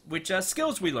which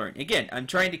skills we learn. Again, I'm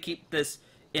trying to keep this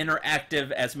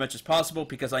interactive as much as possible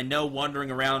because I know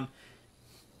wandering around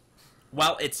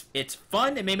while it's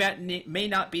fun, it may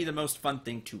not be the most fun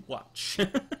thing to watch.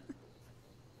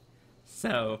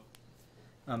 So,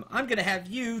 I'm gonna have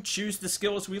you choose the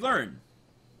skills we learn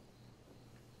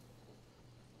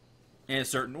in a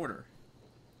certain order.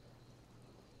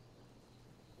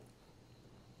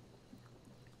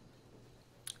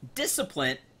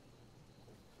 Discipline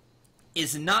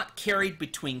is not carried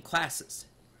between classes,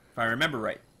 if I remember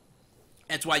right.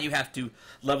 That's why you have to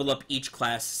level up each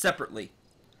class separately.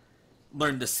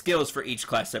 Learn the skills for each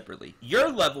class separately. Your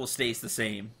level stays the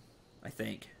same, I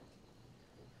think.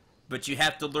 But you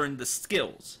have to learn the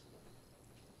skills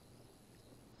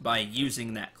by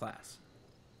using that class.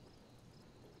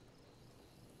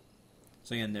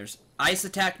 So again, there's ice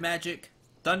attack magic,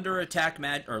 thunder attack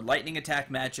magic, or lightning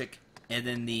attack magic, and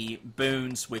then the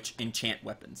boons which enchant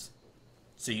weapons.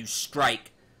 So you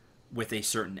strike with a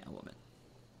certain element.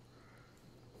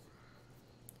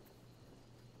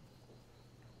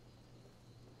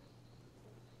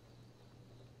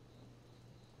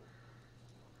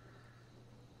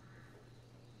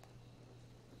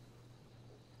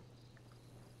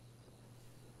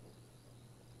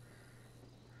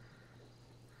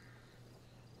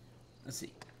 Let's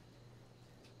see.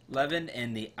 Levin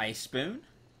and the ice boon.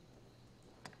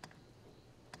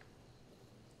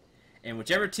 And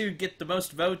whichever two get the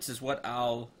most votes is what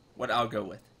I'll go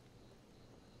with.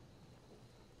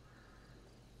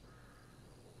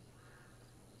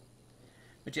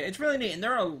 But yeah, it's really neat, and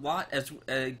there are a lot as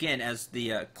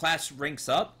the class ranks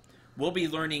up, we'll be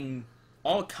learning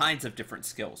all kinds of different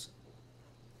skills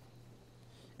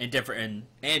and different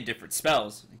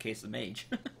spells in case of mage.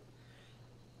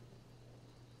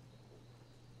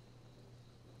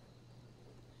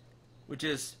 Which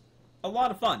is a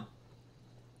lot of fun.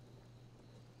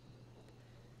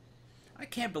 I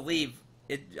can't believe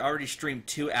it already streamed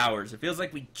 2 hours. It feels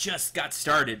like we just got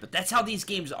started, but that's how these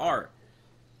games are.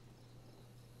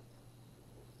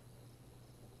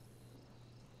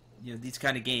 You know, these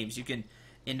kind of games, you can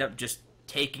end up just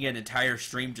taking an entire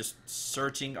stream just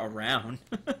searching around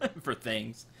for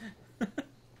things.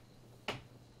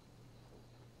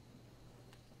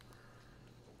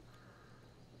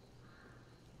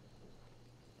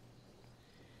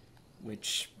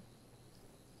 Which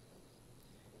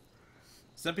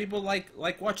some people like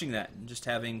watching that and just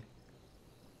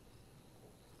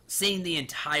seeing the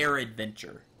entire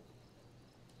adventure.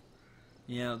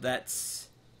 You know, that's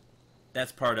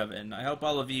part of it, and I hope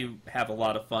all of you have a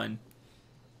lot of fun.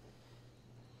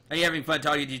 Are you having fun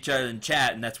talking to each other in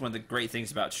chat? And that's one of the great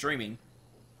things about streaming.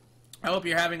 I hope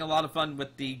you're having a lot of fun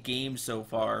with the game so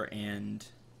far, and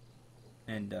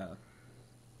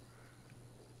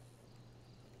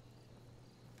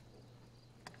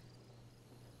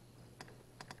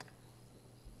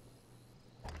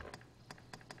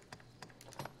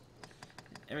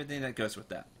everything that goes with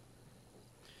that.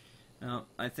 Well,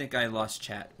 I think I lost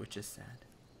chat, which is sad.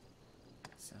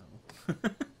 So.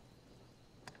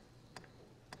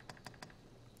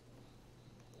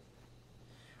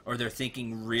 Or they're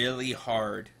thinking really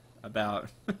hard about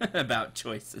about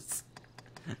choices.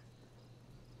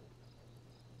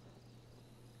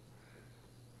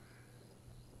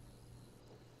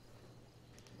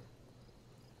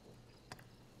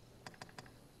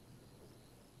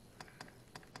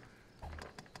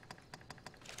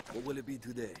 What will it be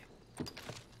today?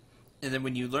 And then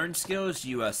when you learn skills,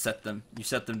 you set them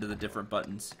to the different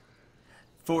buttons.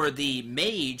 For the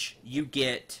mage, you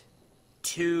get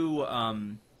two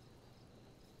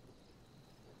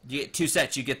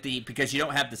sets. You get because you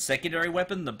don't have the secondary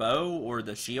weapon, the bow or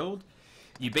the shield,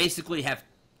 you basically have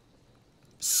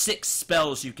 6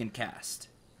 spells you can cast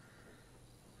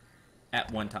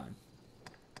at one time.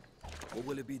 What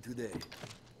will it be today?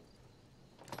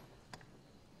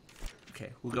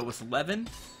 Okay, we'll go with 11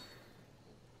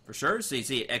 for sure. So you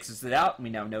see it exits it out, and we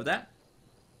now know that.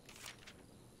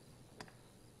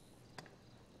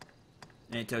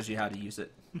 And it tells you how to use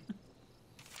it.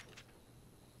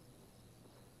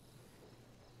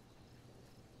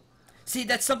 See,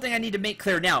 that's something I need to make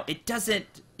clear now. It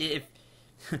doesn't...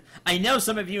 I know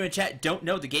some of you in chat don't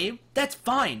know the game. That's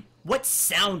fine. What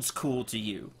sounds cool to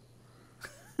you?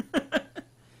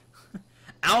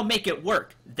 I'll make it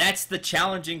work. That's the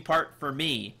challenging part for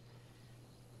me.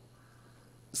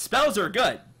 Spells are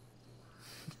good.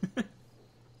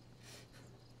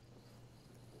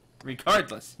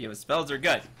 Regardless, spells are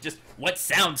good. Just what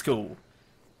sounds cool?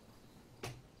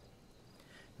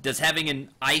 Does having an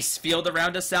ice field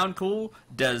around us sound cool?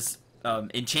 Does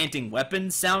enchanting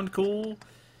weapons sound cool?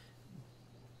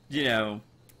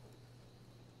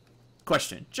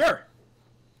 Question. Sure.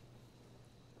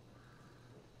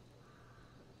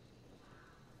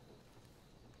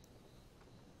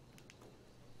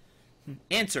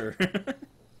 Answer.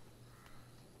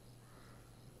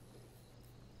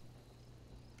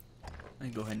 I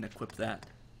can go ahead and equip that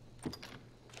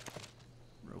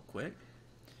real quick.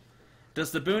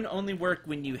 Does the boon only work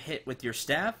when you hit with your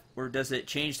staff, or does it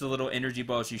change the little energy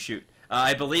balls you shoot?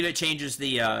 I believe it changes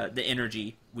the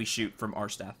energy we shoot from our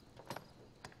staff.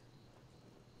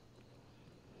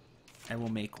 I will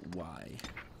make Y.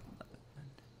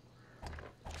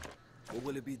 What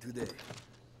will it be today?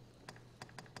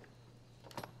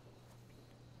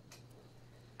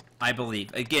 I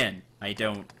believe. Again, I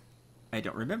don't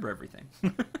remember everything.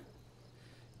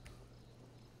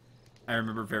 I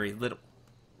remember very little.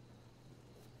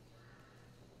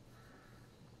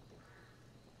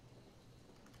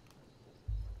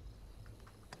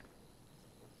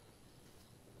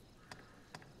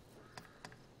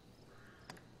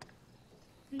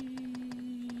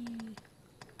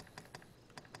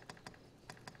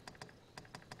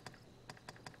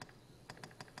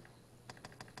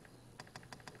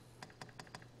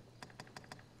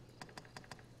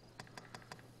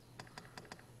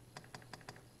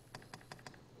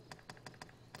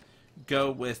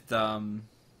 Go with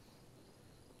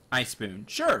Ice Spoon.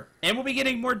 Sure. And we'll be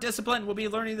getting more discipline. We'll be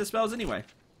learning the spells anyway.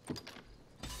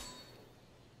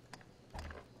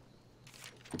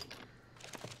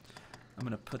 I'm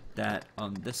going to put that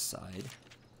on this side.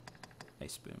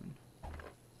 Ice Spoon.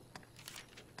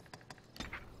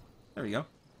 There we go.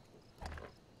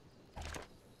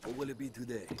 What will it be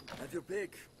today? Have your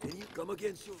pick. Can you come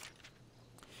again soon?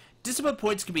 Discipline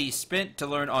points can be spent to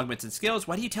learn augments and skills.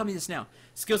 Why do you tell me this now?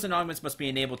 Skills and augments must be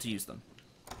enabled to use them.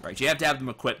 Right, you have to have them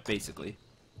equipped, basically.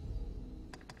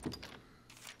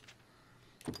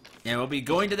 And we'll be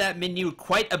going to that menu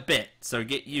quite a bit, so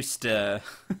get used to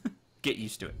get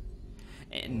used to it.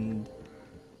 And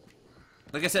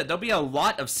like I said, there'll be a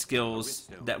lot of skills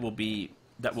that we'll be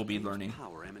learning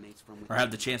or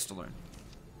have the chance to learn.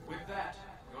 With that,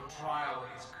 your trial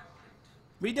is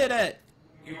complete. We did it!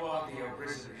 You are the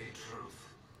Arisen in truth,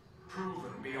 proven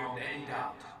beyond any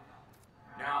doubt.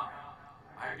 Now,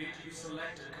 I bid you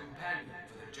select a companion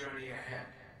for the journey ahead.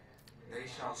 They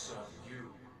shall serve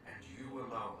you, and you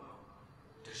alone,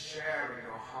 to share in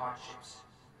your hardships,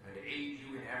 and aid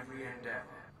you in every endeavor.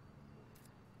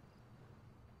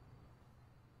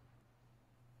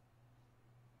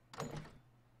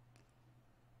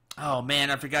 Oh man,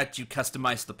 I forgot you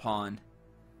customized the pawn.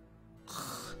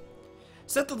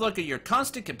 Set the look of your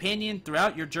constant companion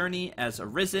throughout your journey as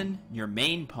Arisen, your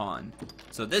main pawn.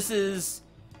 So this is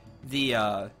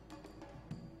the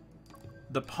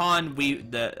pawn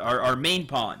our main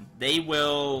pawn. They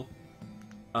will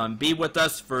be with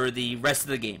us for the rest of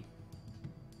the game.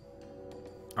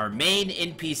 Our main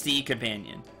NPC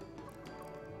companion.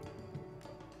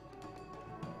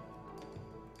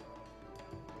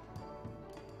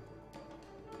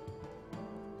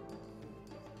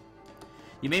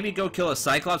 You made me go kill a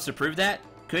Cyclops to prove that?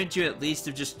 Couldn't you at least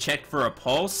have just checked for a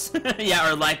pulse?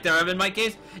 Yeah, or lack thereof in my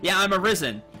case? Yeah, I'm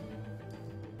Arisen.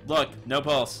 Look, no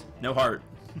pulse, no heart.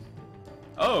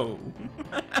 Oh.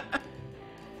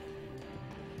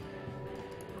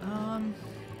 I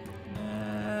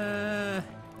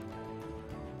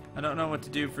don't know what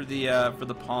to do for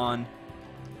the pawn.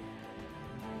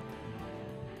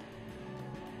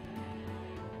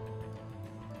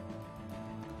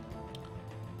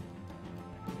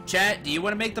 Chat, do you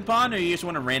want to make the pawn, or you just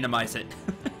want to randomize it?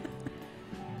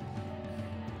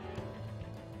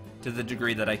 To the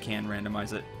degree that I can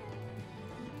randomize it.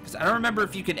 Because I don't remember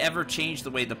if you can ever change the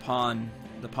way the pawn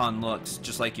looks,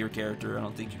 just like your character. I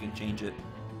don't think you can change it.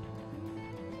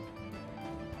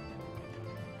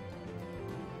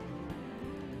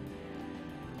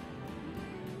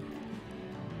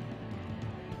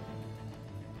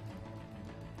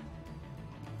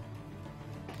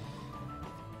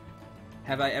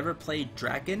 Have I ever played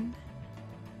Dragon?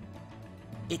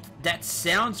 That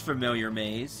sounds familiar,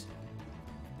 Maze.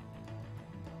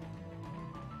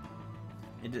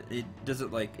 It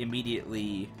doesn't like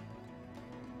immediately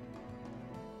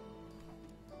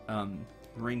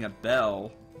ring a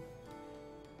bell,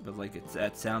 but like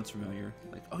that sounds familiar.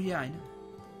 Like, oh yeah, I know.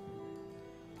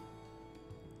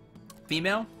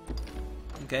 Female?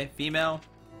 Okay, female.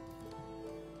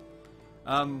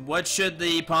 What should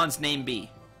the pawn's name be?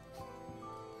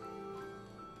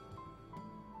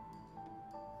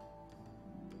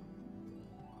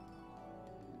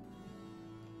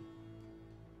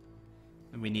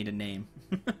 We need a name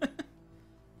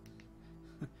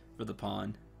for the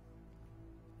pawn.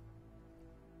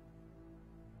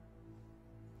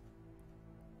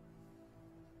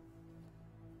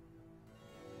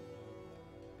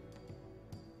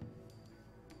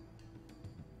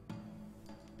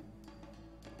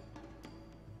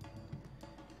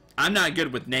 I'm not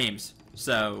good with names,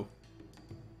 so...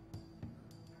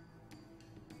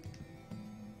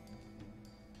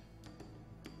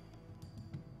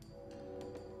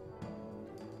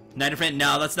 Knight of Friend.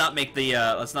 No, let's not make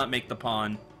the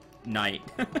pawn knight.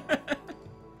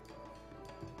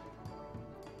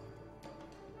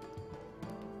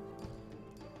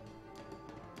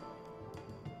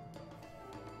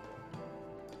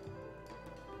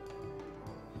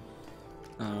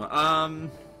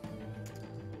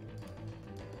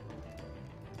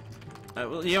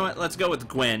 Well, you know what? Let's go with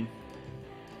Gwen.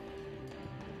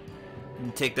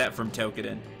 And take that from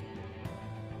Tokiden.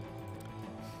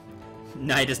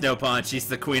 Knight is no pawn. She's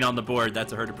the queen on the board.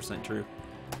 That's 100% true.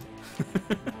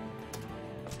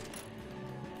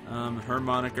 Her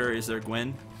moniker is there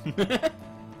Gwen? That'd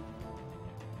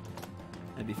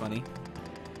be funny.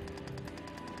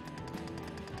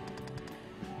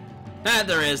 Ah,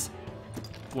 there is.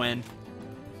 Gwen.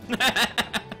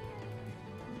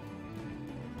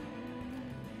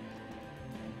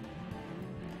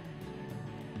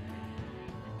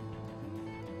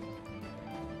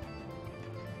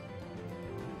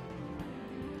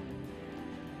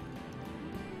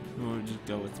 We'll just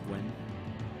go with Gwen.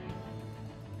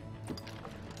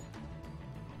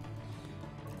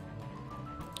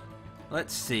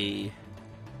 Let's see.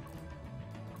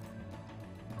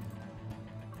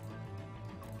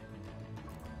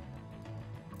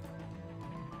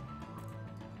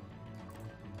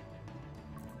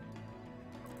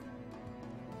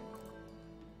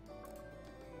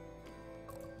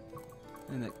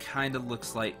 And it kind of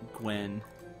looks like Gwen.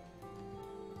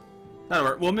 That'll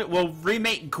work. We'll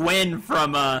remake Gwen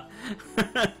from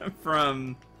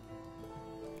from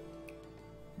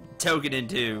Tokiden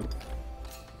 2.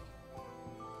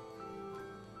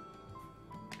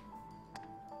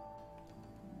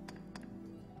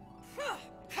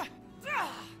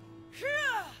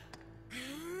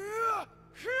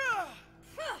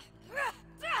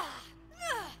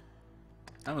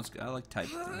 That one's good. I like type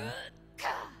 3.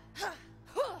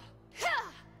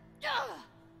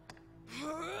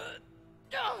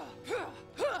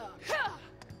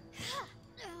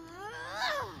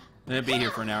 I'm gonna be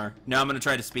here for an hour. Now I'm gonna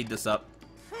try to speed this up.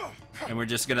 And we're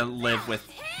just gonna live with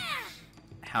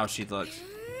how she looks.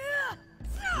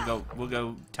 We'll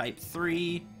go type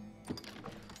 3.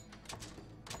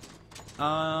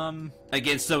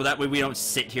 Again, so that way we don't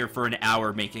sit here for an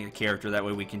hour making a character. That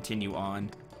way we continue on.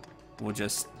 We'll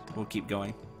keep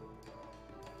going.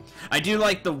 I do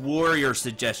like the warrior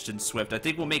suggestion, Swift. I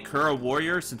think we'll make her a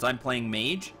warrior since I'm playing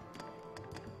mage.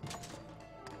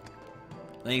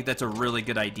 I think that's a really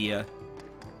good idea.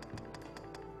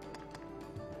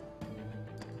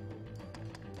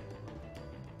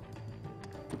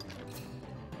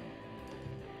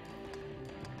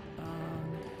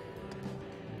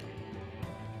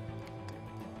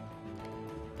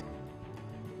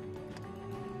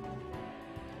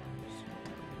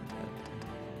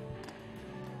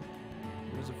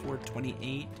 Was it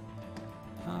 428?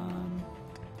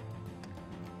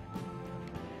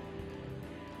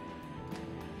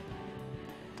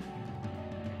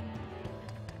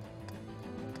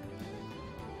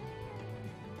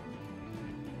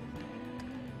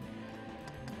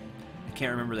 I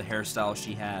can't remember the hairstyle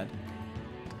she had.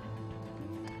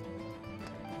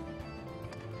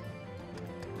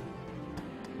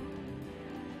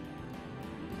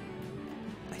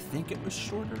 I think it was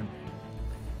shorter.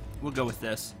 We'll go with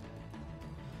this.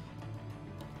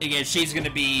 Again, she's gonna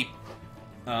be,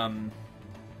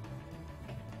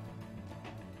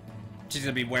 she's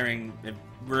gonna be wearing, if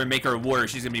we're gonna make her a warrior,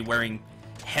 she's gonna be wearing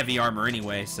heavy armor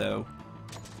anyway, so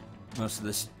most of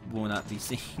this will not be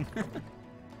seen.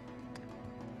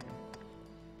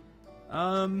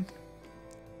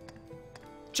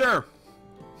 Sure.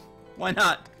 Why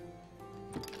not?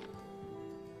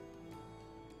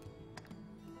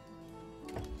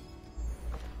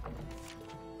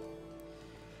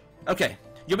 Okay.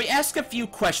 You'll be asked a few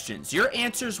questions. Your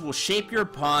answers will shape your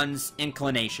pawn's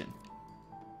inclination.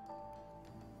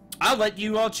 I'll let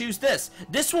you all choose this.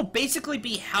 This will basically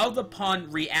be how the pawn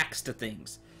reacts to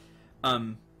things.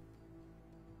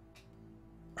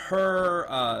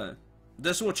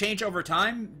 This will change over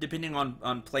time, depending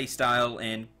on play style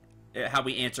and how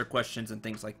we answer questions and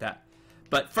things like that.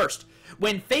 But first,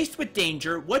 when faced with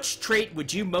danger, which trait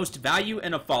would you most value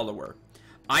in a follower?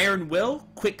 Iron will,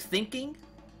 quick thinking,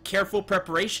 careful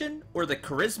preparation, or the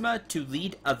charisma to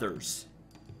lead others?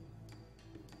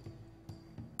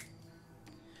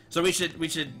 So we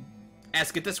should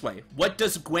ask it this way. What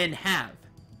does Gwen have?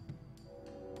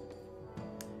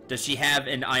 Does she have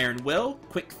an iron will,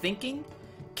 quick thinking,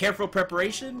 careful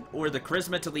preparation, or the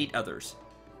charisma to lead others?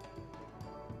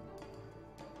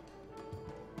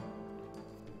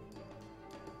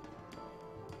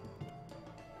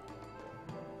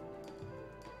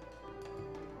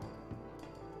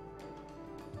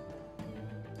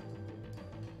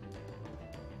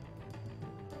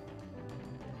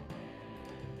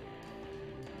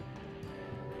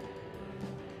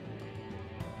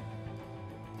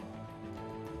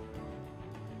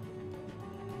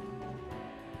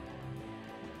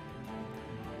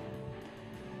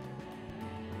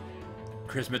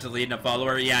 Charisma to lead and a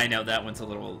follower. Yeah, I know that one's a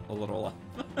little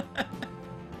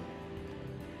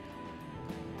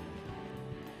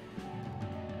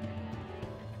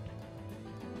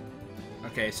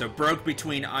Okay, so broke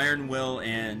between Iron Will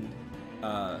and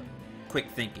quick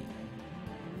thinking.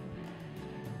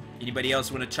 Anybody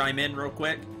else want to chime in real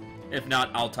quick? If not,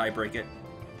 I'll tie break it.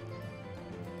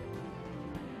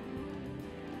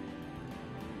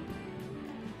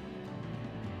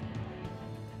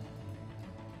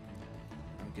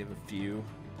 I'll give a few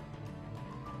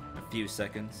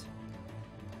seconds.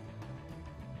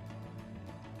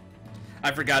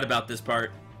 I forgot about this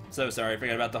part. So sorry, I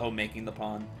forgot about the whole making the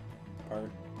pawn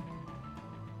part.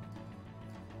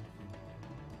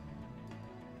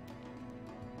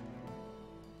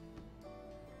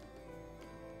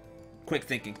 Quick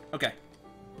thinking. Okay.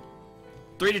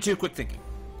 3-2 quick thinking.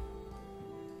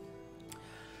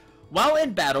 While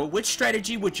in battle, which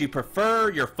strategy would you prefer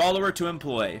your follower to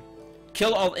employ?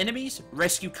 Kill all enemies,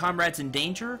 rescue comrades in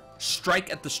danger,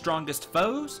 strike at the strongest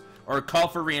foes, or call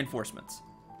for reinforcements?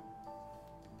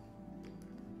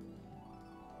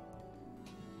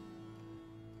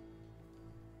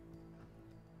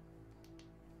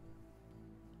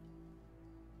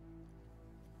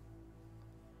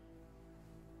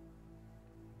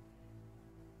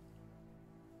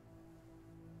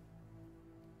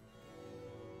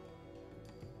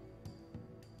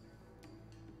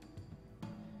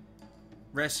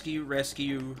 Rescue,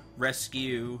 rescue,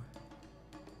 rescue.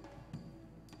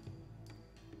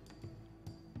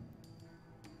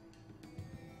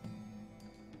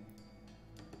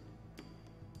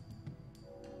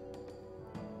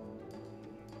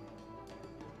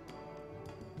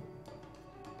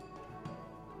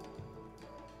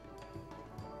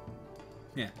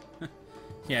 Yeah.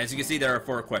 Yeah, as you can see, there are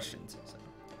 4 questions. So.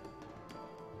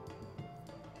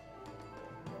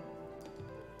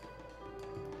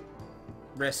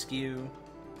 Rescue.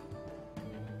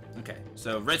 Okay,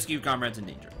 so rescue comrades in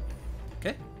danger.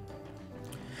 Okay.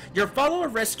 Your follower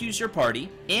rescues your party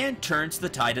and turns the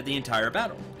tide of the entire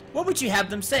battle. What would you have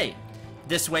them say?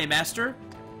 This way, master.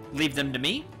 Leave them to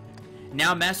me.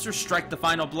 Now, master, strike the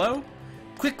final blow.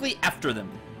 Quickly after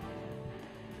them.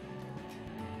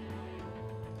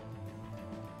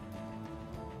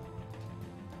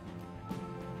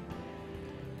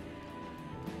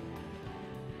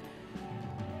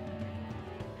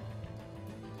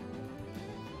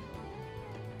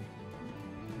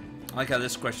 I like how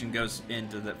this question goes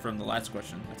into from the last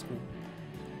question. That's cool.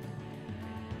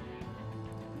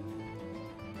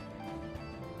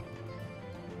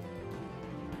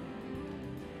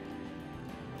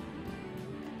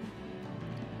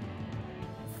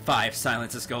 Five,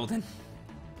 silence is golden.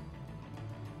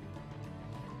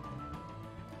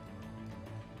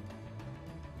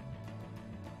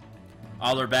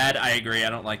 All are bad? I agree. I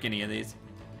don't like any of these.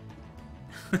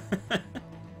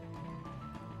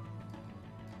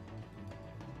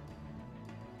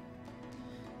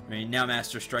 I mean, now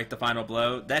master, strike the final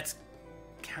blow. That's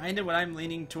kind of what I'm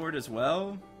leaning toward as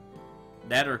well.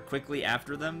 That or quickly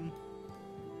after them.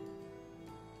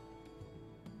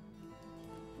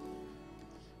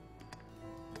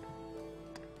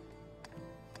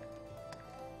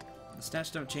 The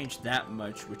stats don't change that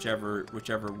much, whichever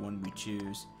one we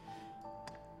choose.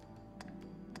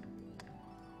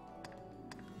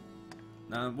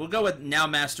 We'll go with now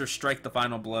master, strike the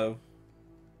final blow.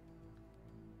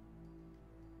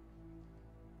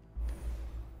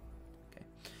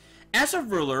 As a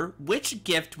ruler, which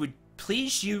gift would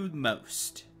please you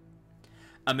most?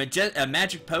 A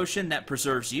magic potion that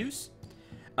preserves youth,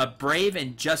 a brave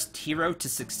and just hero to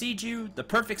succeed you, the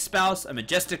perfect spouse, a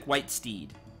majestic white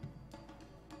steed.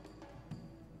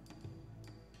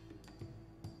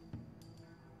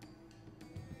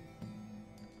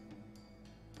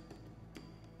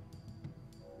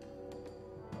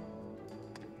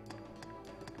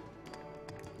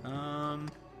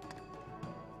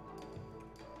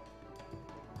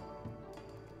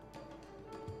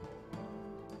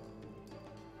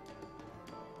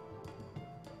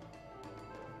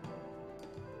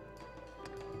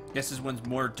 Guess this one's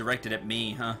more directed at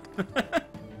me, huh?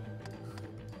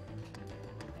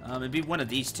 It'd be one of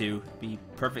these two. Be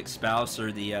perfect spouse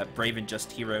or the brave and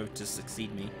just hero to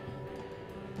succeed me.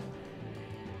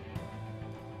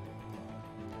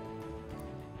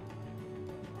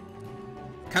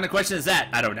 What kind of question is that?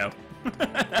 I don't know.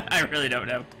 I really don't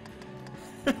know.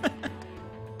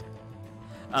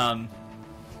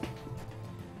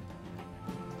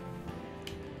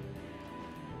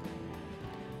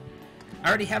 I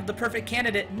already have the perfect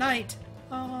candidate, Knight.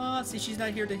 Aw, see, she's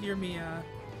not here to hear me,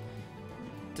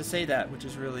 to say that, which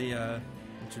is really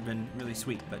which would have been really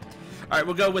sweet. But all right,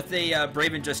 we'll go with a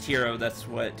Brave and Just Hero. That's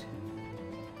what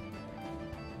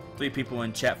 4 people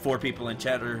in chat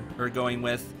are going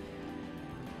with.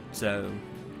 So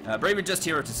Brave and Just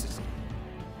Hero to 6.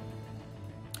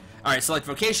 All right, select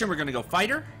vocation. We're gonna go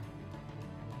fighter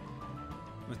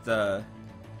with the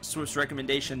Swift's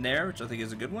recommendation there, which I think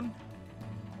is a good one.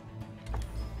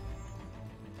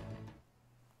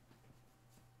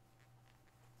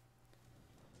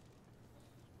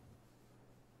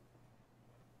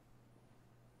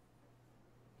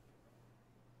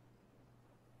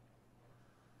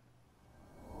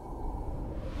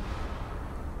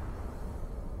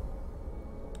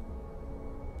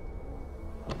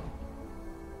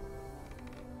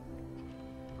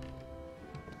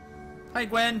 Hi,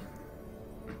 Gwen.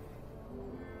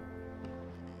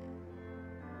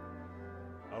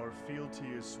 Our fealty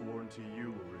is sworn to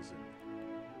you, Arisen.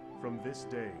 From this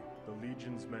day, the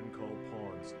Legion's men called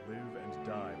pawns live and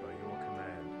die by your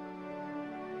command.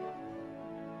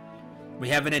 We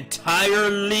have an entire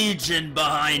legion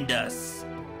behind us.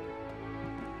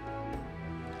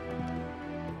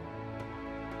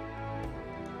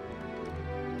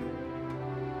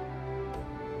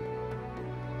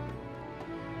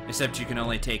 Except you can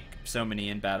only take so many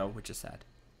in battle, which is sad.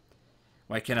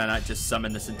 Why can I not just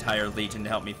summon this entire legion to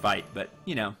help me fight? But,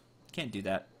 you know, can't do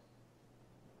that.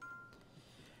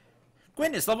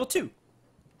 Gwen is level 2.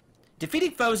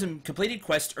 Defeating foes and completing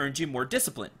quests earns you more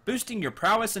discipline, boosting your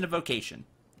prowess and a vocation.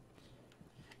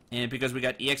 And because we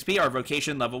got EXP, our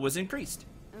vocation level was increased.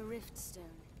 A rift stone.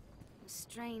 A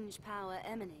strange power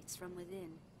emanates from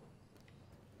within.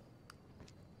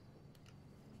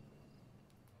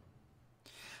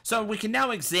 So we can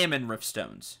now examine rift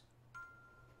stones.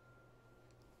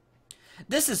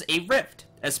 This is a rift,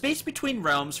 a space between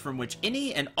realms from which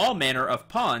any and all manner of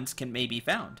pawns may be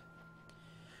found.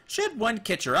 Should one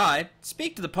catch your eye,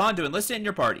 speak to the pawn to enlist it in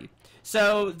your party.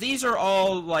 So these are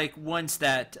all like ones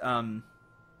that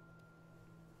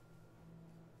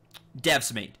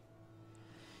devs made.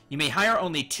 You may hire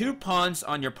only 2 pawns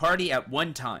on your party at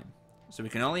one time. So we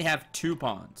can only have 2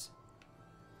 pawns.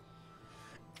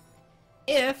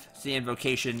 If, see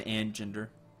invocation and gender.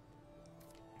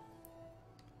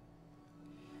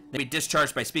 They be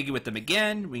discharged by speaking with them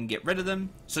again. We can get rid of them.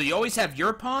 So you always have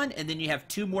your pawn, and then you have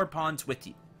 2 more pawns with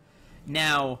you.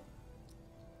 Now,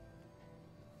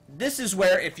 this is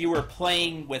where if you were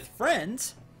playing with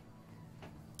friends,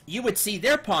 you would see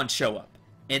their pawns show up,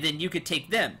 and then you could take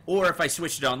them. Or if I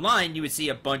switched it online, you would see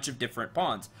a bunch of different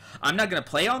pawns. I'm not going to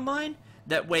play online.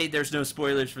 That way there's no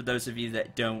spoilers for those of you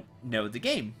that don't know the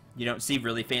game. You don't see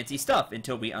really fancy stuff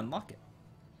until we unlock it.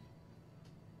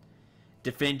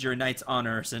 Defend your knight's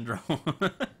honor, Cendril.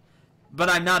 But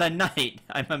I'm not a knight.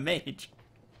 I'm a mage.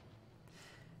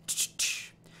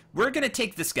 We're going to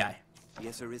take this guy.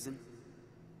 Yes, Arisen?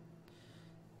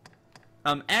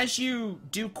 As you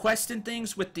do quests and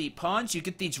things with the pawns, you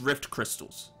get these rift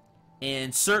crystals.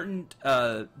 And certain,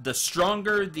 the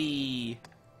stronger the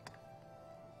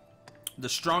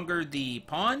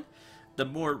pawn, the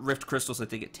more rift crystals I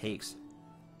think it takes.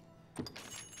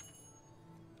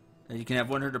 And you can have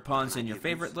 100 pawns in your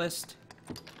favorite list.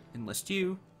 Enlist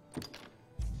you.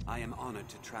 I am honored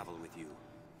to travel with you.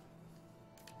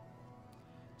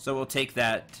 So we'll take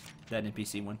that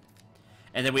NPC one.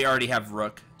 And then we already have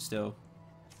Rook still.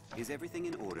 Is everything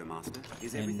in order, Master?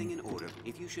 Is everything in order?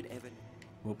 If you should ever...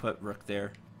 We'll put Rook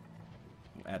there.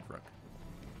 We'll add Rook.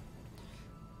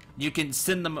 You can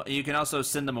send them. You can also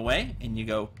send them away, and you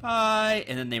go bye,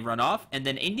 and then they run off, and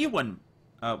then a new one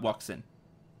walks in.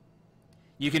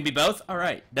 You can be both. All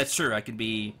right, that's true. I can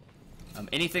be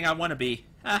anything I want to be.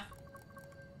 Ah.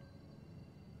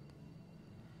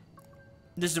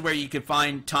 This is where you can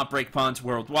find top break pawns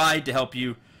worldwide to help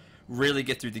you really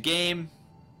get through the game.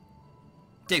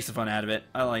 Takes the fun out of it.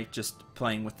 I like just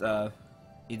playing with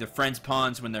either friends'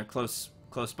 pawns when they're close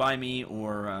by me,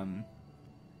 or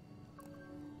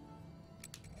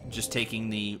just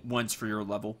taking the ones for your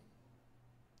level.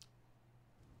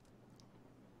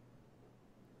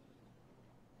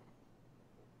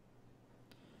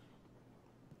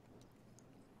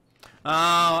 Oh,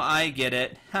 I get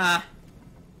it. Ha!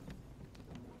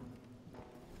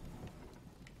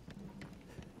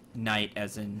 Knight,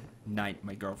 as in Knight,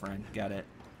 my girlfriend. Got it.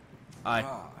 A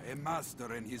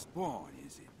master and his pawn,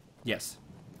 is it? Yes.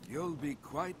 You'll be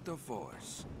quite the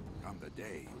force come the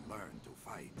day you learn to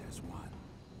fight as one.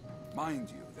 Mind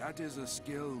you, that is a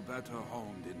skill better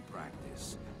honed in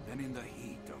practice than in the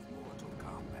heat of mortal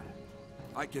combat.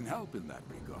 I can help in that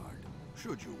regard,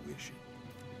 should you wish it.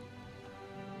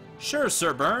 Sure,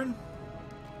 Sir Byrne.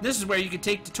 This is where you can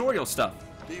take tutorial stuff.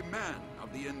 The man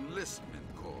of the Enlistment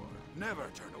Corps. Never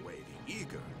turn away the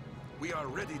eager. We are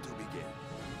ready to begin.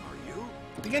 Are you?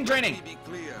 Begin training. Let me be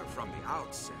clear from the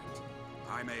outset.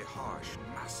 I'm a harsh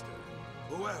master,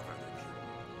 whoever the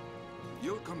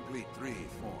you. You'll complete 3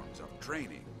 forms of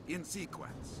training in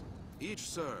sequence. Each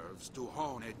serves to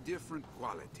hone a different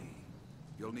quality.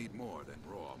 You'll need more than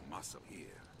raw muscle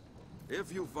here.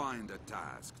 If you find a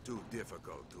task too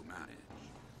difficult to manage,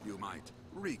 you might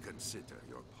reconsider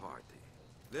your party.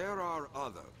 There are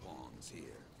other pawns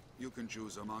here. You can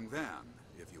choose among them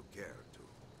if you care to.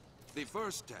 The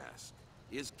first task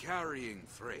is carrying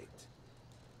freight.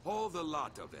 Haul the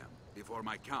lot of them before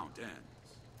my count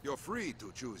ends. You're free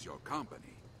to choose your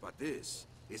company, but this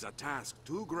is a task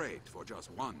too great for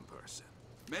just one person.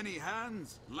 Many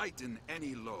hands lighten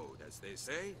any load, as they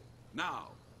say.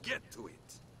 Now, get to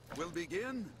it. We'll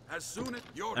begin as soon as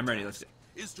your I'm ready, let's go.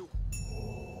 Is to...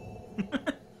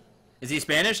 Is he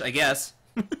Spanish? I guess.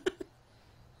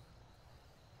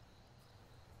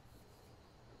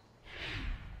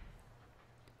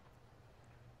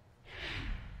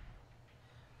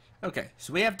 Okay,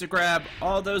 so we have to grab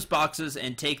all those boxes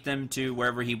and take them to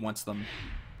wherever he wants them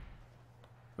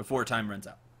before time runs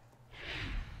out.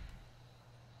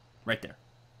 Right there.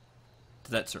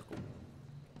 To that circle.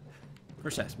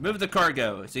 First task, move the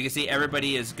cargo. So you can see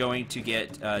everybody is going to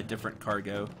get different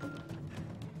cargo.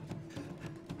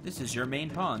 This is your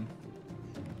main pawn.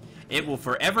 It will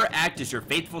forever act as your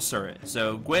faithful servant,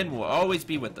 so Gwen will always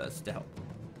be with us to help.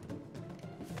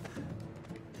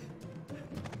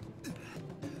 The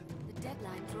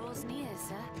deadline draws near,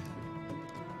 sir.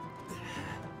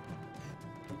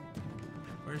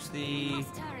 Where's the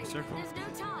circle? There's no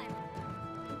time.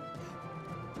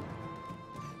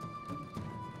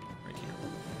 Right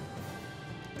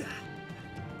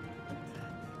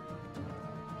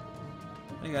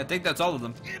here. I think that's all of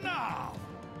them. Enough!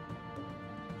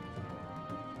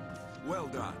 Well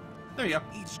done. There you go.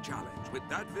 Each challenge with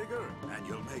that vigor, and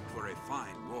you'll make for a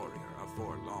fine warrior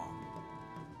afore long.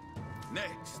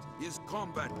 Next is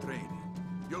combat training.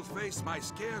 You'll face my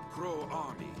Scarecrow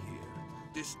army here.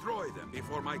 Destroy them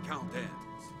before my count ends.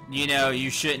 You know, you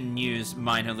shouldn't use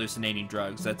mind-hallucinating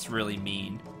drugs. That's really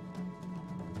mean.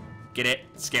 Get it?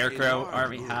 Scarecrow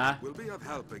army, huh? Will be of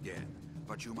help again,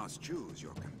 but you must choose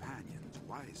your companions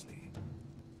wisely.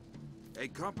 A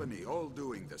company all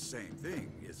doing the same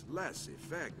thing is less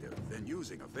effective than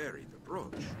using a varied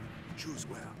approach. Choose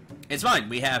well. It's fine.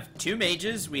 We have 2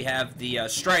 mages. We have the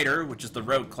Strider, which is the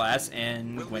rogue class,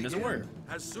 and Gwen is a warrior.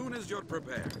 As soon as you're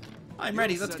prepared. I'm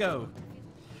ready. Let's go.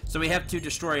 So we have to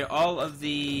destroy all of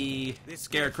the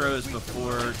scarecrows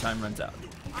before time runs out.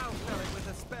 I'll fill it with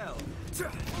a spell.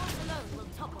 Force alone will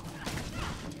topple.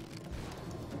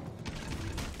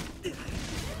 The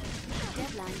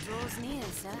deadline draws near,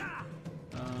 sir.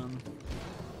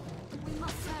 We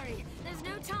must hurry. There's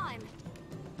no time.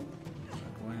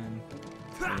 Gwen.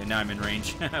 Yeah, now I'm in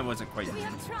range. I wasn't quite. We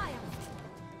have triumphed.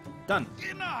 Done.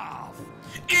 Enough!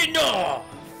 Enough!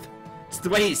 It's the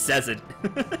way he says it.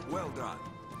 Well done.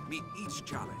 Meet each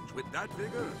challenge with that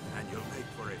vigor, and you'll make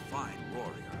for a fine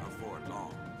warrior afore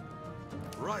long.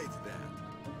 Right then.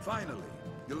 Finally,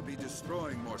 you'll be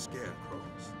destroying more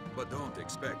scarecrows, but don't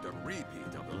expect a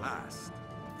repeat of the last.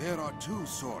 There are 2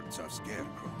 sorts of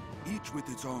scarecrow, each with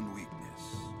its own weakness.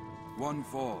 One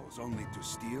falls only to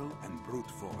steel and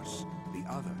brute force, the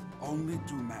other only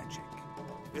to magic.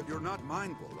 If you're not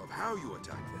mindful of how you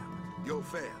attack them, you'll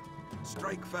fail.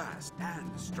 Strike fast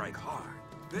and strike hard.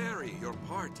 Vary your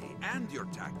party and your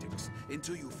tactics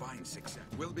until you find success.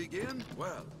 We'll begin?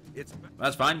 Well, it's...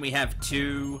 That's fine. We have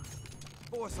 2...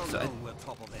 Force alone will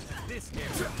topple them. This here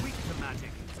is weak to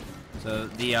magic. So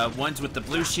the ones with the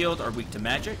blue shield are weak to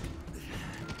magic.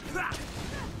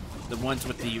 The ones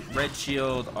with the red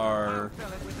shield are...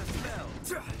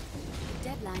 The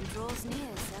deadline draws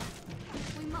near, sir.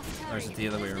 We must hurry. Or is it the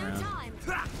other way There's around? No time.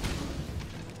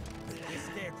 This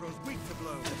scarecrow's weak to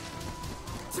blow.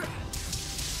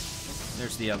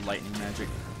 There's the lightning magic.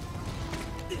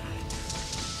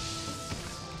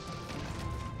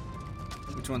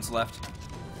 Which one's left?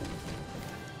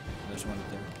 There's one up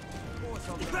there. Force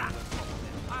alone will topple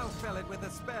them. I'll fill it with a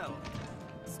spell.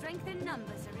 Strength in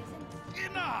numbers,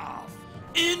 Arisen. Enough!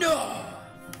 Enough!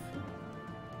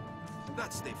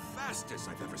 That's the fastest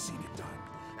I've ever seen it done.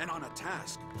 And on a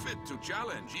task fit to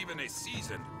challenge even a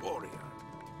seasoned warrior.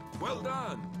 Well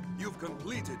done! You've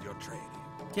completed your training.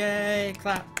 Yay,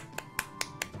 clap.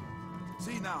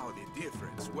 See now the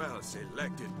difference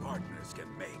well-selected partners can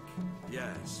make.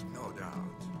 Yes, no doubt,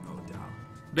 no doubt.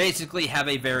 Basically, have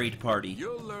a varied party.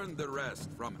 You'll learn the rest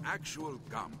from actual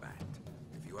combat.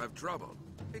 If you have trouble,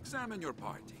 examine your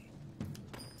party.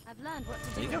 I've learned what to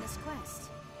There do you in go. this quest.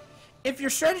 If your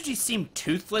strategies seem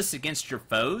toothless against your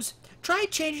foes, try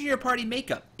changing your party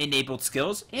makeup, enabled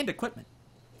skills, and equipment.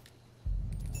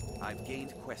 I've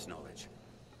gained quest knowledge.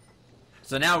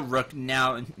 So now Rook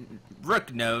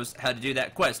knows how to do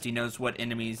that quest. He knows what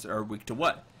enemies are weak to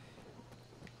what.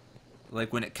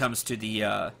 Like when it comes to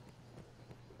the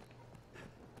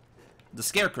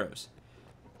scarecrows.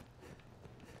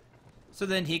 So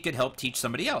then he could help teach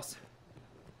somebody else.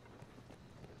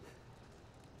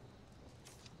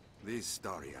 These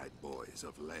starry-eyed boys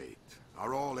of late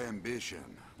are all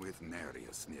ambition with nary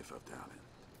a sniff of talent.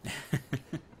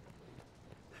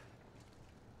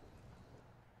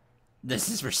 This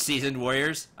is for seasoned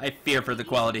warriors? I fear for the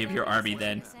quality of your army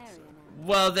then.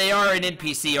 Well, they are an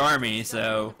NPC army,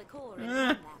 so...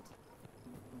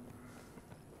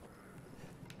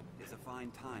 It's a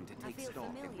fine time to take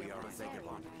stock if we are a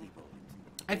vagabond people.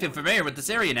 I feel familiar with this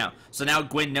area now, so now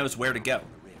Gwen knows where to go.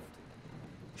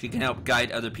 She can help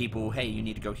guide other people. Hey, you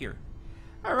need to go here.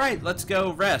 Alright, let's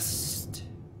go rest.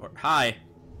 Or, hi.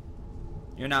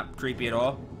 You're not creepy at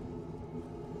all.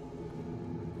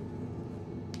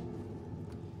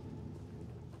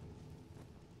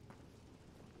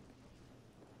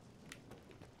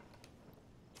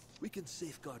 We can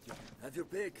safeguard you. Have your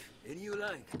pick. Any you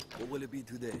like. What will it be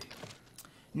today?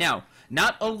 Now,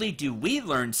 not only do we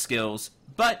learn skills,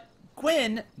 but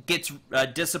Gwen gets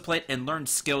discipline and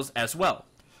learns skills as well.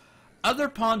 Other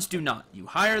pawns do not. You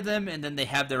hire them, and then they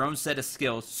have their own set of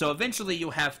skills. So eventually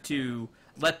you'll have to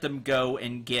let them go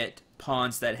and get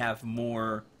pawns that have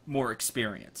more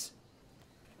experience.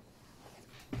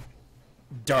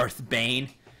 Darth Bane.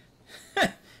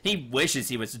 He wishes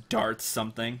he was Darth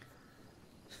something.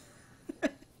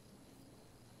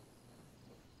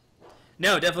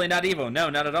 No, definitely not evil.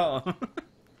 No, not at all.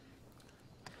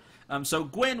 So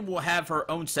Gwen will have her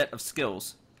own set of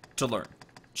skills to learn.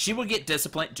 She will get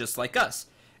disciplined just like us.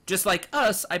 Just like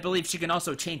us, I believe she can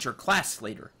also change her class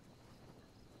later.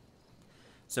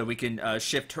 So we can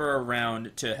shift her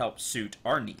around to help suit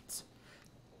our needs.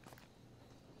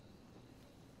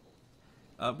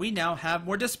 We now have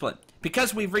more discipline.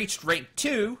 Because we've reached rank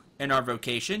 2 in our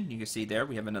vocation, you can see there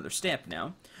we have another stamp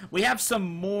now, we have some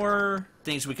more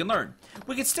things we can learn.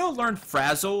 We can still learn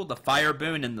Frazzle, the Fire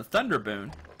Boon, and the Thunder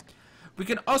Boon. We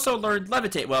can also learn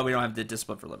Levitate. Well, we don't have the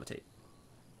discipline for Levitate.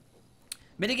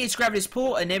 Mitigates gravity's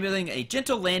pull, enabling a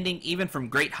gentle landing even from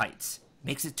great heights.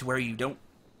 Makes it to where you don't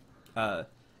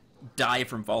die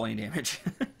from falling damage.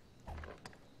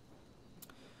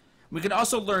 We can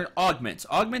also learn augments.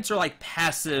 Augments are like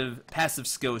passive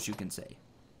skills, you can say.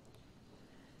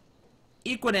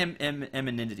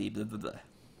 Equanimity, blah, blah, blah.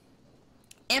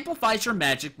 Amplifies your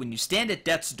magic when you stand at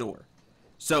death's door.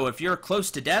 So if you're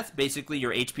close to death, basically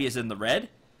your HP is in the red,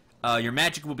 your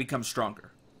magic will become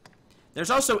stronger. There's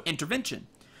also intervention.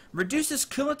 Reduces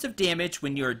cumulative damage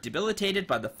when you're debilitated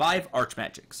by the 5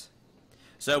 archmagics.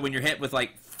 So when you're hit with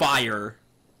like fire,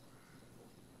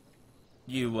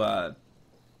 you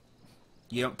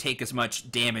don't take as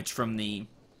much damage from the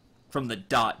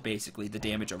dot, basically, the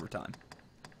damage over time.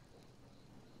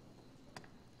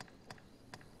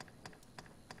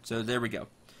 So there we go.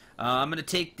 I'm going to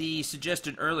take the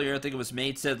suggestion earlier, I think it was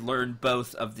Maid said learn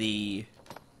both of the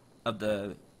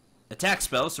attack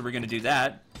spells, so we're going to do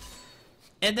that.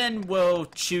 And then we'll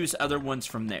choose other ones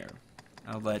from there.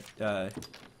 I'll let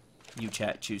you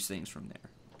chat choose things from there.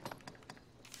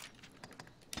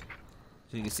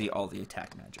 So you can see all the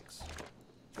attack magics.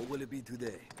 What will it be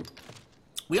today?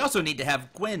 We also need to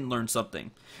have Gwen learn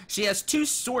something. She has 2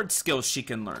 sword skills she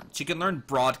can learn. She can learn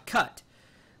Broad Cut,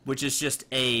 which is just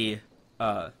a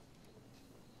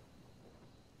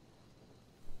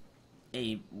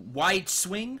wide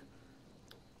swing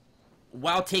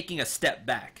while taking a step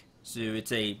back. So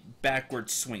it's a backward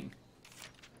swing.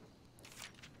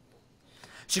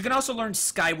 She can also learn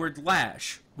Skyward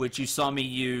Lash, which you saw me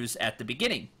use at the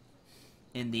beginning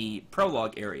in the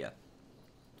prologue area,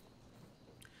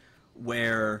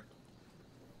 where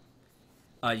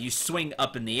you swing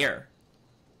up in the air.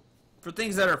 For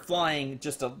things that are flying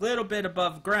just a little bit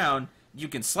above ground, you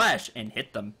can slash and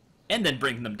hit them, and then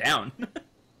bring them down.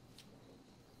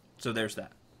 So there's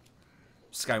that.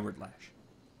 Skyward Lash.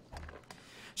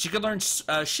 She can learn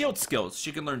shield skills.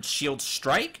 She can learn Shield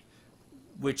Strike,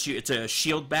 which it's a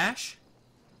shield bash.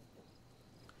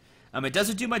 It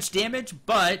doesn't do much damage,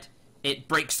 but it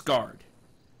breaks guard.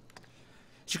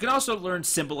 She can also learn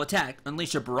Symbol Attack.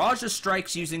 Unleash a barrage of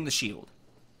strikes using the shield.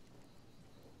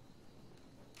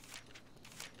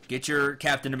 Get your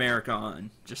Captain America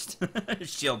on. Just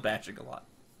shield bashing a lot.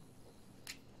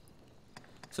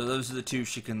 So those are the 2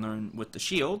 she can learn with the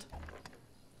shield.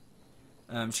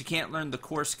 She can't learn the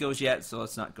core skills yet, so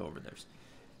let's not go over those.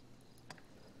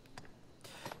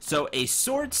 So a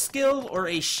sword skill or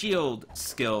a shield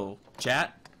skill,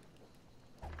 chat?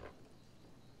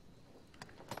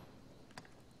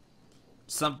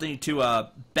 Something to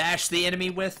bash the enemy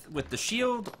with the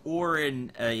shield, or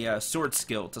in a sword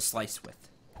skill to slice with.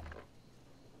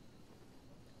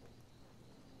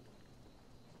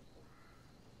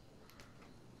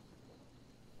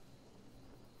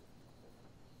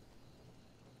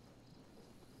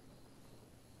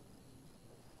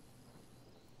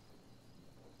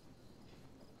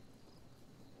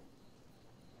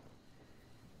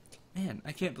 Man,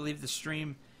 I can't believe the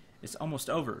stream is almost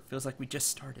over. It feels like we just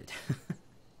started.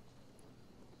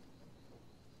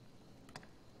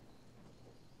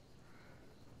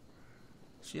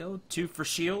 Shield, 2 for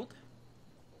shield.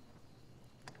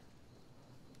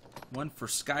 1 for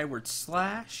skyward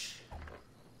slash.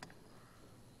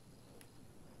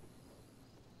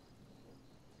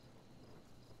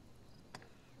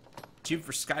 Two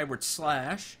for skyward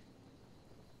slash.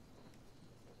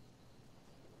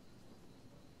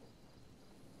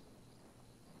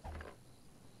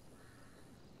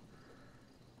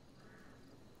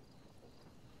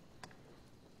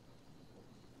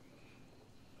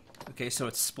 Okay, so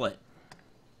it's split.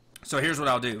 So here's what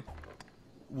I'll do.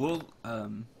 We'll,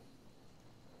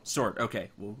 sword,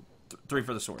 okay. We'll, 3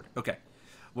 for the sword. Okay.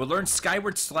 We'll learn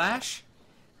Skyward Slash,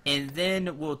 and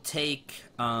then we'll take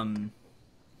one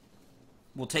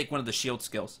of the shield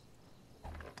skills.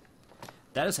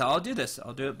 That is how I'll do this.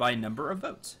 I'll do it by number of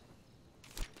votes.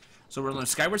 So we'll learn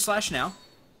Skyward Slash now.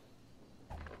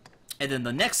 And then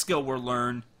the next skill we'll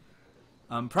learn,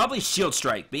 probably Shield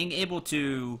Strike. Being able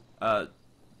to,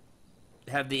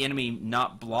 have the enemy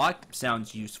not block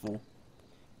sounds useful.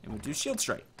 And we'll do Shield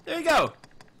Strike. There you go.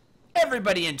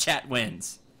 Everybody in chat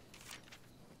wins.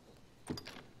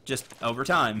 Just over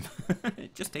time.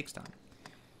 It just takes time.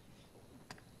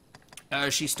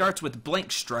 She starts with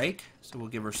Blink Strike, so we'll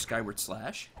give her Skyward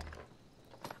Slash.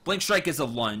 Blink Strike is a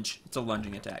lunge. It's a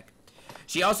lunging attack.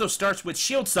 She also starts with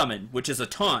Shield Summon, which is a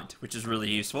taunt, which is really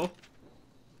useful.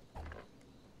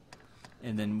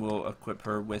 And then we'll equip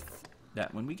her with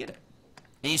that when we get it.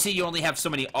 And you see you only have so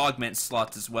many augment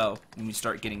slots as well when we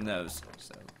start getting those.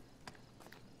 So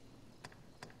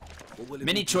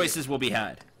many choices will be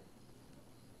had.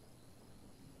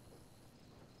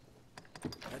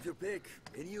 Have your pick,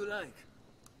 any you like.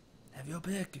 Have your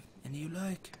pick, any you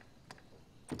like.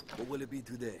 What will it be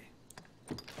today?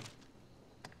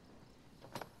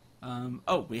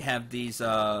 Oh, we have these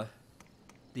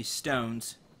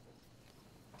stones.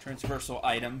 Transversal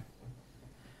item.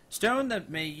 Stone that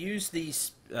may use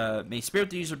these may spirit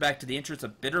the user back to the entrance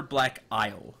of Bitter Black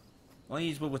Isle. Only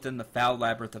usable within the foul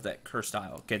labyrinth of that cursed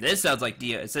isle. Okay, this sounds like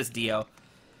DL. It says DL,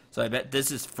 so I bet this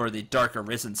is for the Dark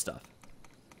Arisen stuff.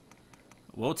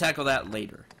 We'll tackle that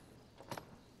later.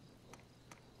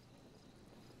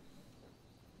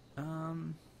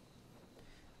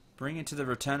 Bring into the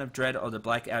Return of Dread or the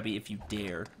Black Abbey if you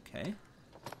dare. Okay.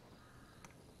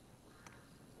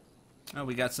 Oh,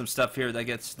 we got some stuff here that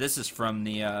gets. This is from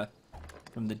the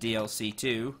DLC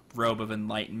too. Robe of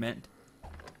Enlightenment.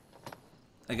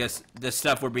 I guess this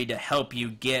stuff would be to help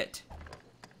you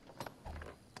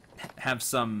have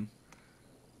some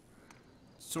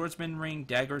swordsman ring,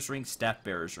 daggers ring, staff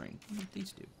bearer's ring. What do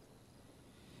these do?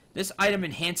 This item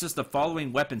enhances the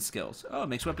following weapon skills. Oh, it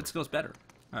makes weapon skills better.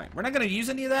 All right, we're not going to use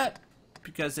any of that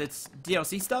because it's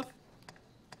DLC stuff.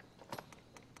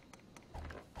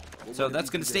 So that's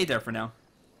going to stay there for now.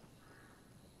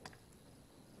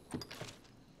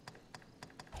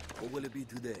 What will it be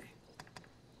today?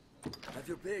 Have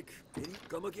your pick. Any?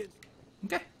 Come again.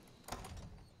 Okay.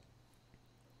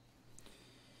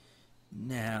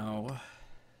 Now,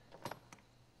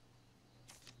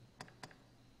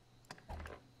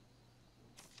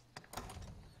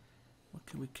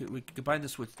 what could we could combine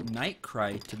this with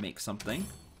Nightcry to make something.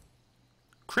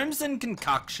 Crimson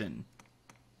Concoction.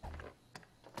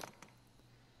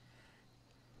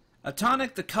 A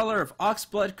tonic the color of ox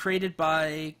blood created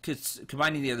by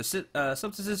combining the other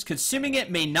substances. Consuming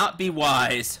it may not be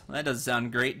wise. Well, that doesn't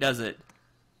sound great, does it?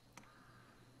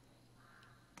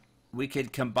 We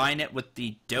could combine it with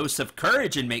the dose of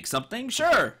courage and make something.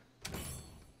 Sure.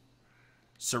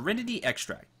 Serenity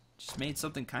extract. Just made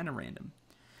something kind of random.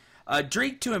 A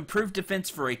drink to improve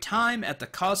defense for a time at the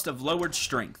cost of lowered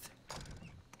strength.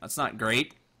 That's not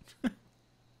great.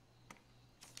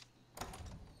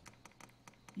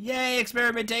 Yay,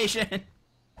 experimentation!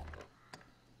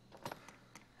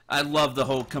 I love the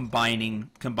whole combining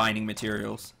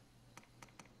materials.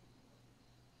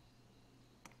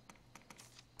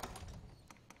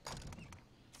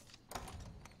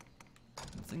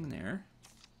 Nothing there.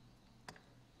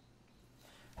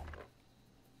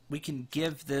 we can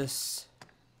give this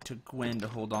to Gwen to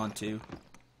hold on to.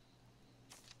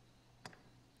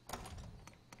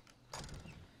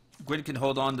 Gwen can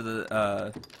hold on to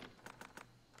the,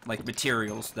 like,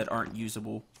 materials that aren't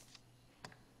usable.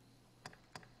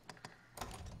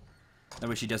 That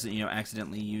way she doesn't, you know,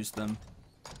 accidentally use them.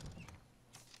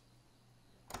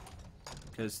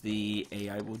 Because the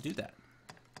AI will do that.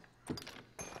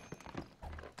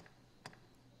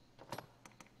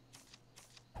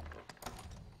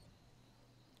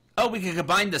 Oh, we can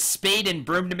combine the spade and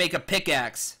broom to make a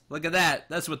pickaxe. Look at that.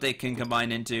 That's what they can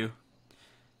combine into.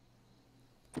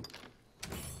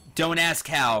 Don't ask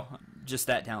how. I'm just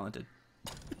that talented.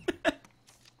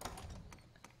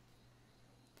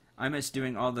 I miss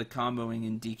doing all the comboing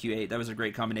in DQ8. That was a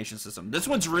great combination system. This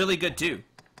one's really good too.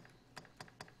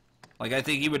 Like, I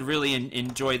think you would really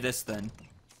enjoy this then.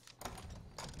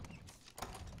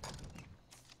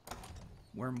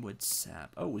 Wormwood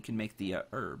sap. Oh, we can make the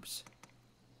herbs.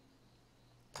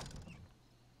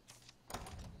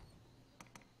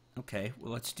 Okay,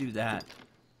 well, let's do that.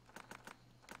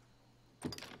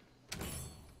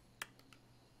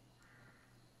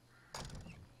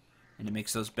 And it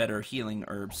makes those better healing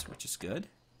herbs, which is good.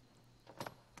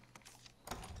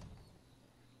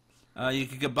 You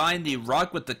can combine the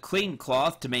rock with the clean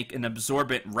cloth to make an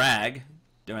absorbent rag.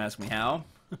 Don't ask me how.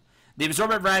 The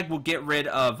absorbent rag will get rid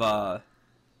of,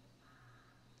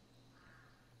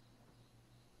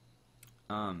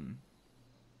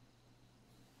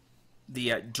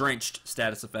 the drenched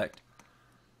status effect.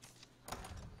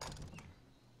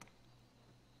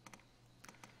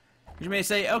 You may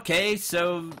say, okay,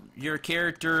 so your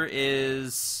character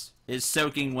is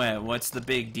soaking wet. What's the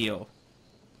big deal?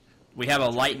 We have a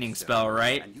lightning spell,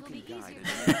 right?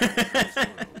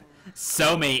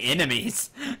 So many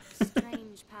enemies.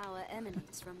 Strange power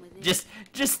emanates from within.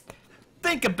 Just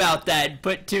think about that and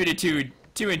put two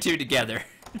and two together.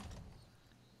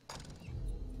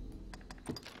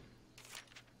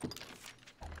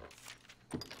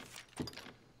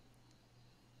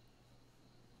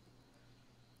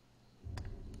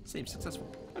 Seems successful.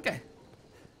 Okay.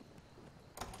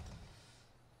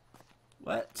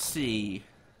 Let's see.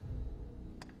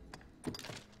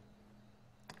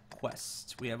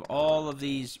 Quests. We have all of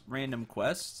these random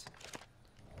quests.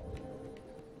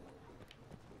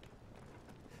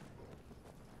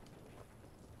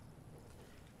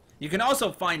 You can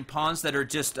also find pawns that are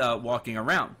just walking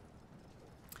around.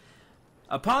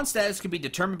 A pawn status can be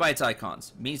determined by its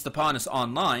icons. Means the pawn is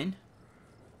online.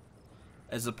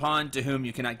 As a pawn to whom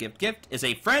you cannot give gift is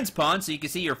a friend's pawn, so you can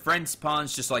see your friend's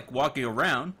pawns just like walking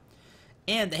around.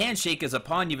 And the handshake is a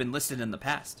pawn you've enlisted in the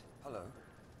past. Hello.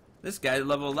 This guy is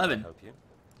level 11. Help you.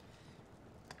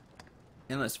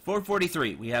 Enlist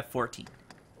 443. We have 14.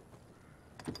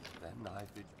 Then I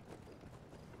did.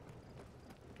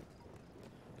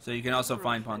 So you can also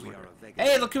find pawns.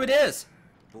 Hey, look who it is!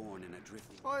 Born in a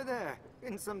drifting. Boy there,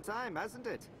 in some time, hasn't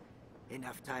it?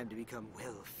 Enough time to become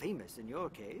well famous in your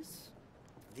case.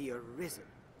 The Arisen.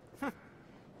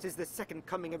 'Tis the second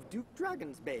coming of Duke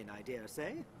Dragonsbane, I dare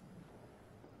say.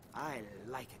 I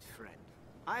like it, friend.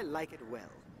 I like it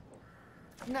well.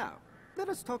 Now, let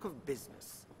us talk of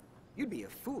business. You'd be a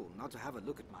fool not to have a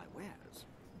look at my wares.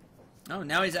 Oh,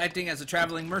 now he's acting as a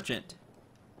traveling merchant.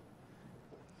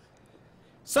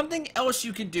 Something else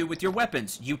you can do with your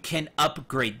weapons. You can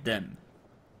upgrade them.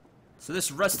 So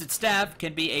this rusted staff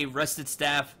can be a rusted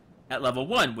staff at level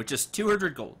 1, which is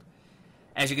 200 gold.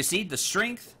 As you can see, the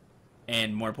strength,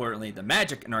 and more importantly, the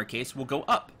magic in our case, will go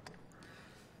up.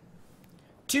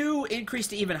 To increase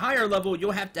to even higher level,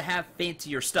 you'll have to have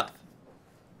fancier stuff.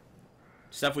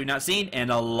 Stuff we've not seen,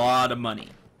 and a lot of money.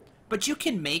 But you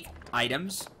can make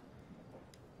items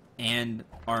and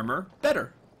armor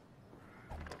better.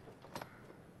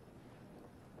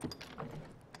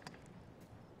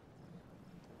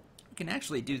 We can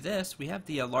actually do this. We have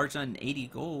the large on 80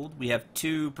 gold. We have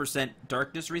 2%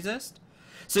 darkness resist.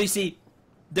 So you see,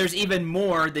 there's even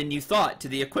more than you thought to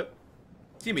the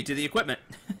equipment.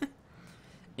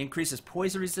 Increases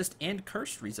poison resist and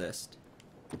curse resist.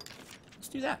 Let's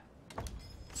do that.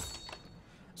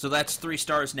 So that's 3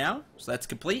 stars now. So that's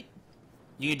complete.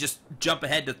 You can just jump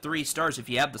ahead to 3 stars if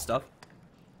you have the stuff.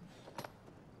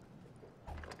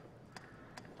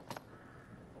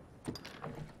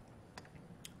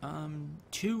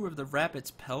 Two of the rabbit's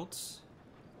pelts.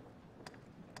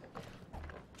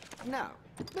 Now,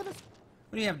 let us.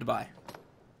 What do you have to buy?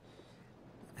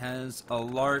 Has a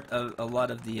lot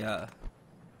of the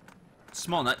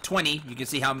small nut. 20. You can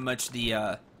see how much they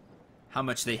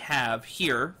have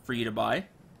here for you to buy.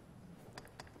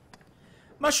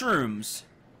 Mushrooms.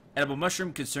 Edible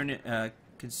mushroom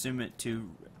consume it to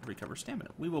recover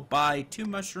stamina. We will buy 2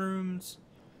 mushrooms.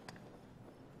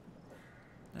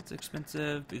 That's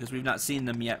expensive because we've not seen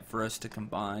them yet for us to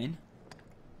combine.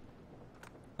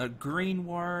 A green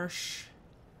wash.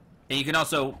 And you can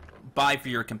also buy for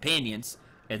your companions,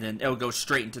 and then it'll go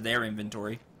straight into their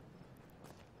inventory.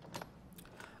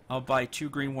 I'll buy 2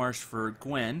 green wash for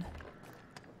Gwen.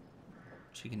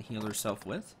 She can heal herself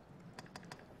with.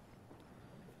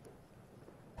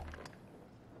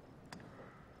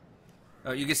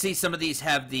 You can see some of these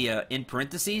have the in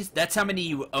parentheses. That's how many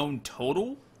you own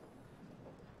total.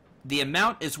 The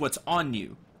amount is what's on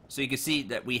you. So you can see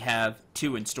that we have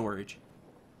 2 in storage.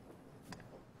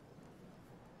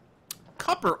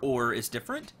 Copper ore is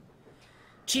different.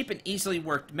 Cheap and easily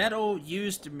worked metal,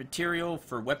 used material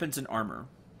for weapons and armor.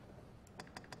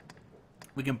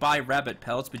 We can buy rabbit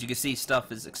pelts, but you can see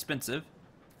stuff is expensive.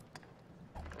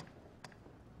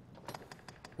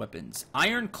 Weapons.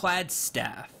 Ironclad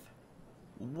staff.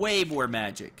 Way more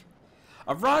magic.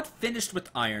 A rod finished with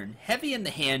iron, heavy in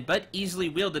the hand, but easily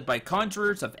wielded by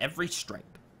conjurers of every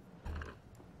stripe.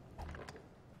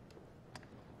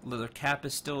 Leather cap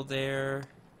is still there.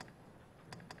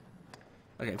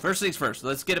 Okay, first things first.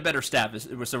 Let's get a better staff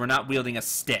so we're not wielding a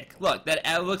stick. Look,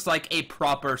 that looks like a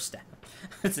proper staff.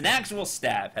 It's an actual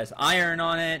staff. Has iron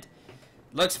on it.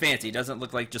 Looks fancy. Doesn't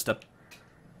look like just a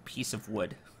piece of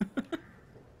wood.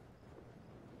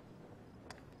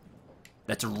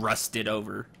 That's rusted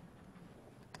over.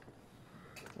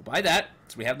 We'll buy that,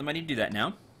 so we have the money to do that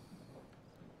now.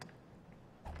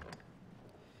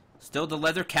 Still, the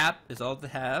leather cap is all to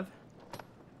have.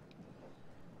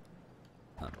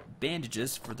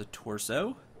 Bandages for the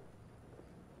torso.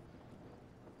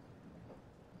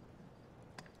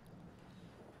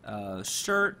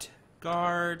 Shirt,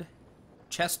 guard,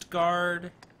 chest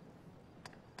guard,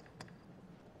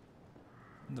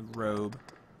 and the robe.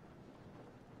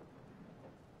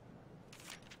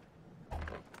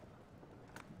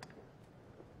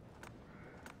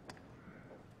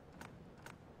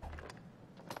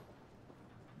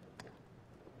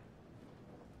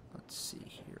 Let's see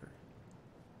here.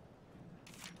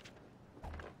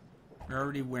 We're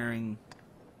already wearing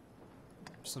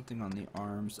something on the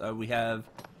arms. We have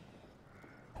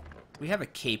a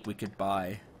cape we could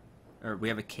buy. Or we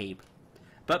have a cape.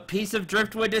 But piece of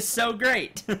driftwood is so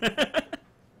great!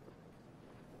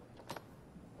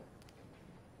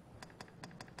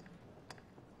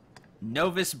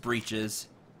 Novice breeches.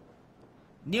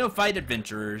 Neophyte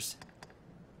adventurers.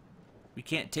 We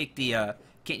can't take the,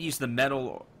 can't use the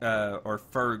metal or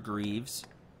fur greaves.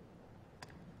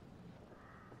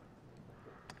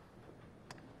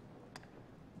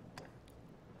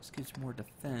 This gives more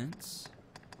defense.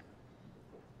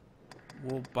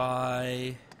 We'll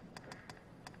buy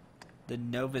the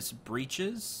Novice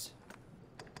breeches.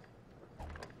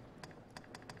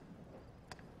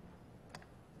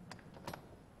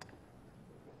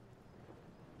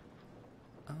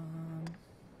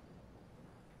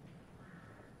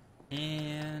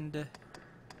 And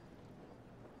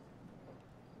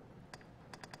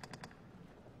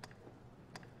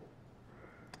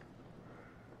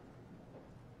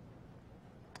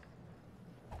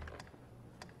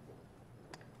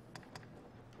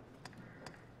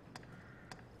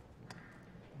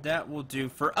that will do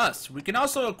for us. We can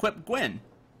also equip Gwen.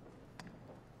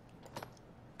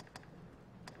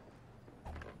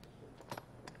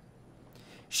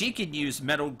 She can use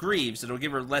metal greaves. It'll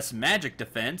give her less magic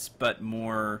defense, but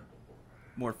more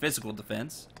physical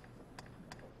defense.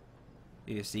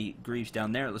 You can see greaves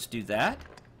down there. Let's do that.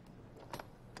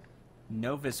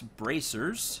 Novice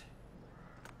bracers.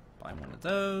 Buy one of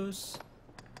those.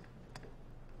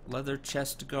 Leather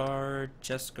chest guard,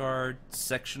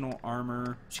 sectional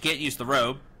armor. She can't use the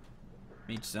robe.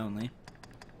 Mages only.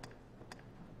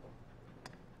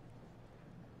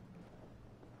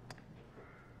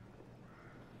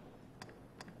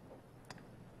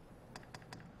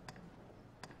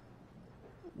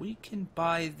 We can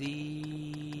buy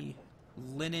the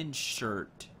linen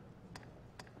shirt.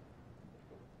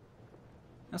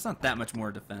 That's not that much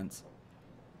more defense.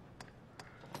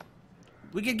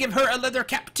 We can give her a leather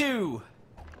cap too.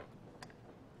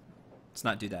 Let's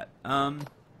not do that.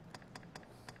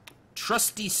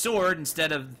 Trusty sword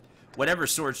instead of whatever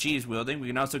sword she's wielding. We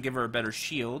can also give her a better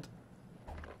shield.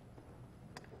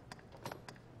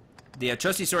 The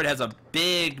trusty sword has a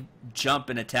big jump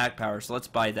in attack power, so let's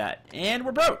buy that. And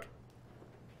we're broke.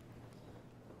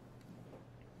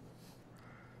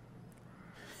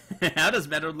 How does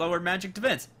metal lower magic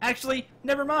defense? Actually,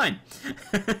 never mind.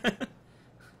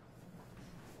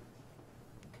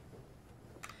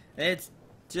 It's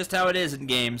just how it is in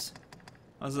games.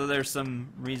 Also, there's some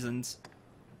reasons.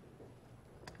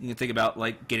 You can think about,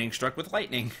 like, getting struck with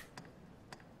lightning.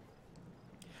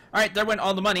 Alright, there went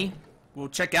all the money. We'll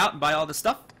check out and buy all the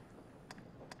stuff.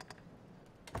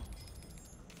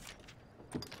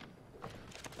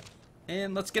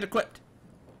 And let's get equipped.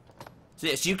 So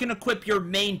yes, you can equip your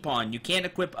main pawn. You can't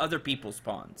equip other people's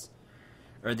pawns.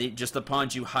 Or just the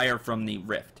pawns you hire from the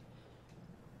Rift.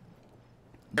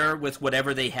 They're with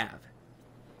whatever they have.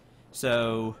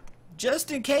 So,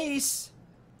 just in case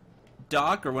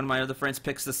Doc or one of my other friends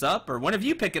picks this up, or one of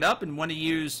you pick it up and want to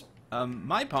use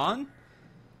my pawn,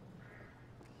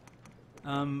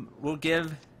 we'll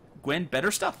give Gwen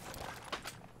better stuff.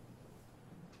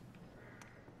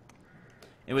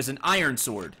 It was an iron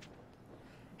sword.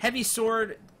 Heavy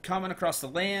sword, common across the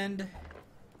land.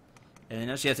 And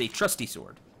now she has a trusty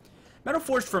sword. Metal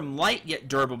forged from light yet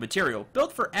durable material,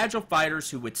 built for agile fighters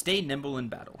who would stay nimble in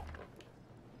battle.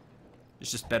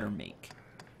 It's just better make.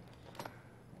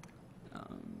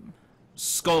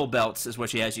 Skull belts is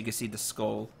what she has. You can see the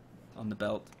skull on the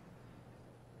belt.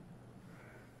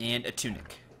 And a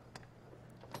tunic.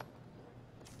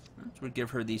 So we'll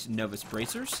give her these Novus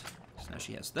bracers. So now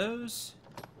she has those.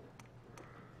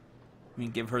 We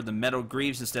can give her the metal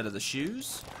greaves instead of the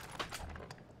shoes.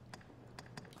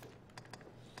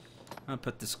 I'll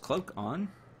put this cloak on.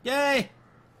 Yay!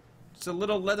 It's a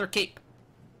little leather cape.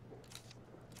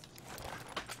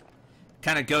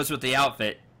 Kind of goes with the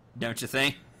outfit, don't you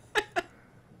think?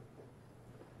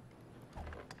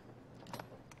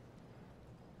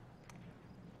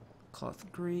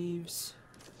 Cloth greaves.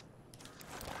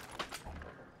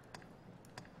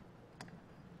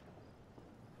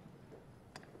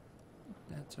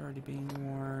 That's already being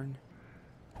worn.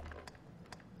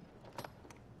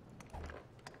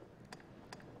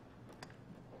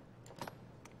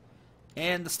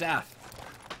 And the staff.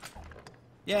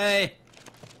 Yay!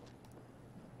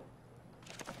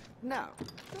 Now.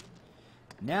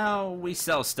 Now we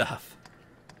sell stuff.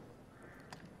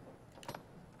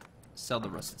 Sell the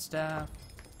rusted staff.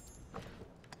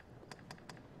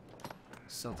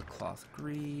 Sell the cloth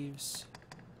greaves.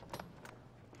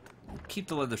 We'll keep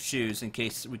the leather shoes in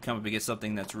case we come up against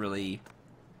something that's really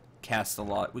casts a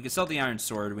lot. We can sell the iron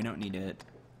sword. We don't need it.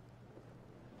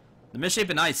 The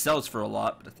misshapen eye sells for a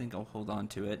lot, but I think I'll hold on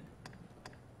to it.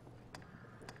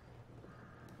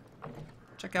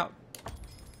 Check out.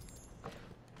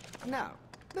 Now,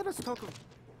 let us talk of...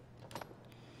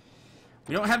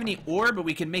 We don't have any ore, but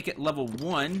we can make it level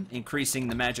 1, increasing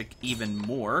the magic even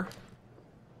more.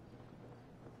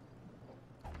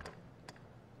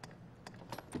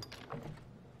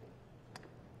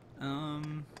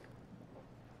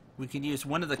 We can use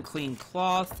one of the clean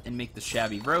cloth and make the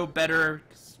shabby robe better.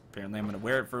 Apparently I'm going to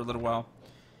wear it for a little while.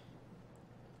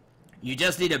 You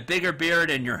just need a bigger beard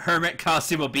and your hermit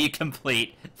costume will be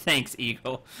complete. Thanks,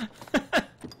 Eagle.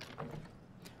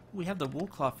 We have the wool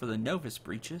cloth for the Novus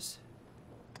breeches.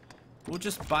 We'll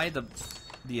just buy the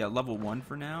level 1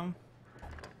 for now.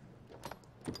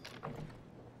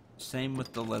 Same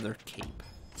with the leather cape.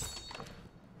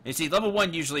 You see, level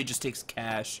 1 usually just takes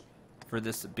cash for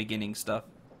this beginning stuff.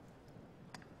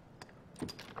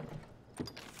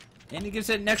 And it gives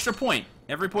it an extra point.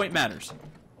 Every point matters.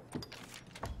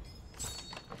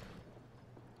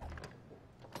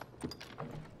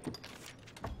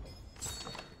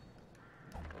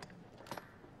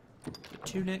 The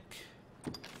tunic.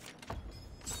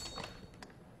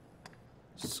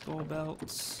 Skull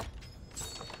belts.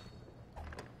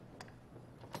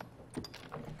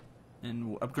 And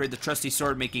we'll upgrade the trusty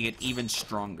sword, making it even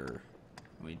stronger.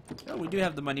 We do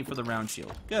have the money for the round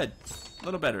shield. Good. A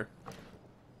little better.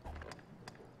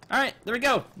 Alright, there we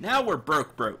go. Now we're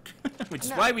broke. Which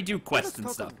is why we do quests and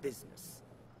stuff. Business.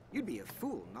 You'd be a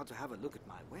fool not to have a look at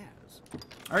my wares.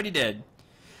 Already did.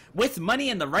 With money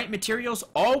and the right materials,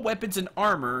 all weapons and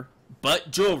armor,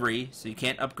 but jewelry, so you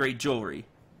can't upgrade jewelry.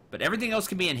 But everything else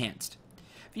can be enhanced.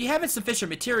 If you have insufficient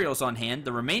materials on hand,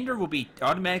 the remainder will be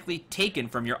automatically taken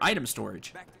from your item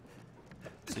storage.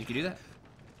 So you can do that.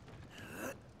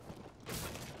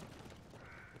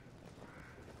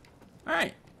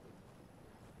 Alright.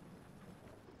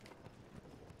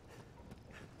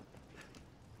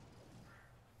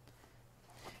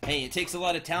 Hey, it takes a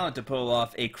lot of talent to pull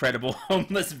off a credible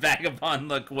homeless vagabond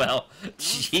look well.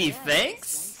 Gee,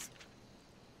 thanks?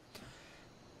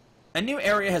 A new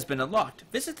area has been unlocked.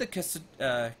 Visit the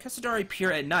Casadari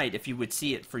Pier at night if you would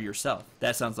see it for yourself.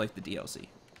 That sounds like the DLC.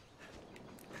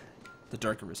 The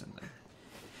Dark Arisen thing.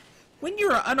 When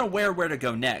you are unaware where to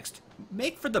go next,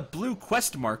 make for the blue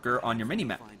quest marker on your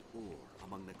minimap. I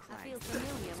feel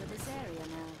familiar with this area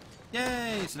now.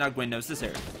 Yay! So now Gwen knows this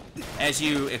area. As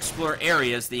you explore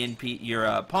areas,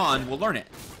 your pawn will learn it.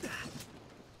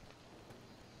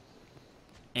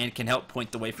 and can help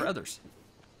point the way for others.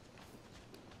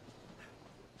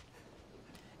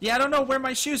 Yeah, I don't know where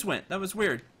my shoes went. That was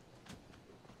weird.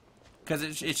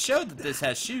 Because it showed that this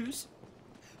has shoes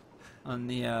on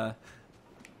the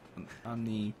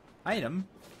item.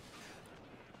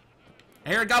 I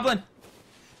hear a goblin.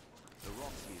 The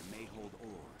rocks here may hold ore.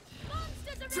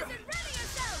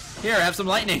 Here, have some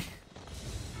lightning.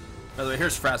 By the way,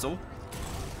 here's Frazzle.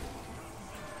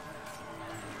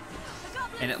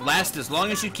 And it lasts as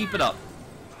long as you keep it up.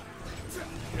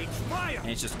 And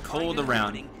it's just cold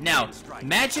around. Now,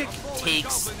 magic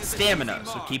takes stamina,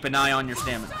 so keep an eye on your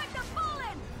stamina.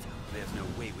 There's no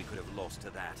way we could have lost to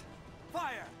that.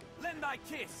 Fire! Lend thy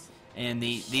kiss! And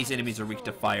these enemies are weak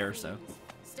to fire, so.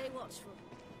 Stay watchful.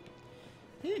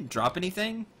 He didn't drop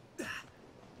anything.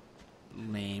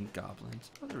 Lame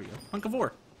goblins. Oh, there we go. Hunk of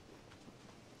ore.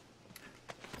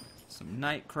 Some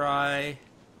night cry.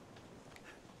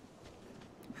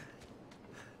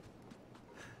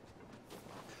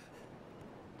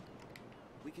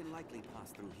 We can likely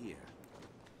pass through here.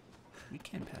 We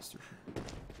can pass through.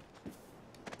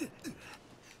 The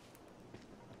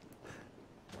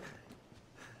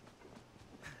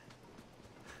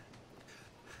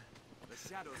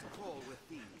shadows call with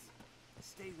thieves.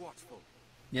 Stay watchful.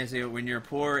 Yeah, so when you're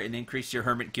poor, it increases your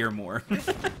hermit gear more.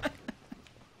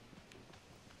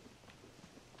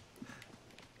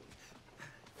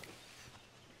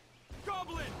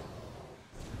 Goblin!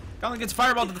 Goblin gets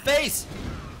fireball to the face!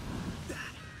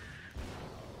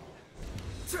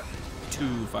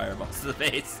 2 fireballs to the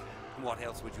face. What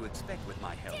else would you expect with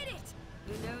my help? Did it!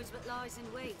 Who knows what lies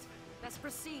in wait? Let's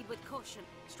proceed with caution.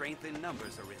 Strength in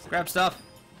numbers, Arisen. Grab stuff.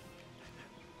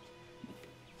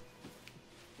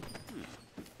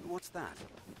 What's that?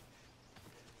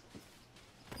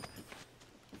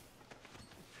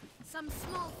 Some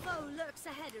small foe lurks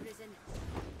ahead, Arisen.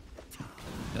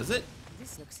 Does it?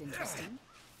 This looks interesting.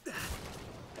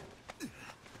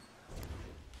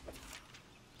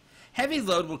 Heavy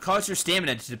load will cause your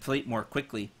stamina to deplete more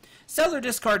quickly. Sell or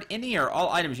discard any or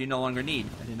all items you no longer need.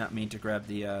 I did not mean to grab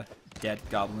the dead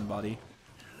goblin body.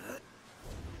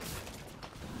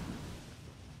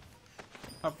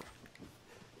 Oh.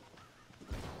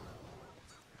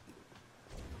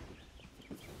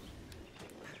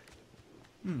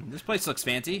 This place looks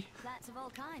fancy. Plants of all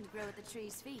kinds grow at the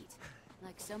tree's feet.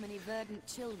 Like so many verdant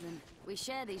children, we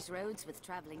share these roads with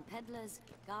traveling peddlers,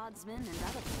 guardsmen, and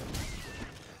other people.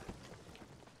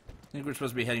 I think we're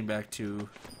supposed to be heading back to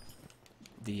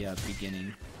the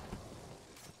beginning.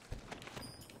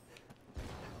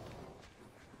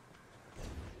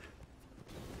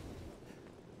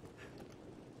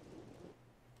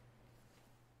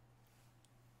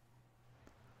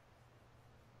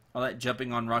 All that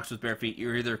jumping on rocks with bare feet.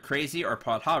 You're either crazy or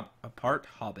part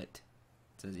hobbit.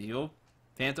 Says Eagle.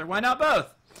 Panther, why not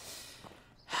both?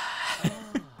 The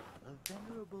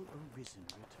venerable Arisen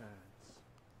returns.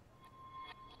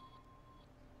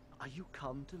 Are you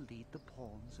come to lead the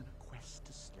pawns in a quest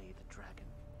to slay the dragon?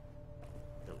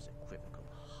 Those equivocal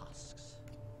husks.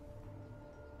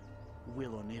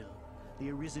 Will or nill,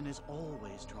 the Arisen is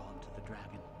always drawn to the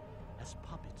dragon, as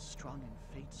puppets strung in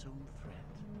fate's own thread.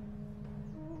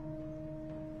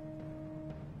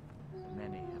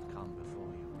 Many have come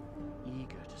before you,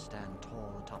 eager to stand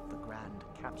tall atop the grand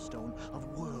capstone of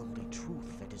worldly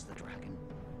truth that is the dragon.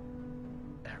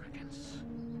 Arrogance.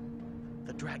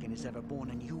 The dragon is ever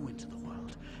born anew into the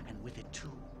world, and with it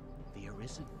too, the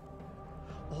Arisen.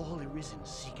 All Arisen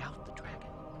seek out the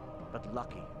dragon, but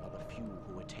lucky are the few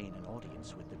who attain an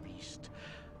audience with the beast,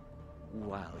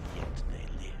 while yet they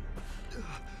live.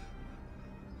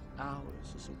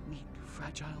 Ours is a weak,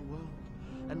 fragile world,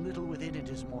 and little within it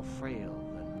is more frail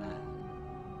than man.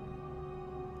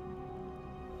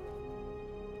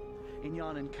 In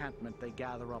yon encampment they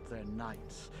gather up their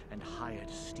knights and hired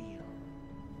steel.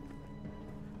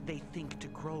 They think to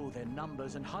grow their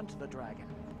numbers and hunt the dragon.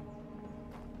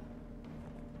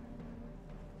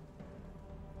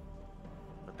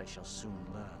 But they shall soon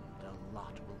learn their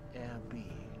lot will e'er be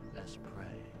as prey.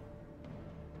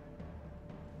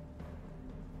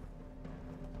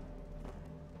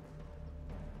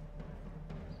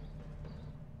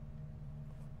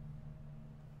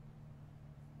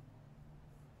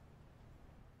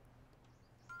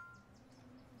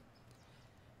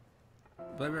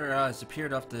 Blabber has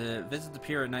appeared off the visit the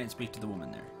pier at night and speak to the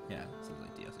woman there. Yeah, sounds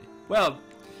like DLC. Well,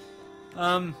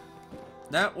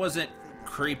 that wasn't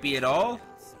creepy at all.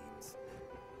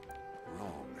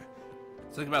 Wrong.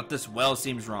 Something about this well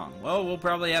seems wrong. Well, we'll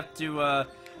probably have to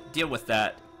deal with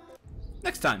that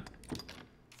next time.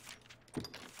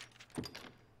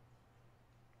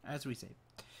 As we say.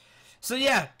 So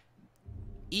yeah,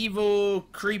 evil,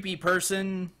 creepy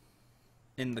person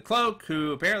in the cloak,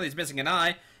 who apparently is missing an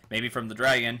eye, maybe from the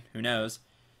dragon, who knows,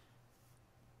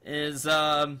 is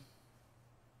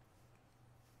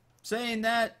saying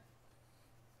that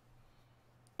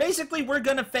basically we're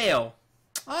gonna fail.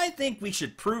 I think we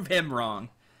should prove him wrong.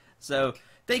 So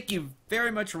thank you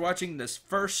very much for watching this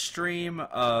first stream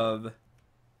of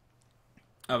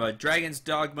a Dragon's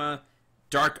Dogma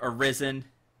Dark Arisen.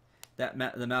 That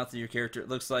the mouth of your character, it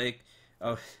looks like.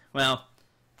 Oh, well,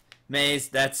 Maze,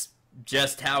 that's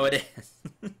just how it is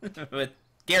with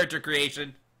character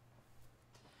creation.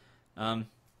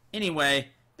 Anyway,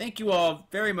 thank you all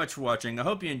very much for watching. I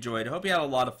hope you enjoyed. I hope you had a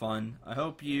lot of fun. I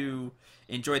hope you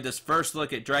enjoyed this first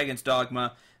look at Dragon's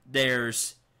Dogma.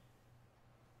 There's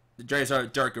the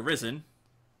Dragon's Dark Arisen.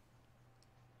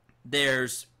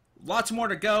 There's lots more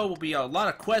to go. Will be a lot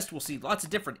of quests. We'll see lots of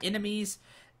different enemies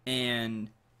and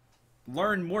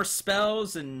learn more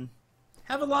spells and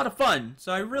have a lot of fun.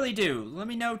 So I really do. Let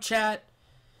me know, chat,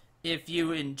 if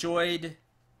you enjoyed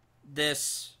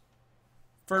this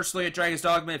first look at Dragon's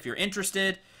Dogma, if you're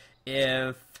interested,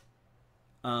 if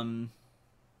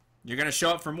you're gonna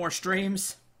show up for more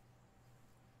streams.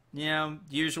 You know,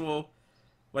 usual,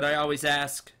 what I always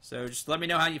ask. So just let me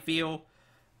know how you feel.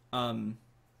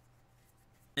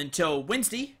 Until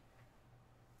Wednesday,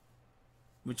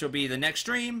 which will be the next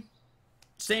stream,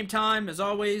 same time as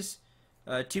always,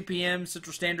 2 p.m.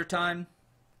 Central Standard Time.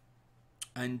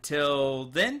 Until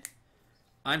then,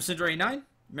 I'm Cendril 9.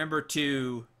 Remember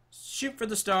to shoot for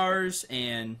the stars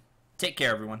and take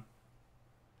care, everyone.